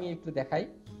সেটা আমি একটু দেখাই।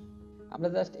 আমরা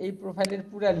জাস্ট এই প্রোফাইলের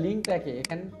পুরো লিঙ্কটাকে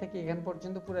এখান থেকে এখান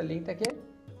পর্যন্ত পুরো লিঙ্কটাকে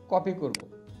কপি করব,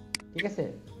 ঠিক আছে।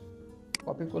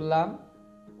 কপি করলাম,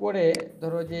 করে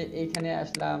ধরো যে এইখানে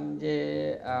আসলাম যে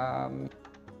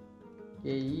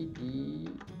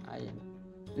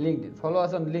LinkedIn, follow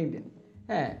us on LinkedIn,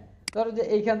 হ্যাঁ ধরো যে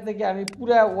এইখান থেকে আমি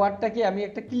পুরো ওয়ার্ডটাকে আমি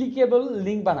একটা ক্লিকেবল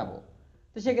লিঙ্ক বানাবো।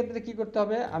 তো সেক্ষেত্রে কি করতে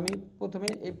হবে, আমি প্রথমে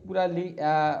এই পুরা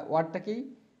ওয়ার্ডটাকেই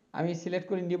আমি সিলেক্ট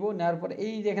করে নিব, নেওয়ার পরে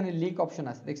এই যে এখানে লিঙ্ক অপশন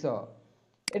আছে দেখছো,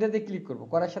 এটাতে ক্লিক করব,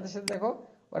 করার সাথে সাথে দেখো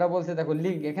ওরা বলছে দেখো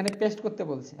লিঙ্ক এখানে পেস্ট করতে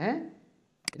বলছে, হ্যাঁ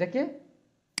এটাকে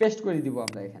পেস্ট করে দিব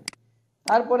আমরা এখানে।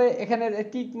 তারপরে এখানে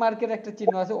টিক মার্কের একটা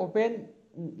চিহ্ন আছে, open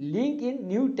link in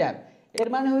new tab. এর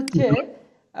মানে হচ্ছে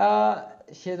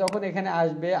সে যখন এখানে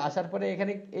আসবে, আসার পরে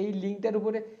এখানে এই লিঙ্কটার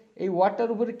উপরে এই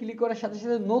ওয়ার্ডটার উপরে ক্লিক করার সাথে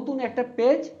সাথে নতুন একটা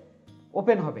পেজ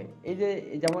ওপেন হবে। এই যে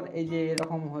যেমন এই যে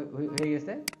এরকম হয়ে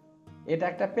গেছে, এটা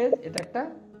একটা পেজ, এটা একটা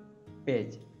পেজ,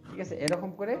 ঠিক আছে, এরকম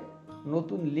করে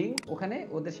নতুন লিঙ্ক ওখানে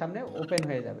ওদের সামনে ওপেন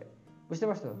হয়ে যাবে, বুঝতে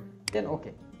পারছো? দেন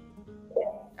ওকে।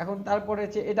 এখন তারপরে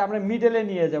হচ্ছে এটা আমরা মিডলে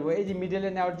নিয়ে যাব, এই যে মিডলে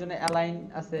নেওয়ার জন্য অ্যালাইন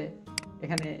আছে,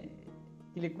 এখানে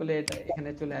ক্লিক করলে এটা এখানে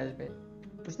চলে আসবে,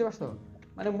 বুঝতে পারছো?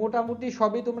 মানে মোটামুটি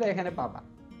সবই তোমরা এখানে পাবা।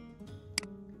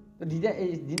 তো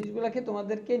এই জিনিসগুলোকে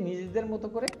তোমাদেরকে নিজেদের মতো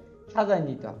করে সাজায়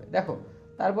নিতে হবে। দেখো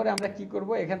তারপরে আমরা কি করব,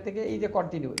 এখান থেকে এই যে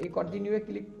কন্টিনিউ, এই কন্টিনিউয়ে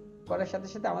ক্লিক করার সাথে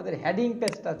সাথে আমাদের হেডিং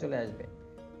পেজটা চলে আসবে,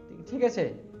 ঠিক আছে।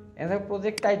 এখানে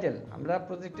প্রজেক্ট টাইটেল, আমরা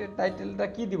প্রজেক্টের টাইটেলটা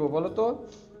কি দিব বলো তো,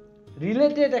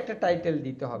 রিলেটেড একটা টাইটেল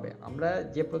দিতে হবে। আমরা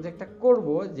যে প্রজেক্টটা করব,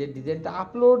 যে ডিজাইনটা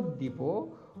আপলোড দিব,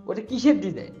 ওটা কিসের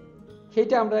ডিজাইন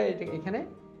সেইটা আমরা এখানে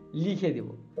লিখে দেব।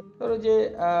 ধরো যে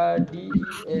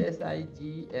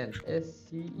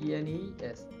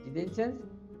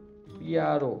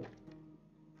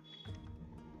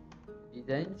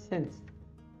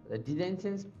DesignScenesPro,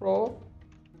 DesignScenesPro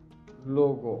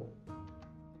লোগো,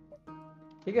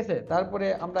 ঠিক আছে। তারপরে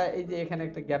আমরা এই যে এখানে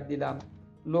একটা গ্যাপ দিলাম,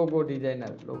 লোগো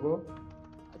ডিজাইনার লোগো,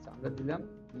 আচ্ছা আমরা দিলাম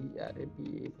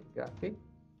গ্রাফিক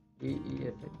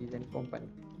ডিজাইন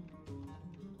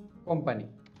কোম্পানি।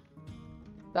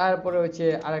 তারপরে হচ্ছে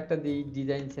আরেকটা দিই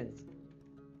ডিজাইন সেন্স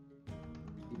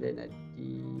ডিজাইনার,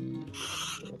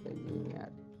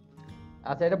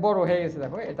 আচ্ছা এটা বড় হয়ে গেছে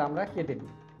দেখো, এটা আমরা কেটে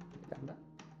দিই, এটা আমরা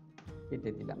কেটে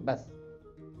দিলাম, ব্যাস।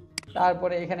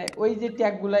 তারপরে এখানে ওই যে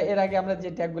ট্যাগগুলো এর আগে আমরা যে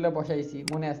ট্যাগগুলো বসাইছি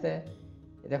মনে আছে,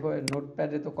 দেখো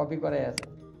নোটপ্যাডে তো কপি করাই আছে,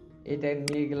 এটা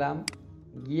নিয়ে গেলাম,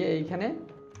 গিয়ে এইখানে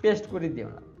পেস্ট করে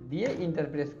দিলাম, দিয়ে ইন্টার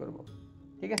প্রেস করব,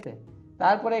 ঠিক আছে।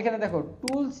 তারপরে এখানে দেখো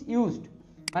টুলস ইউজড,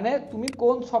 মানে তুমি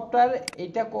কোন সফটওয়্যার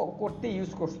এটা করতে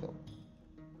ইউজ করছো,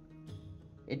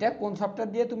 এটা কোন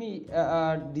সফটওয়্যার দিয়ে তুমি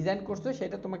ডিজাইন করছো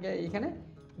সেটা তোমাকে এখানে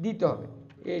দিতে হবে।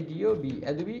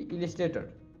 অ্যাডোবি ইলাস্ট্রেটর,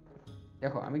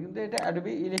 দেখো আমি কিন্তু এটা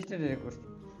অ্যাডোবি ইলাস্ট্রেটরে করছি।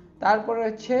 তারপরে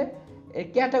হচ্ছে এই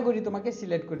ক্যাটাগরি তোমাকে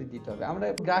সিলেক্ট করে দিতে হবে, আমরা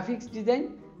গ্রাফিক্স ডিজাইন।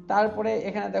 তারপরে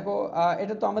এখানে দেখো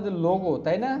এটা তো আমাদের লোগো,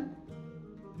 তাই না,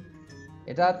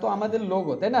 এটা তো আমাদের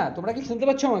লোগো, তাই না, তোমরা কি শুনতে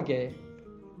পাচ্ছ আমাকে?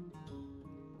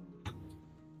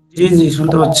 জি জি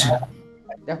শুনতে পাচ্ছি।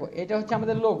 দেখো এটা হচ্ছে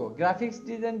আমাদের লোগো, গ্রাফিক্স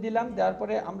ডিজাইন দিলাম, দেওয়ার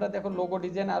পরে আমরা দেখো লোগো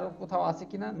ডিজাইন আরো কোথাও আছে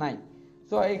কিনা, নাই।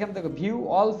 সো এখানে দেখো ভিউ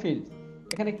অল ফিল্ড,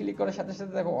 এখানে ক্লিক করার সাথে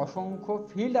সাথে দেখো অসংখ্য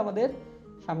ফিল্ড আমাদের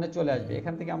সামনে চলে আসবে।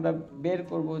 এখান থেকে আমরা বের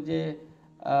করব যে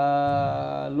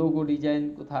লোগো ডিজাইন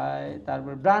কোথায়,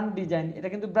 তারপর ব্র্যান্ড ডিজাইন, এটা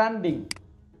কিন্তু ব্র্যান্ডিং,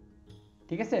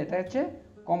 ঠিক আছে, এটা হচ্ছে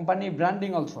কোম্পানি ব্র্যান্ডিং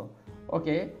অলসো,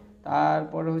 ওকে।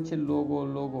 তারপরে হচ্ছে লোগো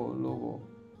লোগো লোগো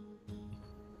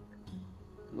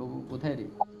লোগো কোথায় রে,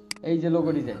 এই যে লোগো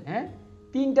ডিজাইন, হ্যাঁ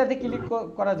তিনটাতে ক্লিক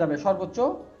করা যাবে, সর্বোচ্চ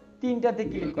তিনটাতে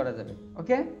ক্লিক করা যাবে,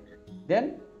 ওকে দেন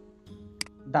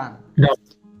ডান।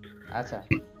 আচ্ছা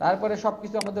তারপরে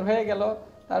সবকিছু আমাদের হয়ে গেল।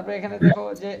 তারপরে এখানে দেখো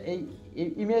যে এই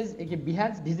ইমেজ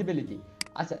বিহ্যান্স ভিজিবিলিটি,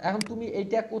 আচ্ছা এখন তুমি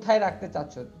এইটা কোথায় রাখতে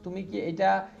চাচ্ছ, তুমি কি এটা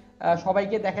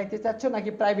সবাইকে দেখাইতে চাচ্ছ নাকি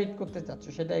প্রাইভেট করতে চাচ্ছ,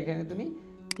 সেটা এখানে তুমি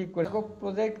ঠিক করে দেখো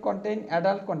প্রজেক্ট কন্টেন্ট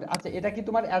অ্যাডাল্ট কন্টেন্ট, আচ্ছা এটা কি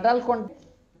তোমার অ্যাডাল্ট কন্টেন্ট,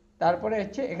 তারপরে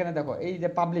হচ্ছে এখানে দেখো এই যে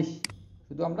পাবলিশ,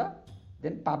 শুধু আমরা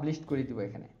দেন পাবলিশ করে দিব।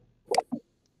 এখানে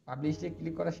পাবলিশে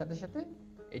ক্লিক করার সাথে সাথে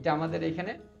এটা আমাদের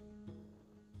এখানে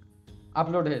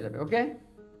আপলোড হয়ে যাবে। ওকে,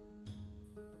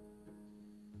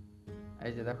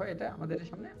 এই যে দেখো এটা আমাদের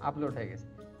সামনে আপলোড হয়ে গেছে।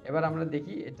 এবার আমরা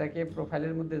দেখি এটাকে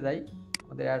প্রোফাইলের মধ্যে যাই,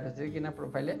 আমাদের অ্যাড হচ্ছে কিনা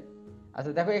প্রোফাইলে।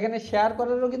 আচ্ছা দেখো এখানে শেয়ার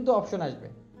করারও কিন্তু অপশন আসবে,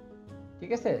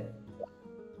 ঠিক আছে।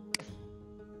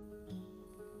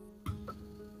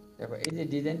 দেখো এই যে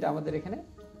ডিজাইনটা আমাদের এখানে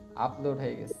আপলোড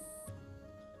হয়ে গেছে,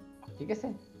 ঠিক আছে।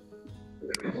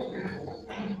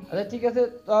 আচ্ছা ঠিক আছে,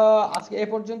 তো আজকে এ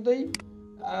পর্যন্তই।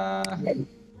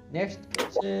 নেক্সট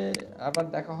হচ্ছে আবার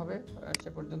দেখা হবে, সে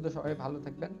পর্যন্ত সবাই ভালো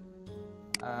থাকবেন।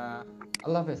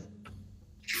 আল্লাহ হাফেজ।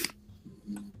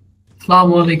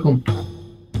 আসসালামু আলাইকুম।